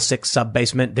like level 6 sub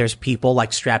basement, there's people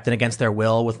like strapped in against their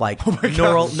will with like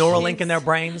Neuralink in their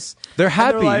brains. They're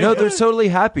happy. Like, they're totally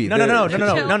happy.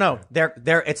 No.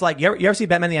 They're it's like, you ever see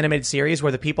Batman the Animated Series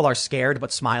where the people are scared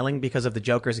but smiling because of the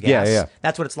Joker's gas? Yeah.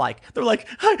 That's what it's like. They're like,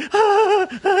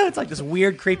 it's like this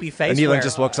weird, creepy face. And Elon where,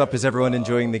 just walks up. Is everyone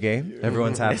enjoying the game?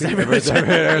 Everyone's happy. Yes,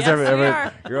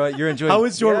 we are. You're enjoying. How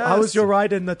is your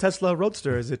ride in the Tesla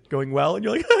Roadster? Is it going well? And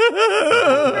you're like,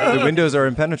 The windows are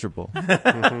impenetrable.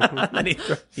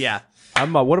 yeah.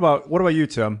 What about you,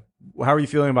 Tim? How are you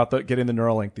feeling about getting the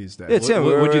Neuralink these days? Yeah, Tim,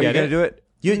 would you get get to do it?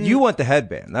 You want the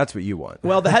headband. That's what you want.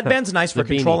 Well, the headband's nice for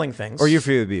The beanie. controlling things. Or you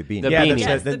feel it'd be a beanie. The yeah, beanie. that's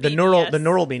Yes, the the beanie, neural yes. the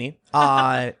neural beanie.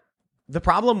 The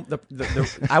problem,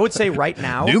 I would say right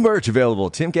now, New merch available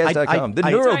at timcast.com. The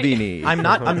Neural Right. Beanie. I'm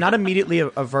not immediately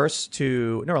averse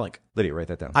to Neuralink. Lydia, write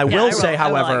that down. I will say, I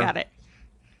however, got it.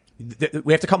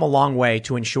 we have to come a long way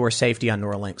to ensure safety on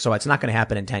Neuralink. So it's not going to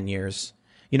happen in 10 years.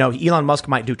 Elon Musk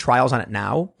might do trials on it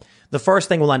now. The first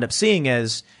thing we'll end up seeing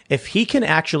is if he can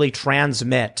actually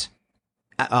transmit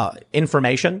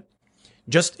information,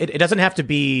 it doesn't have to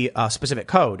be a specific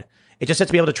code. It just has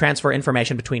to be able to transfer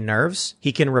information between nerves.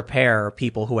 He can repair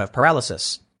people who have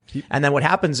paralysis. And then what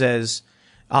happens is,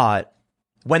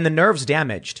 when the nerve's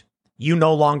damaged, you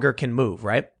no longer can move,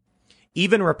 right?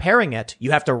 Even repairing it,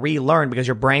 you have to relearn because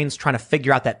your brain's trying to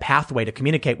figure out that pathway to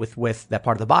communicate with that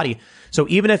part of the body. So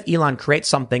even if Elon creates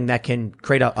something that can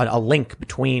create a link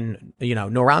between,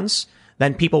 neurons,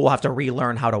 then people will have to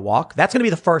relearn how to walk. That's going to be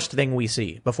the first thing we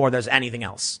see before there's anything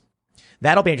else.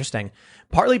 That'll be interesting.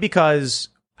 Partly because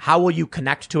how will you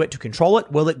connect to it to control it?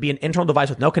 Will it be an internal device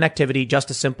with no connectivity, just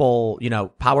a simple,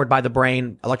 powered by the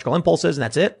brain, electrical impulses, and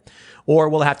that's it? Or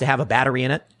will it have to have a battery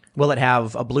in it? Will it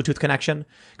have a Bluetooth connection?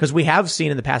 Because we have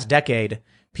seen in the past decade,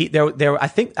 I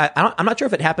think, I'm not sure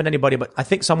if it happened to anybody, but I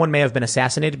think someone may have been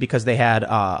assassinated because they had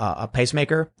a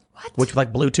pacemaker, which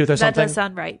like Bluetooth or something. That does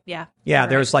sound right. Yeah. Yeah.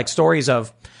 There's like stories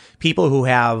of people who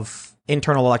have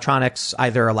internal electronics,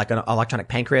 either like an electronic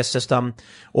pancreas system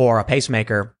or a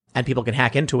pacemaker, and people can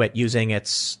hack into it using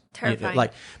its terrifying.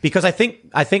 Because I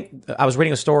think I was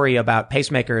reading a story about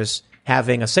pacemakers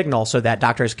having a signal so that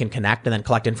doctors can connect and then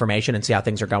collect information and see how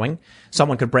things are going.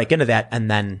 Someone could break into that and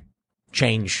then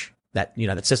change that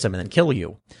system and then kill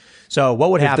you. So what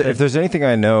would happen? If there's anything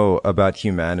I know about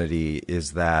humanity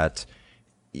is that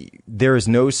there is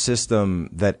no system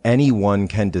that anyone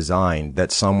can design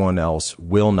that someone else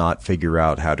will not figure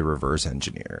out how to reverse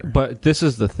engineer. But this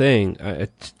is the thing.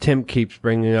 Tim keeps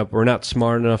bringing up, we're not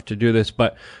smart enough to do this,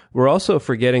 but we're also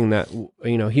forgetting that,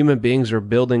 human beings are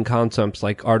building concepts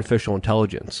like artificial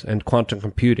intelligence and quantum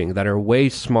computing that are way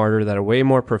smarter, that are way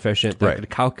more proficient, that could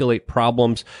calculate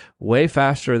problems way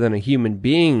faster than a human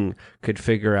being could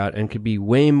figure out and could be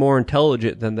way more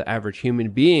intelligent than the average human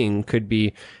being could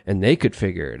be, and they could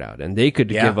figure it out and they could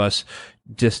give us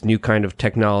this new kind of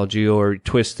technology or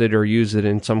twist it or use it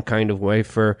in some kind of way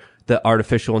for the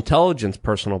artificial intelligence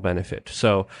personal benefit.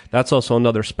 So that's also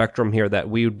another spectrum here that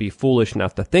we would be foolish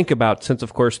enough to think about, since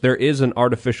of course there is an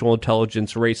artificial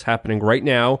intelligence race happening right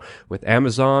now with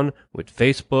Amazon, with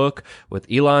Facebook,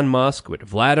 with Elon Musk, with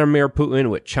Vladimir Putin,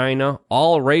 with China,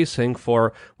 all racing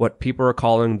for what people are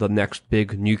calling the next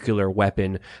big nuclear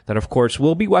weapon that of course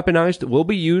will be weaponized, will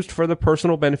be used for the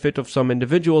personal benefit of some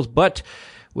individuals, but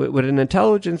with an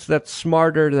intelligence that's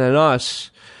smarter than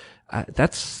us,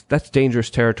 that's dangerous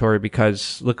territory,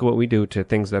 because look at what we do to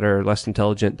things that are less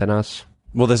intelligent than us.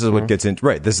 Well, this is what gets into,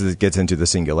 right. Gets into the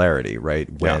singularity, right?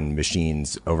 When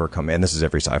machines overcome, and this is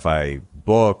every sci-fi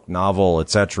book, novel,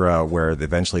 etc., where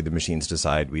eventually the machines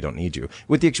decide we don't need you.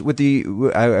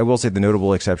 I will say the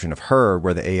notable exception of Her,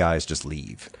 where the AIs just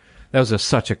leave. That was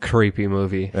such a creepy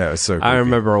movie. Yeah, it was so creepy. I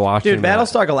remember watching Dude,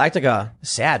 Battlestar Galactica,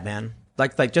 sad, man.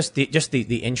 Like just the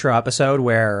intro episode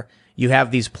where you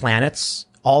have these planets,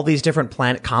 all these different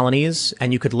planet colonies,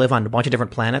 and you could live on a bunch of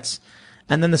different planets.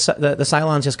 And then the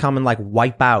Cylons just come and like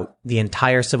wipe out the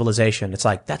entire civilization. It's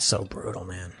like, that's so brutal,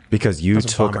 man. Because you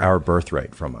took our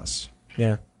birthright from us.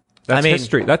 Yeah. That's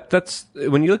history. That's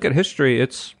when you look at history,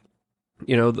 it's,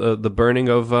 the burning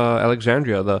of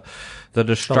Alexandria, the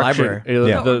destruction,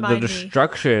 the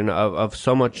destruction of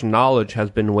so much knowledge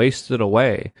has been wasted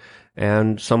away,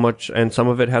 and some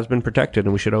of it has been protected,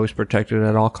 and we should always protect it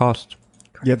at all costs.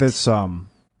 Yeah, this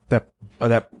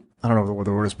that I don't know what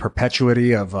the word is,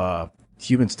 perpetuity of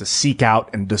humans to seek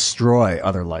out and destroy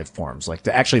other life forms, like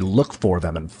to actually look for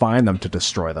them and find them to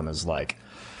destroy them, is like,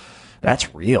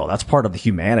 that's real. That's part of the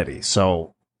humanity.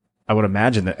 So I would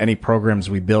imagine that any programs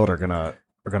we build are gonna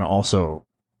also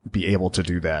be able to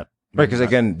do that. Right, because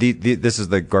again, this is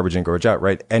the garbage in, garbage out,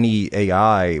 right? Any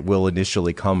AI will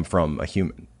initially come from a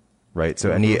human. Right.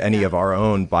 So any of our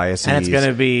own biases and it's going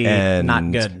to be not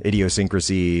good.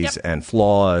 Idiosyncrasies and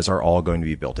flaws are all going to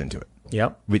be built into it.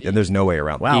 Yep. And there's no way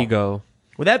around that. Ego.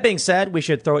 With that being said, we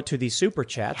should throw it to the super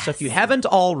chat. Yes. So if you haven't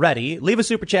already, leave a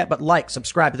super chat, but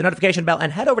subscribe to the notification bell,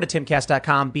 and head over to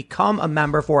timcast.com. Become a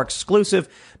member for exclusive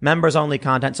members only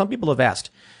content. Some people have asked,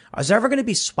 is there ever going to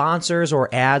be sponsors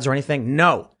or ads or anything?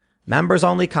 No. Members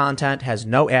only content has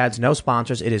no ads, no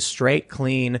sponsors. It is straight,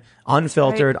 clean,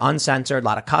 unfiltered, uncensored, a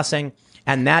lot of cussing.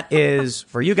 And that is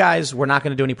for you guys. We're not going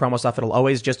to do any promo stuff. It'll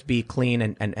always just be clean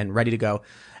and ready to go.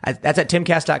 That's at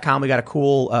timcast.com. We got a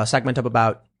cool segment up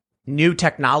about new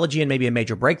technology and maybe a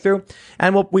major breakthrough.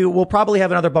 And we'll probably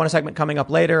have another bonus segment coming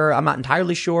up later. I'm not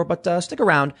entirely sure, but stick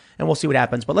around and we'll see what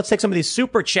happens. But let's take some of these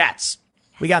super chats.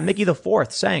 We got Mickey the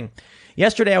Fourth saying,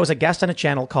 yesterday I was a guest on a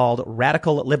channel called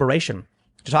Radical Liberation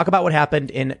to talk about what happened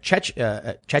in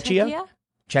Czechia? Chechnya?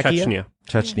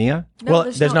 No,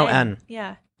 well, there's no N.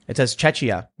 Yeah. It says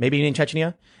Czechia. Maybe you mean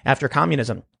Chechnya? After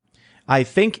communism. I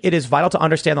think it is vital to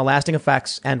understand the lasting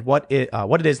effects and what it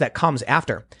is that comes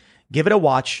after. Give it a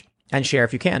watch and share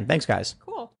if you can. Thanks, guys.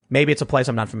 Cool. Maybe it's a place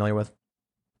I'm not familiar with.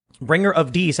 Bringer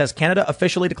of D says Canada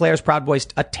officially declares Proud Boys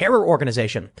a terror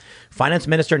organization. Finance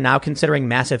minister now considering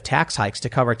massive tax hikes to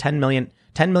cover $10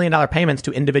 million payments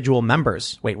to individual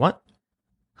members. Wait, what?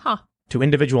 Huh. To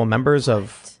individual members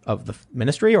of the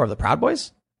ministry or of the Proud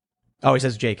Boys? Oh, he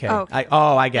says JK.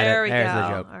 Oh, I get there it. We There's go. the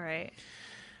joke. All right.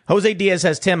 Jose Diaz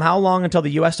says, Tim, how long until the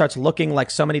U.S. starts looking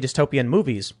like so many dystopian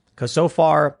movies? Because so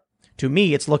far, to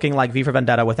me, it's looking like V for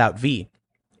Vendetta without V.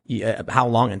 How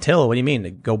long until? What do you mean? To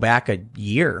go back a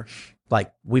year?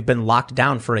 Like, we've been locked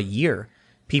down for a year.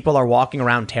 people are walking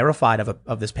around terrified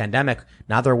of this pandemic.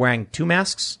 Now they're wearing 2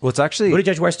 masks. Well, it's actually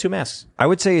Buttigieg wears 2 masks. I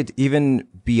would say it even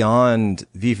beyond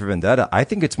V for Vendetta. I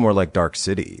think it's more like Dark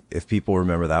City, if people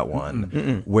remember that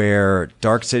one, where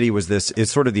Dark City was this, it's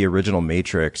sort of the original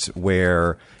Matrix,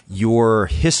 where your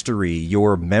history,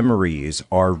 your memories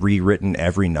are rewritten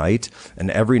every night.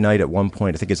 And every night at one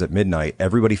point, I think it's at midnight,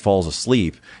 everybody falls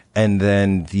asleep. And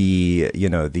then the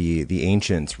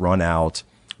ancients run out,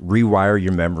 rewire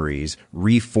your memories,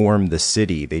 reform the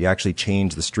city. They actually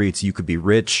change the streets. You could be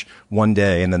rich one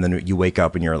day and then you wake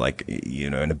up and you're like,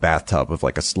 in a bathtub of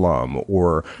like a slum,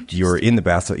 or you're in the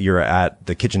bathtub, you're at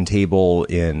the kitchen table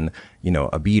in,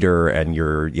 a beater and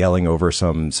you're yelling over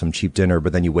some cheap dinner,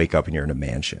 but then you wake up and you're in a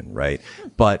mansion, right?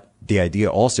 But the idea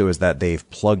also is that they've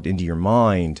plugged into your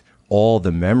mind all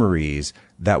the memories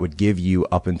that would give you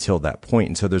up until that point.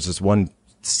 And so there's this one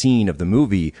scene of the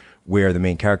movie where the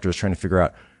main character is trying to figure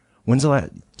out,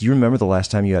 do you remember the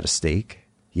last time you had a steak?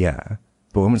 Yeah.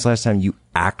 But when was the last time you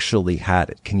actually had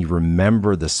it? Can you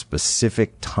remember the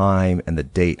specific time and the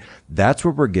date? That's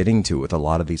what we're getting to with a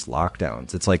lot of these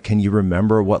lockdowns. It's like, can you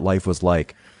remember what life was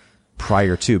like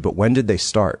prior to? But when did they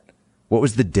start? What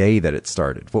was the day that it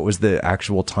started? What was the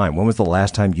actual time? When was the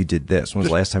last time you did this? When was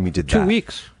the last time you did that? 2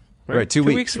 weeks. Right, 2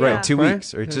 weeks. Right, 2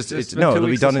 weeks. Or it'll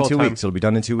be done in 2 weeks. It'll be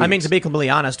done in 2 weeks. I mean, to be completely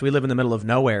honest, we live in the middle of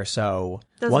nowhere, so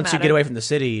once you get away from the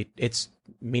city, it's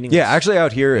meaningless. Yeah, actually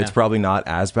out here, it's probably not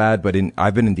as bad, but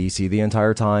I've been in DC the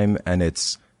entire time, and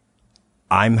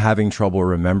I'm having trouble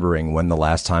remembering when the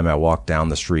last time I walked down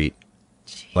the street,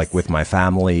 like with my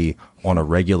family on a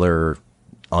regular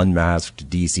unmasked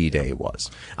DC day was.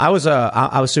 I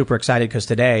was super excited because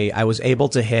today I was able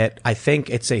to hit, I think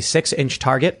it's a 6-inch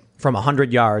target from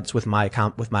 100 yards with my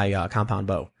compound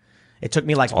bow. It took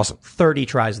me like 30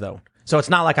 tries though. So it's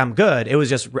not like I'm good. It was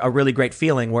just a really great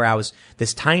feeling where I was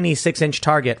this tiny 6-inch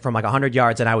target from like 100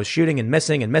 yards and I was shooting and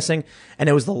missing. And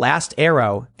it was the last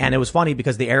arrow. And it was funny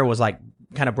because the arrow was like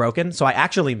kind of broken. So I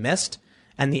actually missed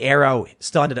and the arrow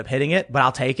still ended up hitting it, but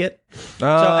I'll take it. So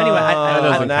anyway,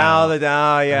 I don't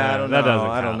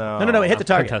know. No, it hit the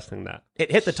target. Testing that.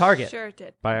 It hit the target. Sure it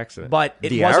did. By accident. But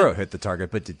the arrow hit the target,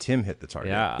 but did Tim hit the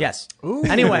target? Yeah. Yes. Ooh.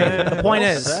 Anyway, the point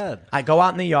is, I go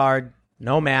out in the yard,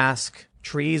 no mask,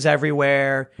 trees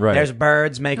everywhere. Right. There's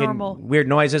birds making weird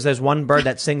noises. There's one bird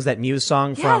that sings that Muse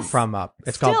song from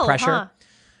it's called Pressure. Huh?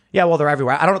 Yeah, well, they're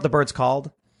everywhere. I don't know what the bird's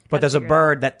called, but there's a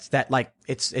bird that like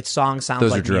its song sounds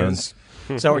Those like are drones. Muse.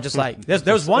 So we're just like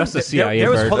there was one. That's the CIA there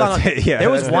was bird. hold on. There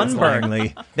was one bird.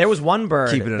 Langley. There was one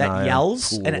bird Keeping an eye that on. yells,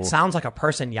 Cool. and it sounds like a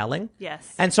person yelling.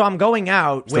 Yes. And so I'm going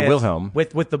out the Wilhelm.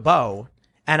 with the bow,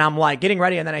 and I'm like getting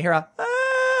ready, and then I hear a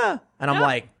ah, and I'm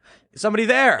like, somebody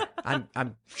there.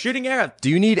 I'm shooting arrows. Do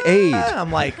you need aid?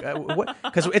 I'm like,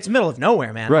 because it's middle of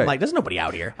nowhere, man. Right. I'm like, there's nobody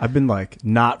out here. I've been like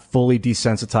not fully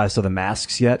desensitized to the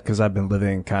masks yet because I've been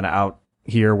living kind of out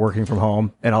here working from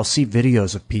home, and I'll see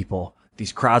videos of people,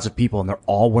 these crowds of people, and they're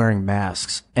all wearing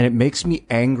masks, and it makes me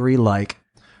angry. Like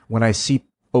when I see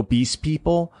obese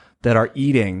people that are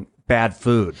eating bad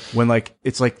food, when like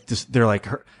it's like this, they're like,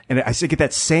 and I get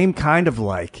that same kind of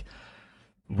like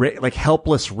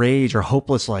helpless rage or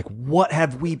hopeless, like, what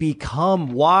have we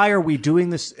become? Why are we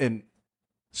doing this? And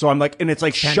so I'm like, and it's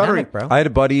like shuddering, bro. I had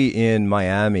a buddy in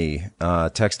Miami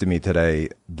texted me today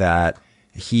that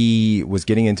he was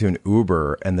getting into an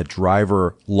Uber and the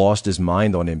driver lost his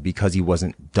mind on him because he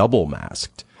wasn't double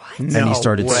masked. And he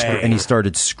started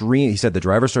screaming. He said the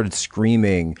driver started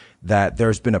screaming that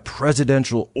there's been a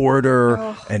presidential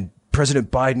order and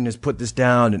President Biden has put this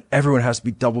down and everyone has to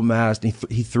be double masked. And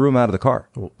he threw him out of the car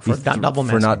For not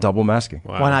double masking.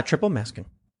 Wow. Why not triple masking?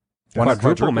 Why not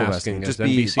quadruple masking? Just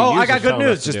be. be. Oh, I got good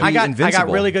news. I got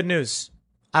invincible. really good news.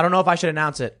 I don't know if I should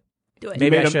announce it. Do it.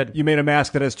 Maybe I should. You made a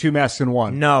mask that has 2 masks in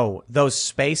one. No, those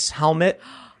space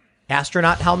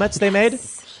astronaut helmets they made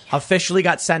officially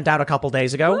got sent out a couple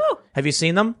days ago. Woo! Have you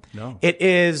seen them? No. It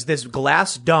is this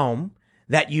glass dome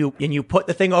that you put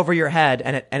the thing over your head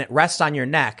and it rests on your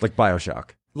neck. Like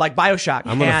BioShock. Like BioShock.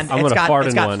 I'm gonna fart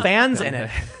it's in got one. fans in it.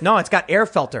 No, it's got air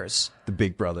filters. The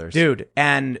Big Brothers. Dude,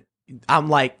 and I'm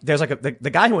like, there's like the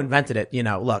guy who invented it,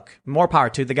 look, more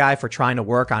power to the guy for trying to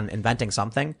work on inventing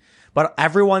something. But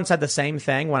everyone said the same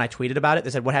thing when I tweeted about it. They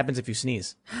said, what happens if you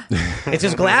sneeze? It's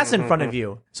just glass in front of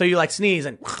you. So you like sneeze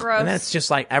and then it's just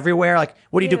like everywhere. Like,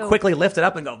 what do you do? Ew. Quickly lift it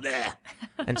up and go, bleh,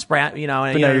 and spray, And, But you now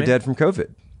know you're what I mean? dead from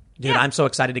COVID. Dude, I'm so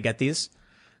excited to get these.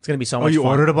 It's going to be so Oh, much you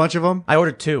fun. ordered a bunch of them? I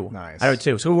ordered 2. Nice. I ordered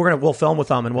 2. So we'll film with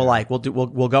them and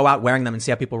we'll go out wearing them and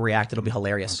see how people react. It'll be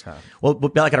hilarious. Okay. We'll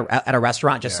be like at a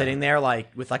restaurant just sitting there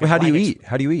like with like Well, a how do you blanket. eat?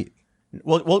 How do you eat?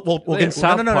 We'll in get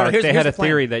South no. Park, Here's they had the a plan.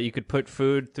 theory that you could put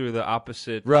food through the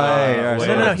opposite. Right. way.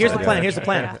 No. Here's the plan. Here's the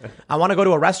plan. I want to go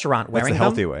to a restaurant That's wearing the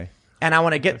healthy them, way. and I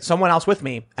want to get someone else with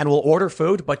me, and we'll order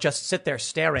food, but just sit there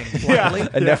staring blankly,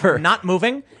 And never- not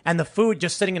moving, and the food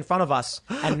just sitting in front of us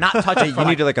and not touching. You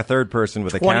need like a third person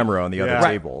with a 20 camera on the other Yeah.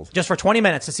 table. just for 20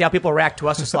 minutes to see how people react to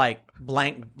us, just like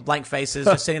blank faces,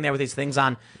 just sitting there with these things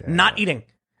on, not eating.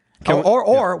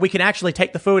 Or we can actually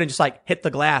take the food and just like hit the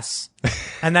glass,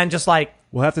 and then just like.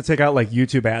 We'll have to take out like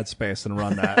YouTube ad space and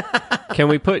run that. Can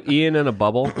we put Ian in a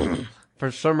bubble? For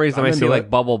some reason, I into see it. like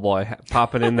Bubble Boy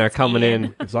popping in there, coming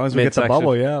in. As long as we get the midsection.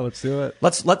 bubble, yeah, let's do it.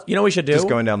 Let you know what we should do. Just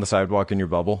going down the sidewalk in your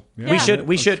bubble. We should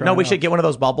we should get one of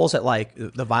those bubbles at like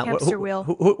the violent. Hamster wheel.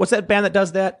 What's that band that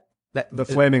does that? The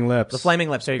Flaming Lips. The Flaming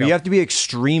Lips. There you But go. you have to be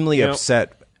extremely know-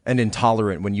 upset and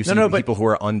intolerant when you see but- people who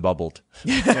are unbubbled.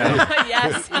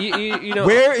 Yes. You know,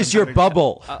 Where is your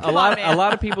bubble? a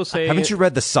lot of people say. Haven't you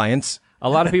read the science? A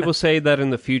lot of people say that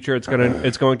in the future it's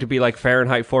going to be like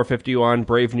Fahrenheit 451,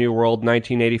 Brave New World,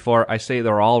 1984. I say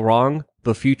they're all wrong.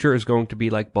 The future is going to be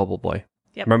like Bubble Boy.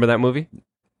 Yep. Remember that movie?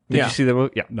 Did Yeah. you see the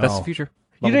movie? Yeah, No. that's the future.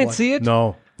 Bubble you didn't Boy. see it?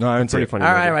 No. No, I haven't seen Pretty it. funny.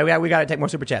 All movie. right. We got to take more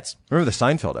super chats. Remember the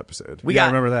Seinfeld episode? We Yeah, I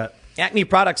got. remember that. Acme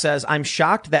Product says, I'm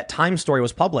shocked that Time Story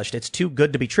was published. It's too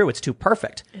good to be true. It's too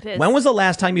perfect. It is. When was the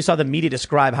last time you saw the media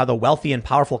describe how the wealthy and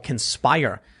powerful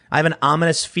conspire? I have an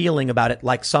ominous feeling about it,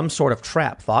 like some sort of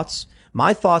trap. Thoughts?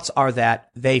 My thoughts are that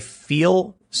they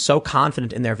feel so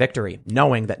confident in their victory,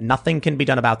 knowing that nothing can be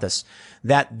done about this.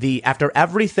 That after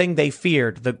everything they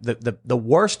feared, the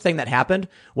worst thing that happened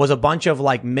was a bunch of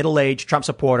like middle-aged Trump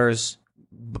supporters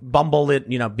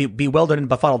bewildered and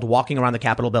befuddled, walking around the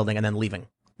Capitol building and then leaving.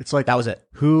 It's like That was it.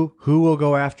 Who will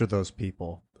go after those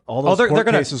people? All those they're court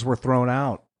gonna- cases were thrown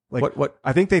out. Like What-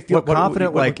 I think they feel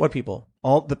confident. What people?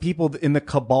 All the people in the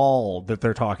cabal that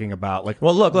they're talking about. Like,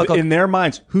 Well, look. in their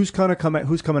minds, who's coming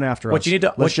after us? What you need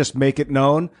to- Let's just make it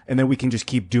known, and then we can just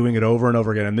keep doing it over and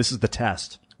over again. And this is the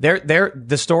test.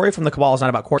 The story from the cabal is not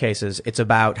about court cases. It's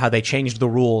about how they changed the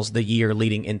rules the year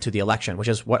leading into the election, which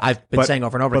is what I've been saying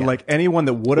over and over But again. like anyone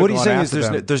that would have What gone he's saying is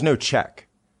after there's them, no check.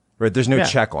 Right? There's no Yeah.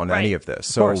 check on any Right. of this.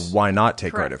 So course. why not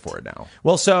take Correct. credit for it now?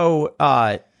 well, so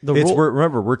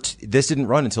Remember, this didn't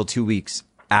run until 2 weeks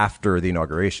after the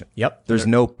inauguration. Yep. There's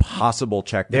no possible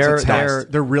check. It's a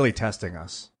test. they're really testing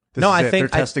us. This No, is I it.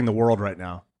 think- they're testing the world right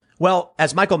now. well,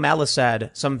 as Michael Malice said,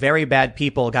 some very bad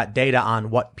people got data on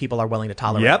what people are willing to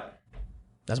tolerate. Yep,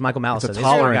 That's Michael Malice. it's a said. He's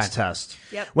a good tolerance guy. test.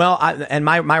 Yep. Well,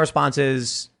 my response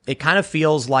is it kind of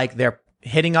feels like they're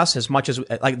hitting us as much as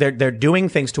like they're doing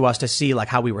things to us to see like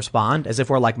how we respond, as if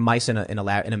we're like mice in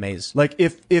a maze. Like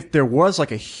if there was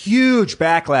like a huge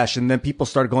backlash and then people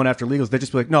started going after legals, they'd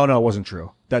just be like, no, it wasn't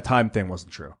true. That time thing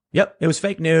wasn't true. Yep, it was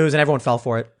fake news, and everyone fell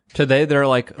for it. Today they're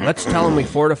like, let's tell them we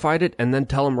fortified it, and then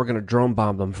tell them we're going to drone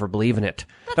bomb them for believing it.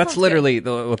 That's literally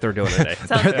what they're doing today.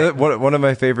 Sounds good. One of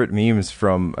my favorite memes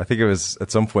from, I think it was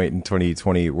at some point in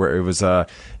 2020, where it was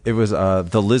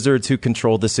the lizards who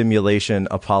controlled the simulation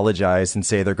apologize and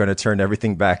say they're going to turn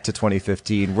everything back to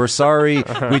 2015. We're sorry.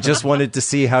 We just wanted to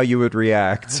see how you would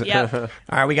react. Yep. All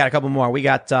right, we got a couple more. We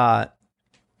got,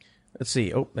 let's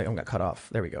see. Oh, I got cut off.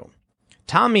 There we go.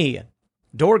 Tommy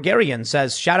Dorgarian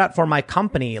says, shout out for my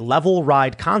company, Level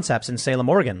Ride Concepts in Salem,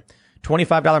 Oregon.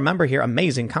 $25 member here.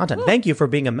 Amazing content. Thank you for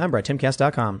being a member at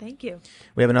timcast.com. Thank you.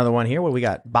 We have another one here. What do we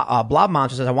got? Blob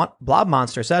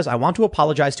Monster says, I want to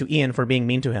apologize to Ian for being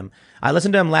mean to him. I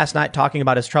listened to him last night talking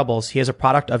about his troubles. He is a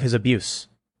product of his abuse.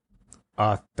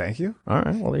 Thank you. All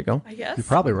right. Well, there you go. I guess. You're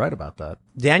probably right about that.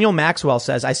 Daniel Maxwell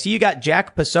says, I see you got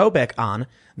Jack Posobiec on,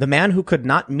 the man who could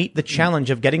not meet the challenge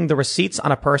of getting the receipts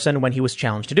on a person when he was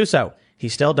challenged to do so. He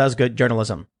still does good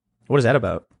journalism. What is that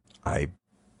about? I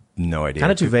no idea.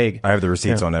 Kind of too vague. I have the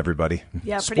receipts on everybody.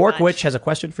 Yeah, pretty Spork much. Witch has a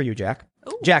question for you, Jack.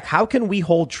 Jack, how can we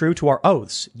hold true to our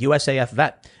oaths, USAF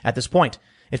vet, at this point?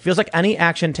 It feels like any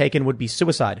action taken would be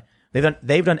suicide.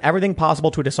 They've done everything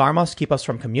possible to disarm us, keep us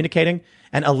from communicating,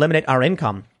 and eliminate our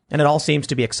income. And it all seems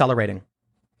to be accelerating.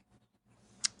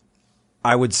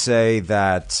 I would say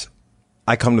that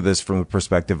I come to this from the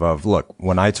perspective of, look,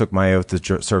 when I took my oath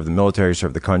to serve the military,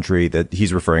 serve the country, that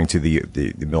he's referring to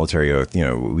the military oath. You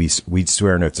know, we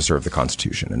swear an oath to serve the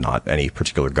Constitution and not any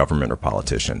particular government or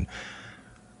politician.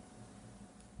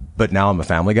 But now I'm a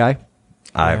family guy.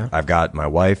 I've got my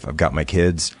wife, I've got my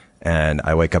kids, and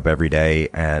I wake up every day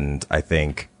and I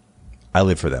think I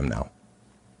live for them now.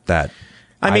 That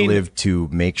I live to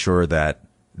make sure that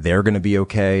they're going to be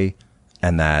okay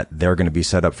and that they're going to be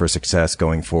set up for success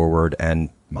going forward. And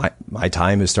my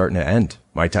time is starting to end.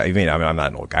 My time, I mean, I'm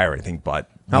not an old guy or anything, but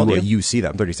How old are you? you see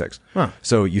that I'm 36. Huh.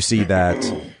 So you see that,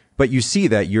 but you see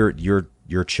that you're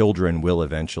your children will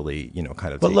eventually,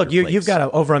 kind of. But take look, your place. you've got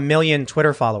over 1 million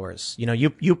Twitter followers.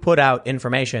 You put out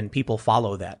information, people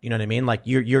follow that. You know what I mean? Like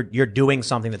you're doing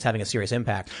something that's having a serious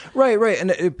impact. Right.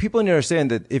 And people need to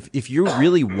understand that if you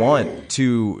really want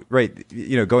to,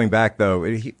 right, going back though,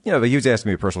 he was asking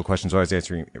me a personal question, so I was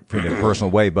answering it in a personal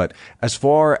way. But as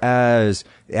far as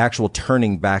the actual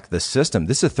turning back the system,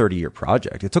 this is a 30-year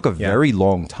project. It took a very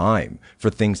long time for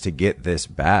things to get this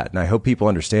bad. And I hope people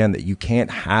understand that you can't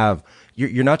have,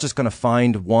 you're not just going to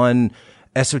find one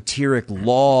esoteric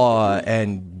law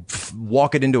and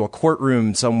walk it into a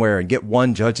courtroom somewhere and get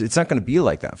one judge. It's not going to be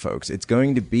like that, folks. It's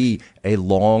going to be a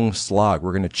long slog.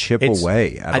 We're going to chip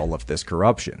away at all of this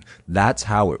corruption. That's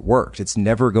how it works. It's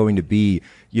never going to be,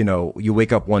 you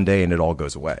wake up one day and it all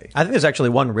goes away. I think there's actually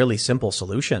one really simple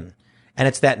solution. And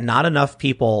it's that not enough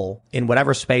people in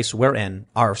whatever space we're in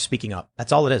are speaking up.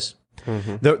 That's all it is.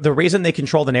 Mm-hmm. The reason they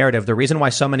control the narrative, the reason why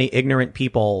so many ignorant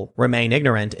people remain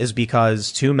ignorant is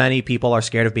because too many people are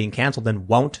scared of being canceled and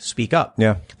won't speak up.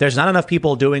 Yeah. There's not enough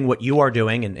people doing what you are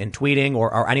doing and tweeting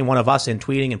or any one of us in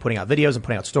tweeting and putting out videos and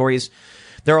putting out stories.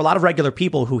 There are a lot of regular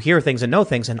people who hear things and know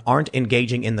things and aren't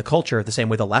engaging in the culture the same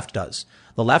way the left does.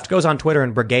 The left goes on Twitter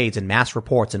and brigades and mass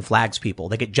reports and flags people.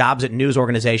 They get jobs at news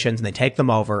organizations and they take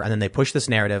them over and then they push this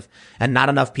narrative, and not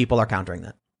enough people are countering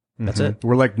that. That's it.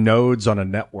 We're like nodes on a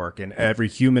network, and every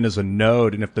human is a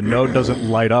node. And if the node doesn't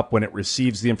light up when it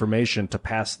receives the information to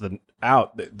pass the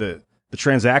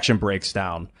transaction breaks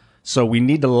down. So we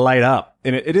need to light up.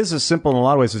 And it is as simple in a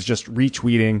lot of ways as just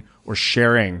retweeting or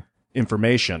sharing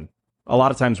information. A lot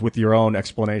of times with your own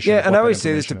explanation. Yeah, and I always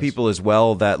say this to people as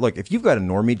well, that, look, if you've got a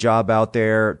normie job out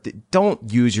there,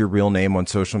 don't use your real name on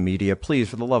social media. Please,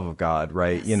 for the love of God,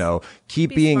 right?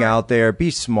 Keep being smart out there.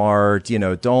 Be smart.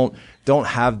 Don't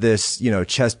have this,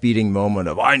 chest beating moment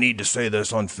of, I need to say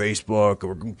this on Facebook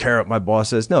or care what my boss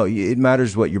says. No, it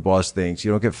matters what your boss thinks.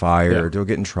 You don't get fired. Don't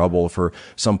get in trouble for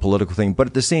some political thing. But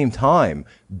at the same time,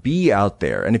 be out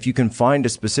there. And if you can find a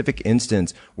specific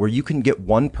instance where you can get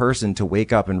one person to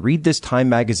wake up and read this Time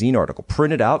magazine article,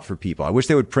 print it out for people. I wish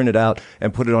they would print it out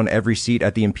and put it on every seat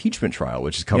at the impeachment trial,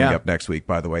 which is coming up next week,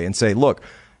 by the way, and say, look,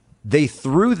 they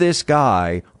threw this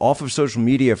guy off of social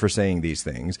media for saying these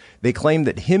things. They claim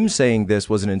that him saying this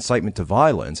was an incitement to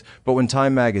violence. But when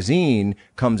Time magazine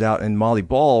comes out and Molly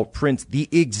Ball prints the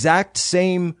exact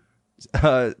same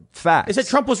facts. It said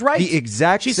Trump was right. The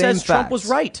exact same facts. She says Trump was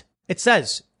right. It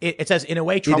says in a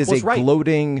way Trump was right. It is a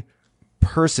gloating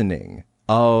personing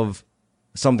of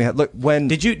something. Look, when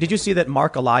did you see that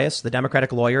Mark Elias, the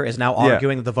Democratic lawyer, is now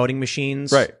arguing that the voting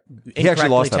machines He actually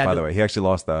lost that, by the way. He actually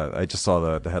lost that. I just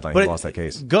saw the headline. He lost that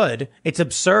case. Good. It's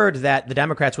absurd that the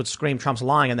Democrats would scream Trump's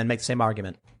lying and then make the same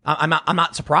argument. I'm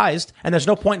not surprised. And there's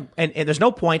no point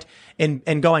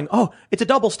in going, oh, it's a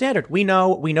double standard. We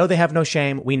know they have no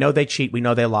shame. We know they cheat. We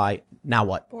know they lie. Now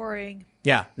what? Boring.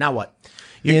 Yeah. Now what?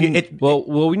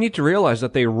 Well, we need to realize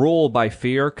that they rule by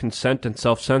fear, consent, and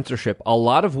self-censorship. A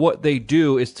lot of what they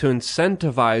do is to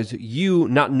incentivize you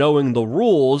not knowing the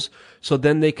rules, so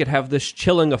then they could have this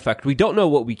chilling effect. We don't know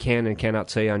what we can and cannot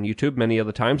say on YouTube many of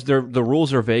the times. The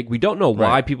rules are vague. We don't know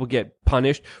why people get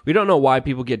punished. We don't know why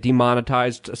people get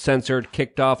demonetized, censored,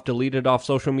 kicked off, deleted off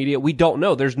social media. We don't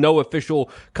know. There's no official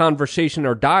conversation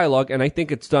or dialogue, and I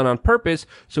think it's done on purpose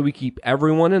so we keep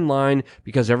everyone in line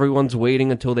because everyone's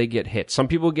waiting until they get hit. Some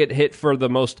people get hit for the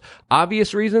most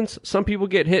obvious reasons. Some people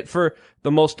get hit for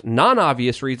the most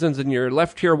non-obvious reasons, and you're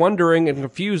left here wondering and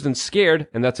confused and scared,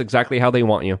 and that's exactly how they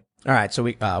want you. All right, so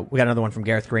we got another one from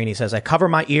Gareth Green. He says, I cover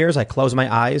my ears, I close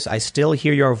my eyes, I still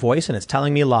hear your voice, and it's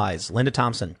telling me lies. Linda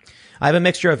Thompson. I have a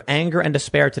mixture of anger and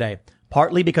despair today,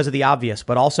 partly because of the obvious,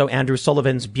 but also Andrew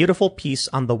Sullivan's beautiful piece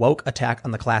on the woke attack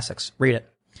on the classics. Read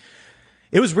it.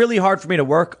 It was really hard for me to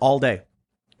work all day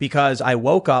because I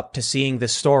woke up to seeing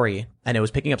this story, and it was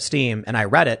picking up steam, and I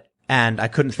read it, and I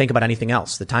couldn't think about anything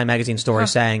else. The Time magazine story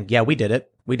saying, yeah, we did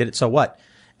it, so what?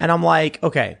 And I'm like,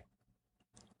 okay,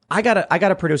 I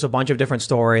gotta produce a bunch of different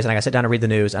stories, and I gotta sit down and read the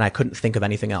news, and I couldn't think of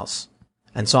anything else.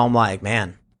 And so I'm like,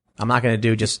 man, I'm not gonna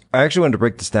do just. I actually wanted to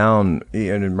break this down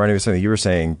and remind me of something you were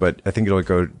saying, but I think it'll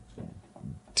go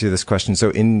to this question. So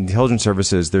in intelligence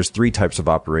services, there's three types of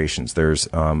operations. There's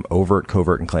overt,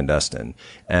 covert, and clandestine.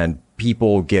 And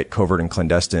people get covert and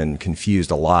clandestine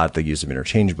confused a lot. They use them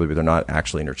interchangeably, but they're not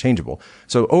actually interchangeable.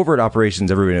 So overt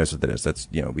operations, everybody knows what that is. That's,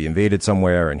 we invaded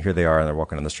somewhere and here they are and they're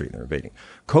walking on the street and they're invading.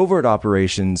 Covert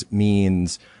operations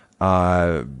means,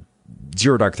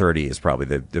 Zero Dark 30 is probably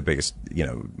the biggest,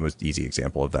 most easy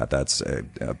example of that. That's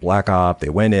a black op. They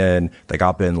went in, they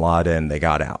got bin Laden, they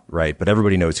got out, right? But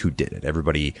everybody knows who did it.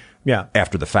 Everybody,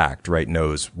 after the fact, right,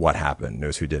 knows what happened,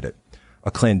 knows who did it.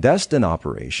 a clandestine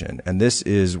operation, and this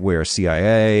is where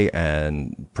CIA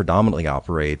and predominantly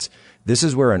operates, this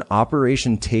is where an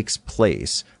operation takes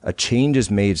place, a change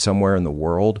is made somewhere in the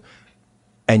world,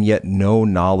 and yet no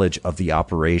knowledge of the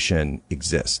operation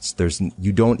exists.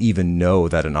 You don't even know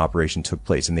that an operation took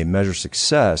place, and they measure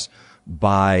success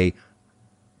by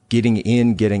getting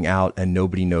in, getting out, and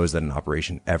nobody knows that an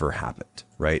operation ever happened,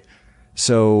 right?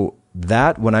 So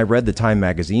that, when I read the Time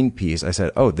magazine piece, I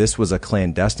said, oh, this was a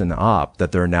clandestine op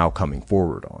that they're now coming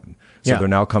forward on. So they're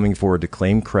now coming forward to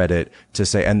claim credit, to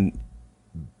say, and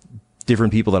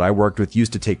different people that I worked with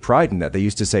used to take pride in that. They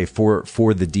used to say, for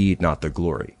the deed, not the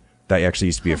glory. That actually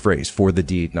used to be a phrase, for the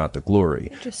deed, not the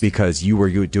glory, because you were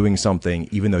doing something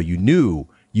even though you knew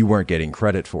you weren't getting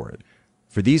credit for it.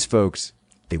 For these folks,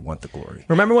 they want the glory.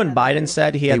 Remember when Biden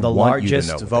said he had the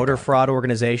largest voter fraud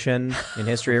organization in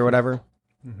history or whatever?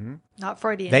 Mm-hmm. Not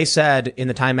Freudian. They said in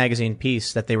the Time magazine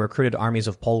piece that they recruited armies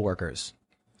of poll workers.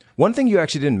 One thing you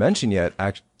actually didn't mention yet,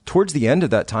 towards the end of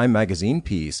that Time magazine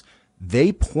piece,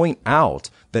 they point out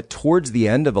that towards the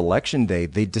end of election day,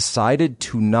 they decided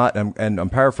to not, and I'm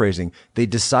paraphrasing, they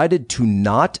decided to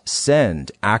not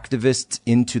send activists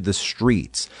into the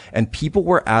streets. And people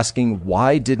were asking,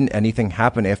 why didn't anything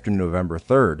happen after November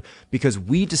 3rd? Because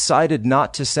we decided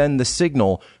not to send the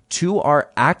signal to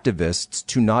our activists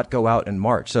to not go out and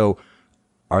march. So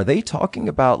are they talking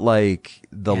about like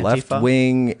the Antifa? left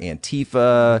wing,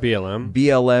 Antifa,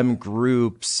 BLM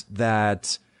groups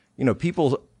that,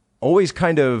 people always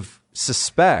kind of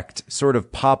suspect sort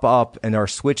of pop up and are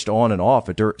switched on and off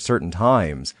at certain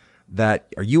times? That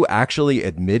are you actually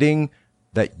admitting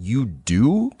that you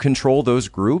do control those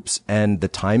groups and the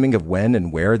timing of when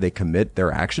and where they commit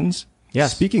their actions? Yeah.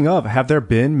 Speaking of, have there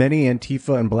been many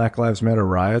Antifa and Black Lives Matter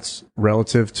riots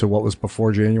relative to what was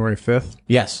before January 5th?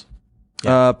 Yes.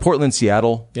 Portland,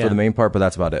 Seattle for the main part, but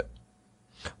that's about it.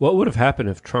 What would have happened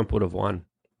if Trump would have won?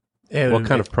 What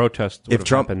kind of protest would have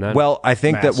happened then? Well, I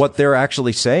think that what they're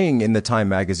actually saying in the Time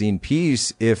magazine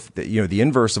piece, if the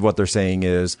inverse of what they're saying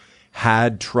is,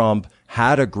 had Trump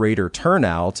had a greater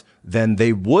turnout, then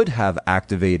they would have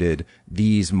activated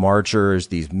these marchers,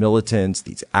 these militants,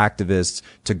 these activists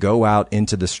to go out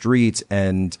into the streets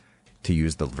and, to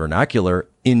use the vernacular,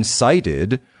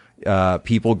 incited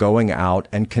people going out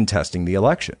and contesting the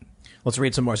election. Let's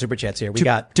read some more super chats here.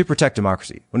 To protect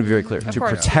democracy. I want to be very clear. To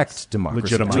protect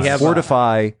democracy. To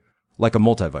fortify like a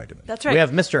multivitamin. That's right. We have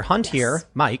Mr. Hunt here,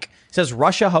 Mike, says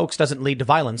Russia hoax doesn't lead to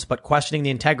violence, but questioning the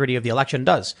integrity of the election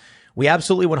does. We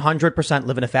absolutely 100%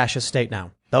 live in a fascist state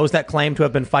now. Those that claim to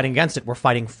have been fighting against it were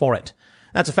fighting for it.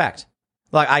 That's a fact.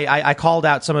 Like I called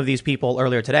out some of these people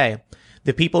earlier today.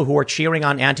 The people who are cheering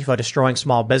on Antifa destroying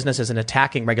small businesses and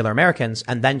attacking regular Americans,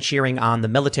 and then cheering on the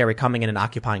military coming in and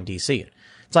occupying D.C.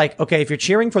 It's like, okay, if you're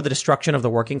cheering for the destruction of the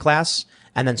working class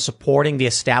and then supporting the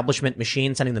establishment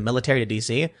machine, sending the military to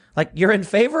D.C., like, you're in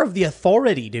favor of the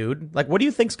authority, dude. Like, what do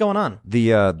you think's going on?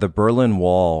 The Berlin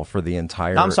Wall for the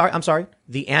entire... I'm sorry.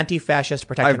 The anti-fascist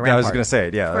protection rampart. I was going to say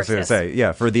it. Yeah, I was going to say,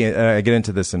 yeah, for the... I get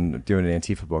into this and doing an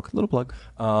Antifa book, little plug,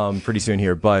 pretty soon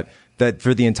here, but that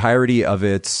for the entirety of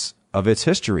its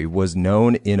history was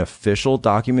known in official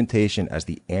documentation as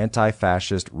the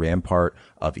anti-fascist rampart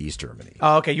of East Germany.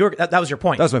 Oh, okay. That was your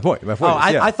point. That was my point.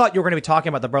 I thought you were going to be talking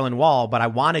about the Berlin Wall, but I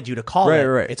wanted you to call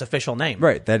its official name.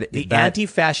 Right. The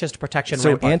anti-fascist protection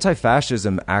rampart. So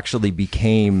anti-fascism actually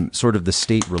became sort of the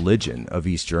state religion of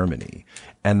East Germany,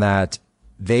 and that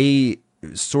they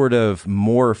sort of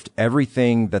morphed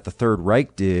everything that the Third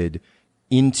Reich did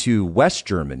into West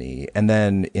Germany. And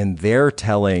then in their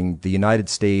telling, the United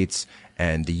States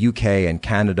and the UK and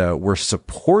Canada were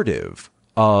supportive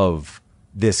of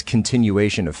this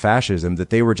continuation of fascism,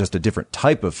 that they were just a different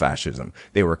type of fascism.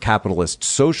 They were capitalist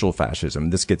social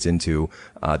fascism. This gets into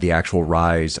the actual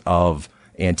rise of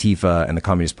Antifa and the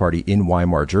Communist Party in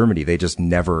Weimar Germany. They just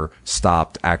never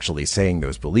stopped actually saying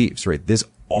those beliefs, right? This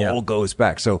all goes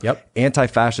back. So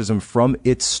anti-fascism from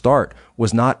its start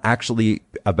was not actually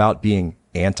about being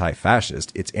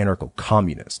anti-fascist. It's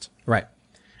anarcho-communist. Right.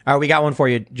 All right, we got one for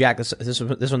you, Jack.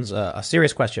 This one's a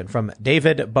serious question from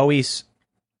David Bowies.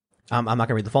 I'm not going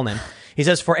to read the full name. He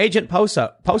says, for Agent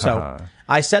Poso,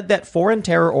 I said that foreign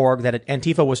terror org that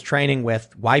Antifa was training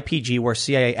with YPG were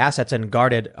CIA assets and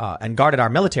guarded our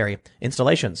military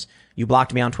installations. You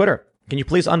blocked me on Twitter. Can you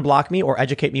please unblock me or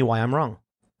educate me why I'm wrong?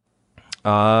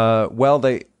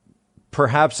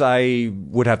 Perhaps I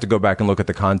would have to go back and look at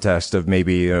the context of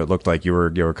maybe it looked like you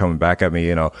were coming back at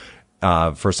me,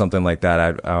 for something like that.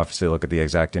 I'd obviously look at the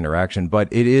exact interaction, but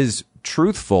it is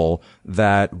truthful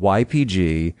that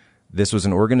YPG, this was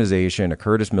an organization, a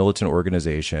Kurdish militant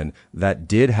organization that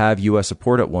did have U.S.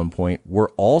 support at one point,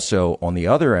 were also on the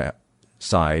other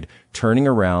side, turning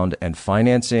around and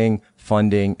financing,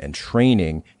 funding, and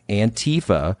training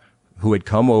Antifa, who had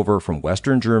come over from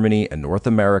Western Germany and North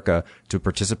America to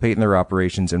participate in their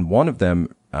operations. And one of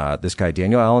them, this guy,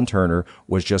 Daniel Allen Turner,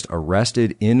 was just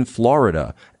arrested in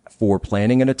Florida for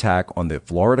planning an attack on the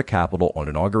Florida Capitol on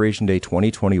Inauguration Day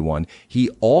 2021. He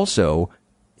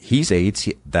states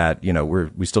that,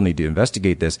 we still need to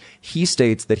investigate this. He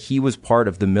states that he was part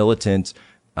of the militant,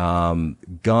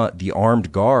 the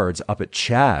armed guards up at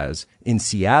Chaz in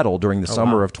Seattle during the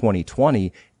summer of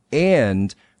 2020.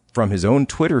 And from his own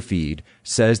Twitter feed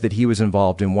says that he was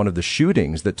involved in one of the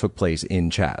shootings that took place in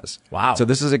Chaz. Wow. So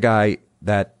this is a guy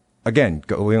that, again,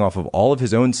 going off of all of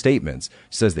his own statements,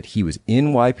 says that he was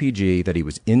in YPG, that he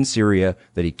was in Syria,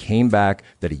 that he came back,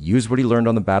 that he used what he learned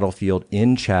on the battlefield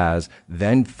in Chaz,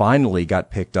 then finally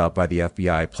got picked up by the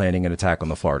FBI planning an attack on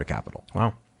the Florida Capitol.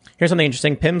 Wow. Here's something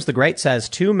interesting. Pims the Great says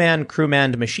 2-man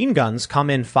crew-manned machine guns come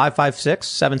in 5.56,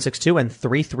 7.62, and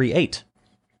 3.38.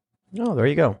 Oh, there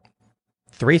you go.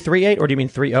 3.38, or do you mean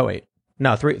 3.08?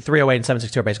 No, 3.08 and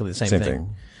 7.62 are basically the same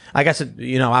thing. I guess,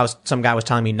 some guy was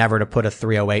telling me never to put a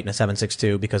 3.08 and a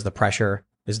 7.62 because the pressure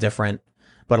is different.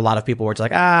 But a lot of people were just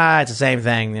like, it's the same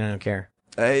thing. I don't care.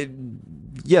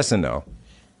 Yes and no.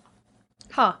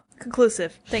 Huh.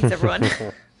 Conclusive. Thanks, everyone.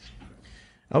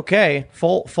 Okay.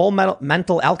 Full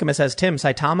Mental Alchemist says, Tim,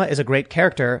 Saitama is a great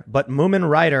character, but Moomin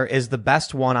Rider is the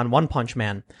best one on One Punch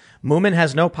Man. Moomin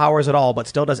has no powers at all, but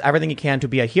still does everything he can to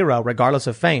be a hero, regardless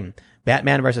of fame.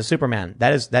 Batman versus Superman.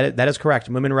 That is correct.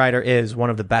 Moomin Rider is one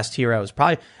of the best heroes.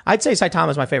 Probably, I'd say Saitama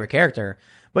is my favorite character.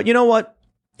 But you know what?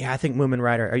 Yeah, I think Moomin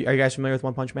Rider. Are you guys familiar with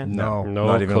One Punch Man? No,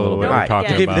 not even a little bit. All right.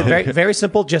 Talking about. The very, very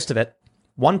simple gist of it.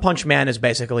 One Punch Man is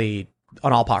basically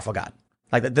an all-powerful god.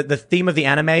 Like the theme of the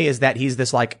anime is that he's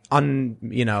this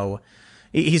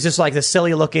he's just like this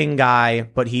silly looking guy,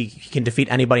 but he can defeat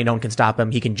anybody. No one can stop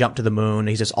him. He can jump to the moon.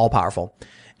 He's just all powerful,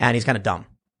 and he's kind of dumb.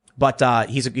 But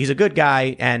he's a good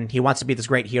guy, and he wants to be this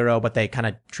great hero, but they kind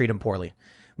of treat him poorly.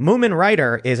 Moomin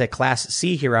Rider is a Class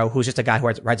C hero who's just a guy who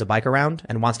rides a bike around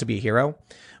and wants to be a hero.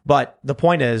 But the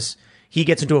point is, he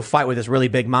gets into a fight with this really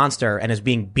big monster and is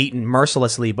being beaten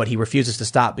mercilessly, but he refuses to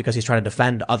stop because he's trying to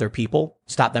defend other people,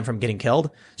 stop them from getting killed.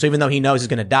 So even though he knows he's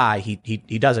going to die, he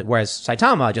does it. Whereas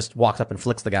Saitama just walks up and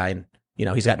flicks the guy, and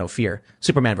he's got no fear.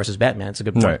 Superman versus Batman. It's a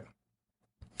good point. Right.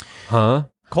 Huh?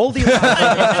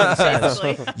 Goldilocks says,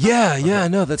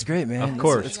 no, that's great, man. Of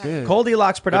course. It's good.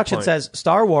 Goldilocks Production says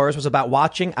Star Wars was about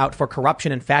watching out for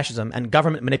corruption and fascism and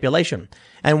government manipulation.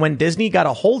 And when Disney got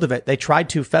a hold of it, they tried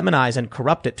to feminize and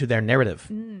corrupt it to their narrative.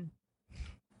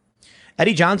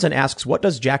 Eddie Johnson asks, what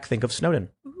does Jack think of Snowden?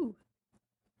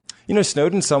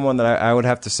 Snowden's someone that I would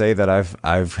have to say that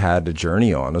I've had a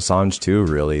journey on. Assange too,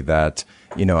 really, that,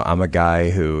 I'm a guy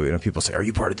who, people say, are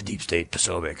you part of the deep state, the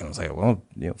Soviet? And I was like, well,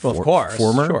 of course.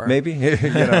 Former, sure. maybe,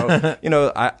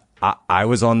 I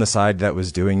was on the side that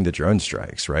was doing the drone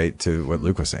strikes, right? To what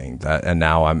Luke was saying, that, and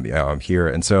now I'm here.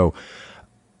 And so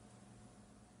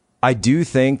I do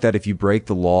think that if you break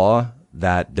the law,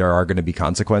 that there are going to be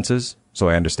consequences. So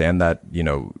I understand that,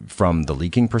 from the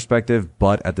leaking perspective,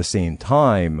 but at the same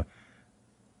time,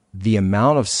 the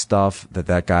amount of stuff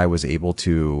that guy was able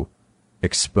to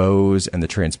expose and the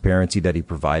transparency that he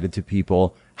provided to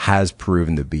people has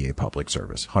proven to be a public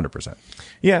service. 100%.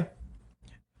 Yeah.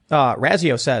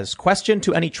 Razio says, question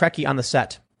to any Trekkie on the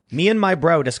set. Me and my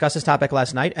bro discussed this topic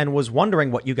last night and was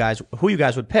wondering who you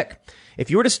guys would pick. If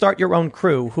you were to start your own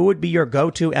crew, who would be your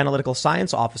go-to analytical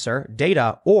science officer,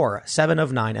 Data, or 7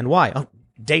 of 9, and why? Oh,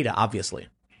 Data, obviously.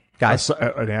 Guys.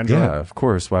 An Android? Yeah, of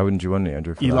course. Why wouldn't you want an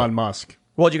Android for Elon Musk.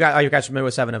 Well, are you guys familiar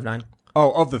with 7 of 9?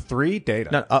 Oh, of the 3,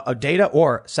 Data. No, Data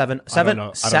or 7. Seven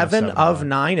of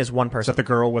 9 is one Is person. that the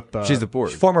girl with the... She's the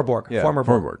Borg. Former Borg. Yeah, former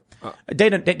Borg.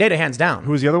 Data hands down.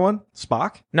 Who's the other one?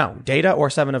 Spock? No, Data or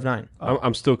 7 of 9.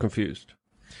 I'm still confused.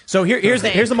 So here's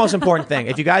the most important thing.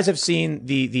 If you guys have seen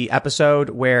the episode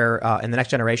where in the Next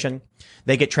Generation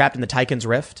they get trapped in the Tychon's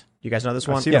Rift, you guys know this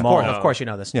one? seen them all. Of course you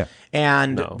know this. Yeah.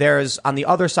 And there's on the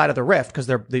other side of the rift, because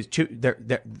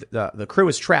the crew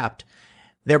is trapped.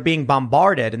 They're being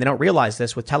bombarded, and they don't realize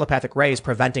this, with telepathic rays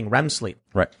preventing REM sleep.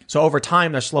 Right. So over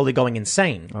time, they're slowly going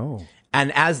insane. Oh.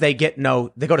 And as they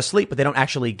they go to sleep, but they don't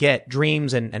actually get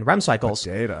dreams and REM cycles.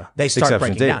 Data. They start Exception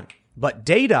breaking Data. down. But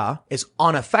Data is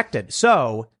unaffected.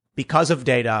 So because of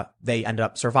Data, they end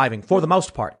up surviving for the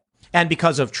most part. And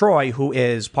because of Troy, who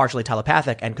is partially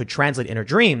telepathic and could translate inner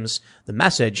dreams, the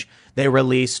message, they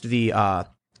released the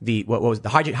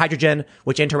hydrogen,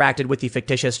 which interacted with the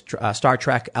fictitious Star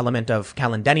Trek element of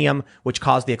calendenium, which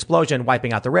caused the explosion,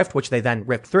 wiping out the rift, which they then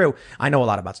ripped through. I know a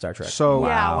lot about Star Trek. So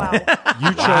Yeah, wow.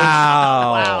 you chose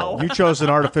Wow. you chose an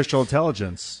artificial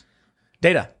intelligence.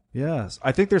 Data. Yes,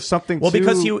 I think there's something. Well, to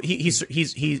because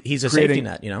he's a safety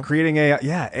net, you know. Creating AI,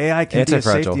 AI can be a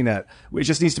Anti-fragile. safety net. It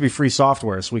just needs to be free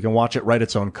software so we can watch it write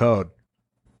its own code.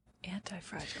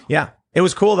 Anti-fragile. Yeah, it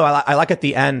was cool though. I like at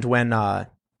the end when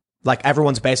like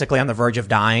everyone's basically on the verge of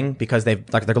dying because they're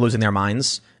losing their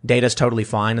minds. Data's totally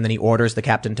fine, and then he orders the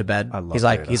captain to bed. I love he's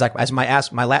like Data. as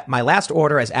my last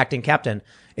order as acting captain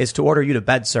is to order you to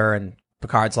bed, sir. And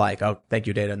Picard's like, oh, thank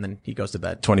you, Data, and then he goes to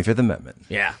bed. 25th Amendment.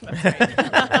 Yeah,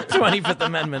 25th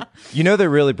Amendment. You know they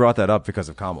really brought that up because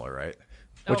of Kamala, right?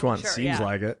 Which one? Sure, Seems yeah.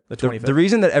 like it. The The, 25th. the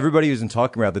reason that everybody isn't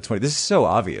talking about the 20, this is so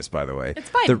obvious, by the way. It's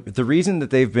fine. The reason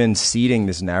that they've been seeding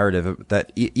this narrative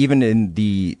that even in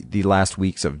the last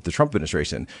weeks of the Trump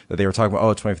administration, that they were talking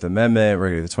about, 25th Amendment, we're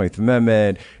going to do the 25th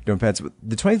Amendment, doing Pence.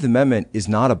 The 25th Amendment is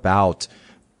not about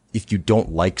if you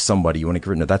don't like somebody, you want to get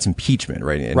rid of, that's impeachment,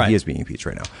 right? And Right. he is being impeached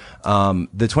right now.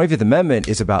 The 25th Amendment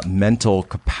is about mental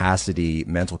capacity,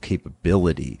 mental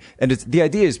capability. And the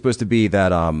idea is supposed to be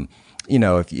that, you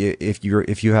know, if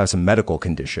you have some medical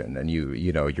condition and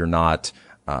you're not,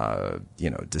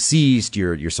 deceased,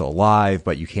 you're still alive,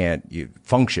 but you can't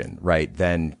function, right?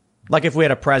 Then Like if we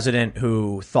had a president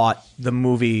who thought the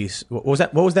movies, what was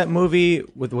that movie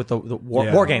with the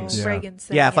war games? Oh, Reagan's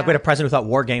thing, Yeah, if like we had a president who thought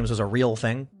war games was a real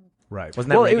thing. Right.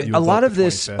 Wasn't that Reagan? a lot of the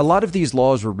this, 25th. a lot of these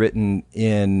laws were written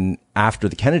in after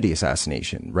the Kennedy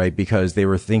assassination, right? Because they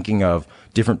were thinking of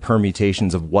different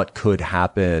permutations of what could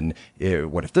happen.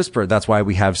 What if this? That's why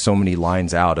we have so many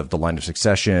lines out of the line of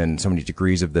succession, so many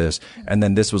degrees of this, and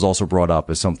then this was also brought up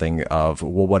as something of,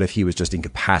 well, what if he was just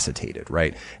incapacitated,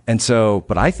 right? And so,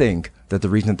 but I think that the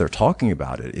reason that they're talking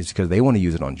about it is because they want to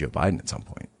use it on Joe Biden at some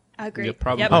point. I agree. Yeah,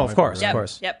 probably. Yep. Oh, of course, Yep. of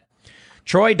course. Yep.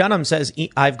 Troy Dunham says,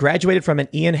 I've graduated from an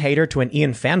Ian hater to an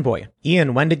Ian fanboy.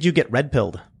 Ian, when did you get red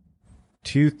pilled?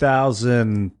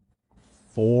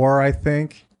 2004, I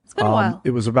think. It's been a while.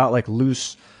 It was about like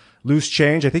loose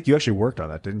change. I think you actually worked on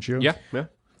that, didn't you? Yeah.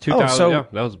 2000. so yeah,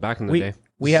 that was back in the day.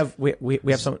 We have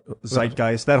some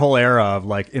Zeitgeist, that whole era of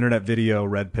like internet video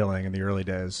red pilling in the early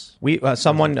days.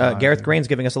 Gareth Green's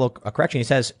giving us a correction. He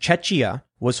says Czechia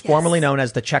was formerly known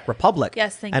as the Czech Republic.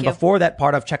 Yes, thank and you. before that,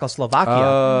 part of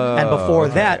Czechoslovakia, and before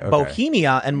that,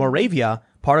 Bohemia and Moravia,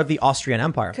 part of the Austrian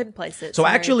Empire. Couldn't place it. So I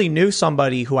sorry. actually knew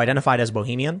somebody who identified as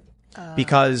Bohemian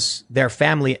because their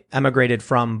family emigrated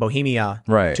from Bohemia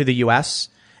Right. to the U.S.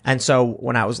 And so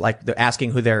when I was like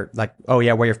asking who they're like, oh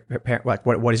yeah, where your parent, like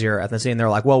what is your ethnicity? And they're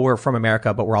like, well, we're from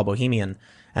America, but we're all Bohemian.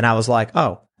 And I was like,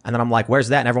 oh. And then I'm like, where's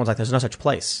that? And everyone's like, there's no such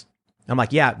place. And I'm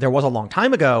like, yeah, there was a long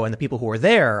time ago, and the people who were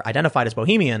there identified as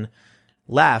Bohemian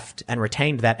left and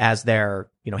retained that as their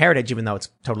heritage, even though it's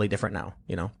totally different now.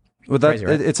 Well, Crazy,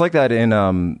 right? it's like that in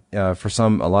for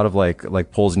a lot of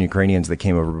like Poles and Ukrainians that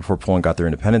came over before Poland got their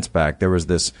independence back. There was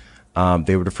this.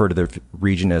 They would refer to their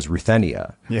region as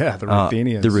Ruthenia. Yeah, the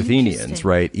Ruthenians. The Ruthenians, Interesting.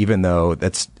 right? Even though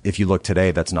if you look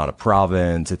today, that's not a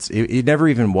province. It never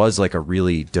even was like a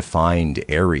really defined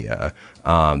area.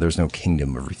 There's no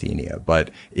kingdom of Ruthenia,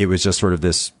 but it was just sort of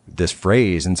this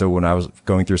phrase. And so when I was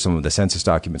going through some of the census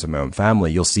documents of my own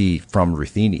family, you'll see from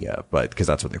Ruthenia, but because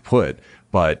that's what they put,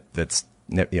 but that's,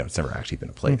 it's never actually been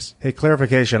a place. Hey,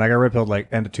 clarification. I got red pilled like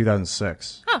end of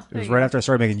 2006. Oh, it there was you right go. after I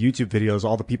started making YouTube videos.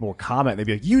 All the people would comment. They'd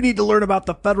be like, you need to learn about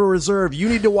the Federal Reserve. You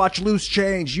need to watch Loose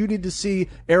Change. You need to see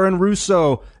Aaron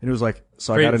Russo. And it was like,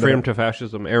 so I got into Freedom that. to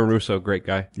fascism. Aaron Russo, great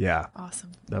guy. Yeah,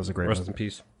 Awesome. that was a great Rest one. in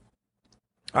peace.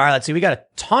 All right, let's see. We got a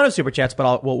ton of super chats,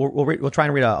 but we'll try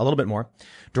and read a little bit more.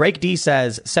 Drake D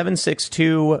says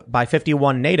 7.62 by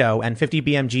 51 NATO and 50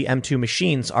 BMG M2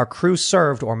 machines are crew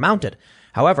served or mounted.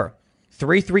 However,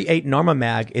 338 Norma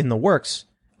Mag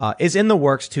is in the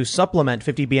works to supplement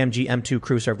 50 BMG M2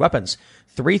 crew served weapons.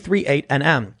 338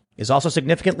 NM is also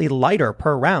significantly lighter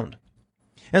per round.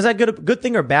 And is that good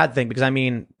thing or bad thing? Because I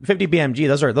mean, 50 BMG,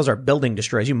 those are building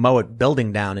destroyers. You mow a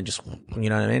building down and just, you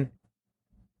know what I mean?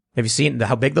 Have you seen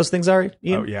how big those things are,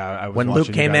 Ian? Oh yeah, I was when watching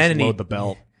Luke came you guys in and load he the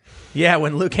belt. Yeah,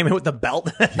 when Luke came in with the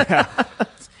belt.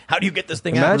 How do you get this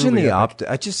thing out?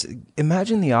 Imagine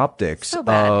imagine the optics So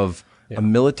bad. of a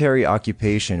military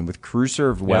occupation with crew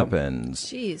served weapons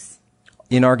Jeez.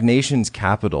 in our nation's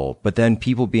capital, but then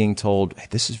people being told, hey,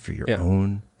 this is for your Yeah.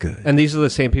 own good. And these are the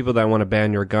same people that want to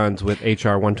ban your guns with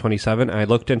HR 127. I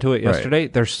looked into it yesterday.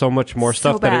 There's so much more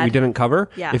So stuff that we bad. didn't cover.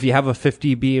 Yeah. If you have a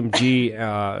 50 BMG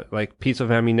like piece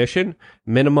of ammunition,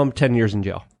 minimum 10 years in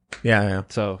jail. Yeah.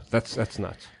 So that's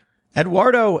nuts.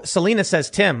 Eduardo Salinas says,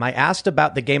 Tim, I asked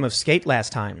about the game of Skate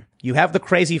last time. You have the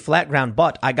crazy flat ground,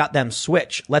 but I got them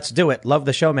Switch. Let's do it. Love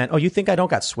the show, man. Oh, you think I don't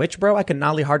got Switch, bro? I can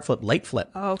nollie hard flip, late flip.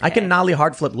 Okay. I can nollie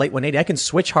hard flip, late 180. I can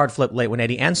switch hard flip, late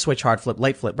 180 and switch hard flip,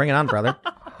 late flip. Bring it on, brother.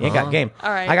 You ain't got game. All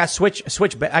right. I got Switch.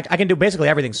 I can do basically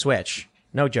everything Switch.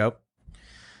 No joke.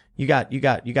 You got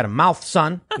a mouth,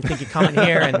 son. You think you come in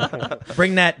here and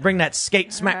bring that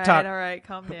skate smack talk. All right,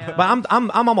 calm down. But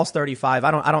I'm almost 35.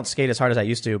 I don't skate as hard as I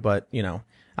used to, but you know,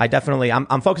 I definitely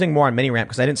I'm focusing more on mini ramp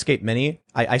because I didn't skate mini.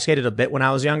 I skated a bit when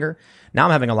I was younger. Now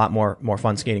I'm having a lot more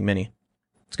fun skating mini.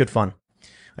 It's good fun.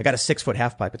 I got a 6-foot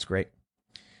half pipe. It's great.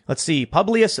 Let's see.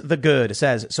 Publius the Good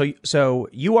says, so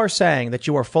you are saying that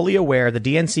you are fully aware the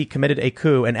DNC committed a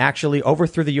coup and actually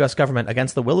overthrew the U.S. government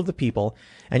against the will of the people.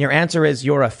 And your answer is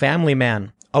you're a family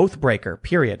man, oath breaker,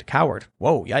 period, coward.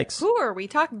 Whoa, yikes. Who are we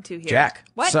talking to here? Jack.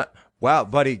 What? So, wow,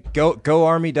 buddy, go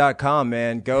army.com,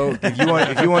 man. Go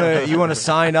if you want to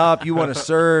sign up, you want to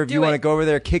serve, you want to go over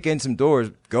there, kick in some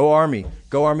doors. Go Army.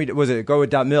 Was it go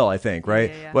with .mil, I think, right?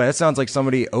 Yeah. Well, that sounds like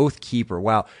somebody oath keeper.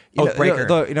 Wow. Oath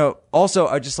breaker. Also,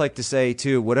 I'd just like to say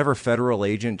too, whatever federal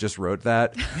agent just wrote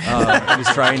that, he's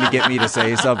trying to get me to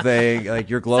say something. Like,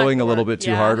 you're glowing a little bit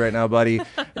too hard right now, buddy.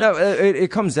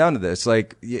 It comes down to this.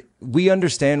 Like, we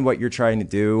understand what you're trying to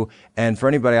do, and for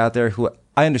anybody out there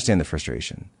I understand the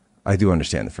frustration. I do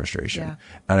understand the frustration. Yeah.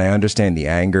 And I understand the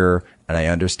anger, and I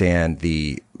understand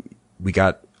we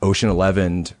got Ocean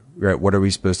 11, right? What are we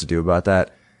supposed to do about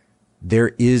that? There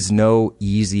is no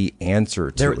easy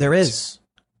answer to it. There is.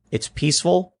 It's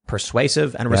peaceful,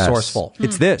 persuasive, and resourcewful.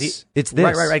 It's this. It's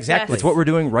this. Right, exactly. It's what we're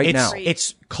doing right now.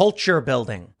 It's culture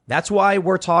building. That's why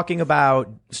we're talking about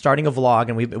starting a vlog,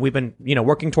 and we've been,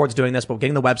 working towards doing this, but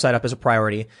getting the website up is a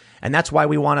priority. And that's why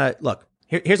we want to look.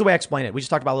 Here's the way I explain it. We just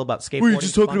talked about a little about skateboarding. Were you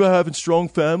just talking about having strong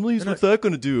families? What's that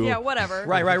going to do? Yeah, whatever.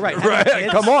 Right. Right.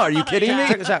 Come on, are you kidding me?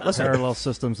 Check this out. Listen, Parallel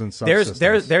systems and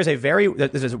subsystems.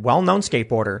 there's a well-known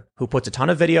skateboarder who puts a ton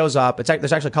of videos up.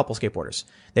 There's actually a couple skateboarders.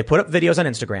 They put up videos on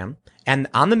Instagram, and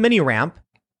on the mini ramp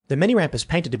is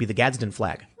painted to be the Gadsden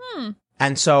flag.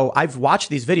 And so I've watched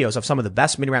these videos of some of the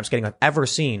best mini ramp skating I've ever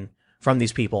seen from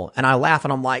these people, and I laugh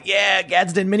and I'm like, yeah,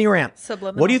 Gadsden mini ramp.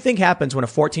 Subliminal. What do you think happens when a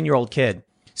 14-year-old kid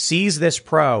sees this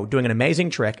pro doing an amazing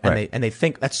trick, and they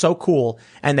think that's so cool,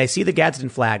 and they see the Gadsden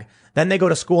flag? Then they go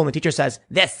to school and the teacher says,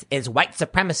 "This is white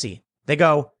supremacy." They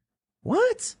go,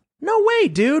 "What? No way,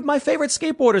 dude. My favorite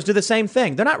skateboarders do the same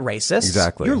thing. They're not racist."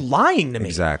 Exactly. You're lying to me.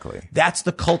 Exactly. That's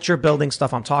the culture building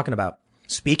stuff I'm talking about.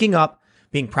 Speaking up,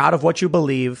 being proud of what you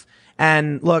believe.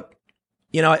 And look,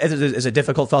 it's a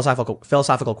difficult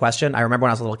philosophical question. I remember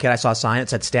when I was a little kid, I saw a sign that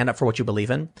said, "Stand up for what you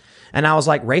believe in." And I was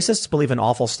like, racists believe in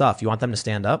awful stuff. You want them to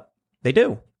stand up? They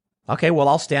do. Okay, well,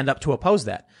 I'll stand up to oppose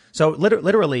that. So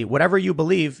literally, whatever you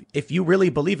believe, if you really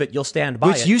believe it, you'll stand by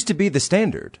it. Which used to be the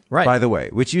standard, Right. by the way.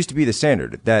 Which used to be the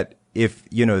standard, that if,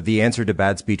 the answer to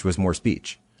bad speech was more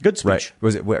speech. Good speech. Right.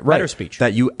 Was it right? Better speech.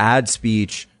 That you add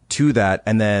speech to that,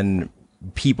 and then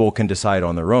people can decide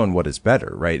on their own what is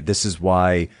better, right? This is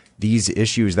why these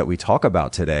issues that we talk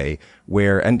about today,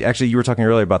 and actually you were talking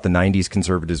earlier about the 90s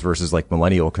conservatives versus like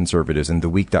millennial conservatives, and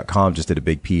theweek.com just did a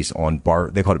big piece on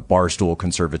they called it barstool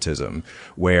conservatism,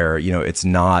 where, it's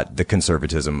not the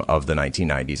conservatism of the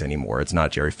 1990s anymore. It's not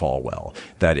Jerry Falwell.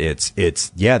 That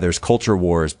there's culture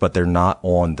wars, but they're not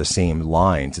on the same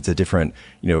lines. It's a different,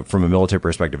 from a military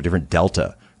perspective, a different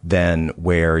delta than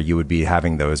where you would be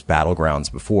having those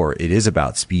battlegrounds before. It is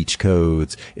about speech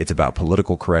codes. It's about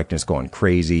political correctness going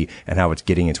crazy, and how it's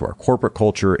getting into our corporate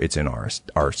culture. It's in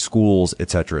our schools,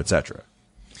 et cetera, et cetera.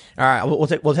 All right,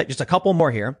 we'll take just a couple more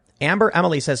here. Amber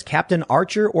Emily says Captain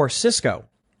Archer or Cisco.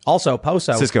 Also,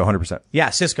 Poso. Cisco, 100%. Yeah,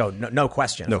 Cisco, no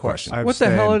question. No of course. question. What the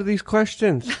hell are these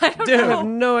questions? I have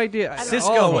no idea.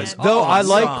 Cisco was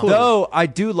Though I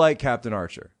do like Captain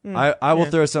Archer. I will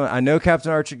throw some. I know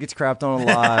Captain Archer gets crapped on a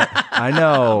lot. I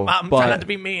know, I'm but trying not to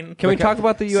be mean. Can we talk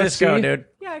about the UFC? Cisco, dude.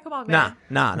 Yeah, come on, man.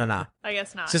 Nah. I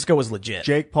guess not. Cisco was legit.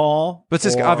 Jake Paul. but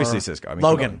Cisco, or- obviously Cisco. I mean,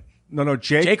 Logan. No,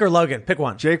 Jake. Jake or Logan? Pick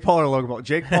one. Jake Paul or Logan Paul.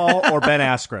 Jake Paul or Ben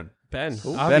Askren. Ben.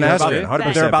 Ben Askren,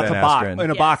 100% They're about Ben to box Askren.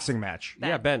 in a boxing match.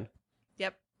 Yeah, Ben.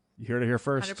 Yep. You heard it here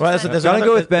first. 100%. Well, I'm gonna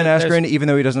go with Ben Askren, even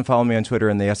though he doesn't follow me on Twitter.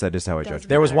 And yes, that is how I judge.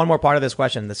 There was one more part of this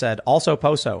question that said, also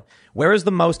Poso, where is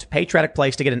the most patriotic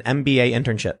place to get an MBA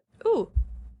internship? Ooh.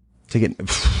 To get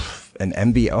an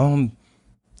MBA.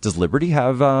 Does Liberty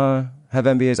have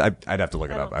MBAs? I'd have to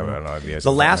look it up. I don't know MBAs.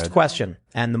 The last question,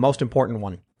 and the most important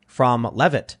one, from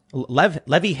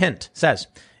Levy Hint says,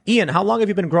 Ian, how long have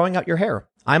you been growing out your hair?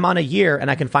 I'm on a year and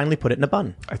I can finally put it in a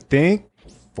bun. I think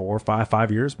 4 or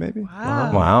 5 years, maybe.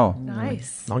 Wow.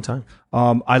 Nice. Long time.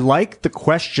 I like the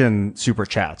question super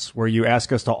chats where you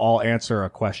ask us to all answer a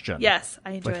question. Yes,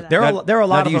 I enjoy that. There are a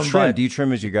lot of do you them. trim? but- Do you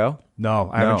trim as you go? No,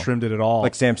 I haven't trimmed it at all.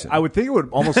 Like Samson. I would think it would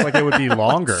almost like it would be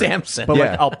longer. Samson. But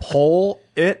Yeah. like I'll pull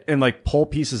it and like pull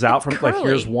pieces out from like curly.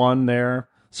 here's one there.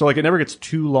 So like it never gets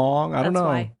too long. I don't That's know.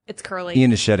 why. It's curly.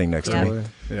 Ian is shedding next Yeah. to me.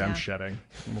 Yeah, I'm shedding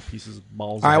little pieces of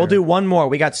balls. All right, we'll do one more.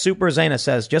 We got Super Zana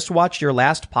says, just watched your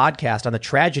last podcast on the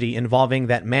tragedy involving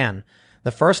that man.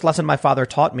 The first lesson my father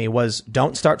taught me was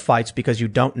don't start fights because you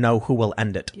don't know who will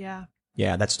end it. Yeah.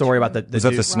 Yeah, that story about the Was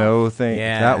that dude- the snow thing?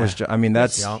 Yeah. That was, I mean,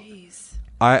 that's, Jeez.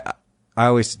 I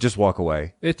always just walk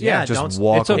away. Yeah, Just don't-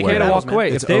 walk It's okay away. to walk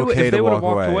away. It's if they, okay if they to would have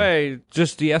walk walked away,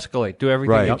 just de-escalate. Do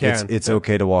everything you Right. can. It's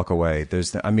okay to walk away.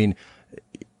 I mean,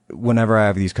 whenever I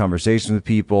have these conversations with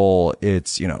people,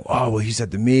 it's, oh, well, he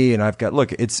said to me, and I get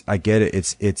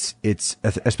it. It's,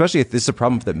 especially if this is a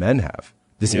problem that men have.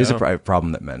 This is a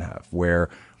problem that men have, where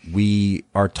we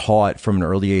are taught from an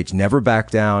early age, never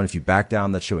back down. If you back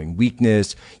down, that's showing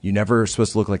weakness. You're never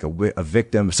supposed to look like a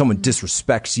victim. If someone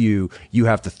disrespects you, you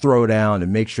have to throw down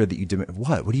and make sure that you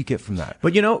What do you get from that?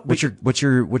 But what's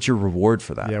your reward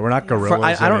for that? Yeah, we're not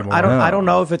gorillas I anymore. don't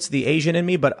know if it's the Asian in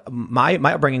me, but my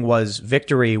upbringing was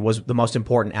victory was the most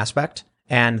important aspect,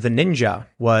 and the ninja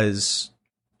was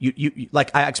you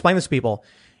like I explain this to people.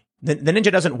 The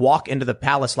ninja doesn't walk into the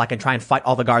palace like and try and fight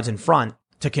all the guards in front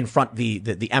to confront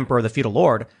the emperor, the feudal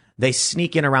lord. They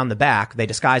sneak in around the back. They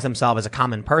disguise themselves as a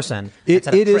common person. It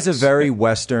is a very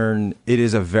Western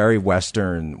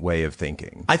way of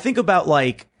thinking. I think about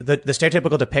like the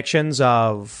stereotypical depictions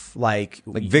of like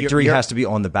victory has to be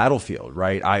on the battlefield,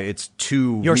 right? It's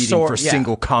two Your meeting sword- for yeah.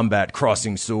 single combat,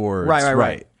 crossing swords.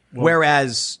 Right.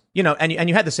 Whereas, and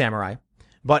you had the samurai,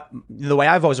 but the way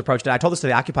I've always approached it, I told this to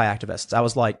the Occupy activists. I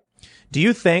was like, do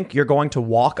you think you're going to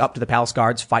walk up to the palace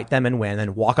guards, fight them and win,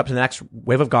 and walk up to the next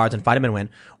wave of guards and fight them and win?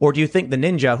 Or do you think the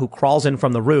ninja who crawls in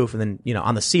from the roof and then,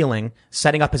 on the ceiling,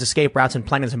 setting up his escape routes and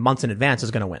planning this months in advance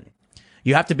is going to win?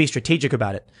 You have to be strategic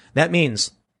about it. That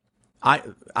means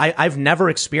I've never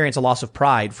experienced a loss of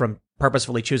pride from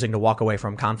purposefully choosing to walk away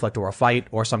from conflict or a fight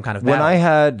or some kind of battle. When I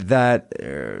had that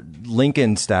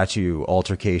Lincoln statue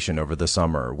altercation over the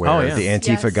summer where the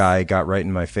Antifa guy got right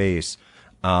in my face,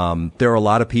 there were a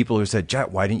lot of people who said,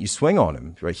 Jack, why didn't you swing on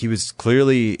him? Right? He was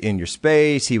clearly in your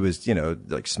space. He was,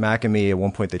 like smacking me. At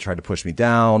one point, they tried to push me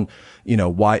down.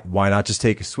 Why not just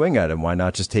take a swing at him? Why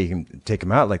not just take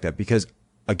him out like that? Because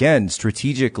again,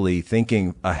 strategically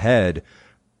thinking ahead,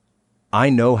 I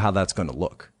know how that's going to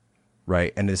look.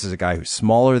 Right. And this is a guy who's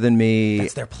smaller than me.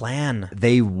 That's their plan.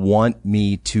 They want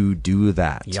me to do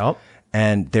that. Yup.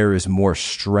 And there is more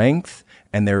strength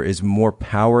and there is more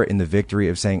power in the victory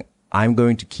of saying, I'm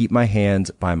going to keep my hands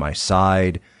by my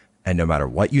side. And no matter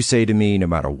what you say to me, no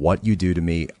matter what you do to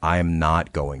me, I am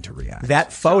not going to react.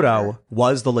 That photo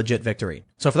was the legit victory.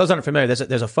 So for those that aren't familiar,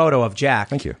 there's a photo of Jack.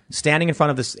 Thank you. Standing in front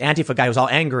of this Antifa guy who's all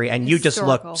angry, and you just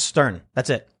Historical. look stern. That's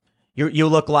it. You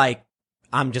look like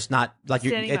I'm just not like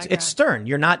you. Standing It's background. stern.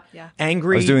 You're not Yeah.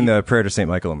 angry. I was doing the prayer to St.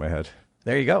 Michael in my head.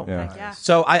 There you go. Yeah.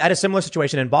 So I had a similar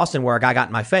situation in Boston where a guy got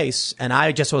in my face, and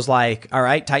I just was like, "All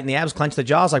right, tighten the abs, clench the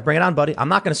jaws, like bring it on, buddy. I'm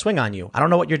not going to swing on you. I don't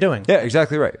know what you're doing." Yeah,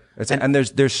 exactly right. And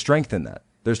there's strength in that.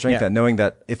 There's strength in that, knowing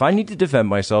that if I need to defend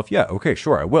myself, yeah, okay,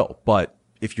 sure, I will. But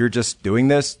if you're just doing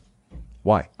this,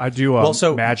 why? I do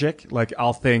magic. Like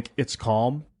I'll think it's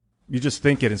calm. You just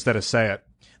think it instead of say it.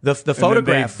 The And then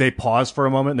photograph. they pause for a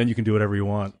moment, and then you can do whatever you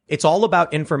want. It's all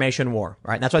about information war,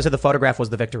 right? And that's why I said the photograph was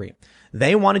the victory.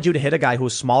 They wanted you to hit a guy who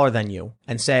was smaller than you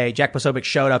and say Jack Posobiec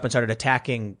showed up and started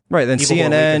attacking. Right, then people who are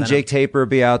weaker CNN, than Jake him. Tapper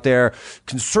be out there.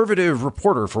 Conservative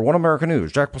reporter for One American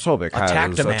News, Jack Posobiec,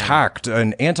 Attacked has a man. attacked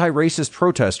an anti-racist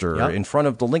protester Yep. in front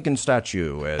of the Lincoln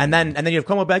statue. And then you have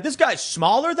Cuomo back, this guy's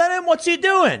smaller than him? What's he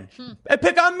doing? Hey,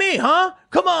 pick on me, huh?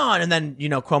 Come on. And then,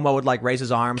 Cuomo would like raise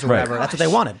his arms or Right. whatever. That's what they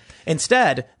wanted.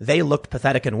 Instead, they looked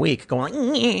pathetic and weak, going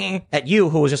like, at you,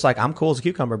 who was just like, I'm cool as a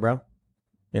cucumber, bro.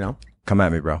 Come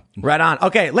at me, bro. Right on.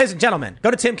 Okay, ladies and gentlemen,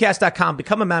 go to timcast.com,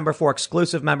 become a member for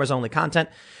exclusive members only content.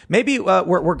 Maybe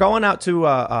we're going out to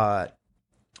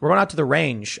the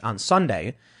range on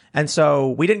Sunday, and so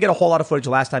we didn't get a whole lot of footage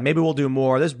last time. Maybe we'll do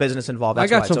more. There's business involved. I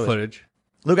That's got why. some So footage.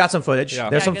 Lou got some footage. Yeah.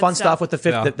 There's Yeah, some good fun stuff. stuff with the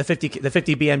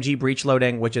 50 BMG breach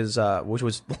loading, which was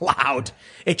loud.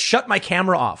 It shut my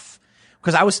camera off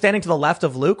because I was standing to the left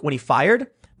of Luke when he fired.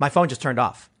 My phone just turned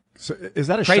off. So is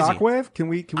that a Crazy. shockwave? Can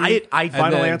we I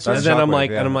final answer? And then I'm Shockwave,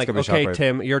 like, yeah, it's gonna be okay, shockwave.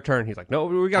 Tim, your turn. He's like, no,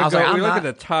 we I gotta was go. like, I'm we look not-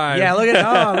 at the time. Yeah, look at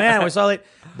oh man, we're so late.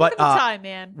 But Look at the time,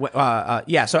 man.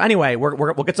 yeah. So anyway,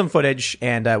 we'll get some footage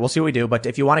and we'll see what we do. But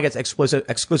if you want to get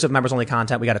exclusive members only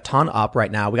content, we got a ton up right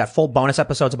now. We got full bonus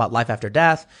episodes about life after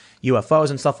death, UFOs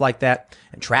and stuff like that,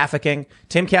 and trafficking.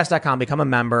 Timcast.com, become a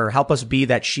member, help us be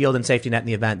that shield and safety net in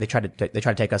the event. They try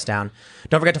to take us down.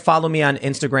 Don't forget to follow me on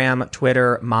Instagram,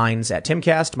 Twitter, mine's at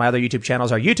Timcast. My other YouTube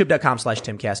channels are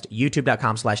youtube.com/Timcast,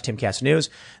 youtube.com/TimcastNews.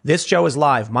 This show is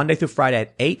live Monday through Friday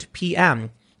at 8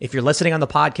 p.m. If you're listening on the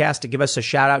podcast, to give us a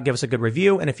shout out, give us a good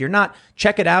review. And if you're not,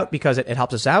 check it out because it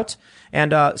helps us out.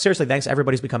 And seriously, thanks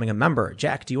everybody's becoming a member.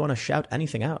 Jack, do you want to shout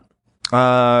anything out?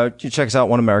 You check us out,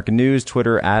 One American News,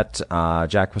 Twitter at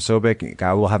Jack Posobiec.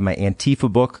 I will have my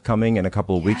Antifa book coming in a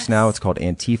couple of weeks now. It's called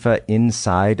Antifa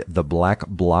Inside the Black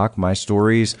Bloc, My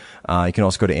Stories. You can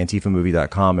also go to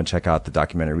antifamovie.com and check out the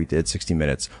documentary we did, 60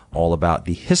 Minutes, all about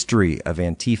the history of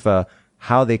Antifa,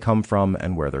 how they come from,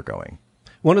 and where they're going.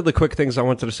 One of the quick things I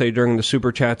wanted to say during the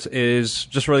super chats is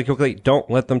just really quickly, don't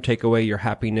let them take away your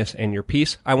happiness and your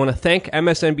peace. I want to thank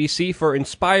MSNBC for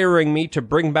inspiring me to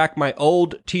bring back my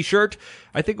old t-shirt.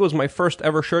 I think it was my first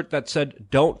ever shirt that said,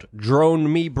 "Don't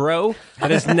drone me, bro."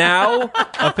 That is now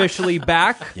officially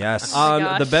back. Yes. On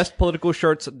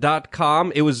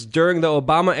thebestpoliticalshirts.com. It was during the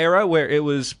Obama era where it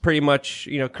was pretty much,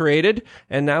 created,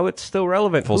 and now it's still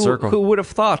relevant. Full circle. Who would have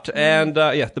thought? And,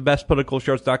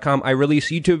 thebestpoliticalshirts.com. I release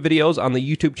YouTube videos on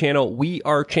the YouTube channel We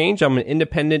Are Change. I'm an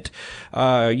independent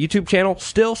YouTube channel,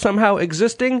 still somehow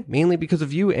existing, mainly because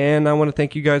of you, and I want to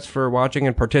thank you guys for watching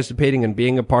and participating and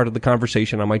being a part of the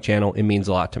conversation on my channel. It means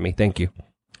a lot to me. Thank you.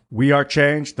 We Are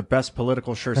Change,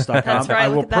 thebestpoliticalshirts.com. That's right, I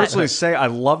will look at that. personally say I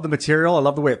love the material. I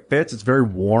love the way it fits. It's very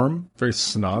warm, very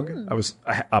snug. I was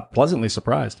pleasantly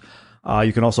surprised.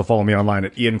 You can also follow me online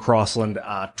at Ian Crossland,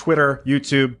 Twitter,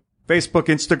 YouTube, Facebook,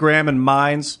 Instagram, and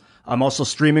Minds. I'm also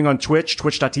streaming on Twitch,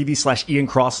 twitch.tv/Ian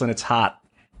Crossland. It's hot.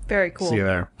 Very cool. See you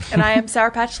there. And I am Sour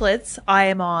Patch Lids. I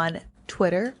am on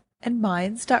Twitter and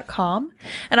minds.com.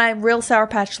 And I'm Real Sour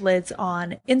Patch Lids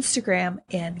on Instagram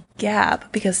and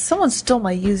Gab because someone stole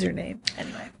my username.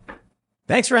 Anyway.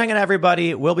 Thanks for hanging out,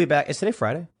 everybody. We'll be back. Is today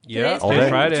Friday? Yeah, Today's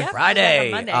Friday. Yeah,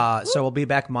 Friday. Monday. So we'll be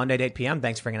back Monday at 8 p.m.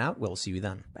 Thanks for hanging out. We'll see you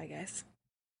then. Bye, guys.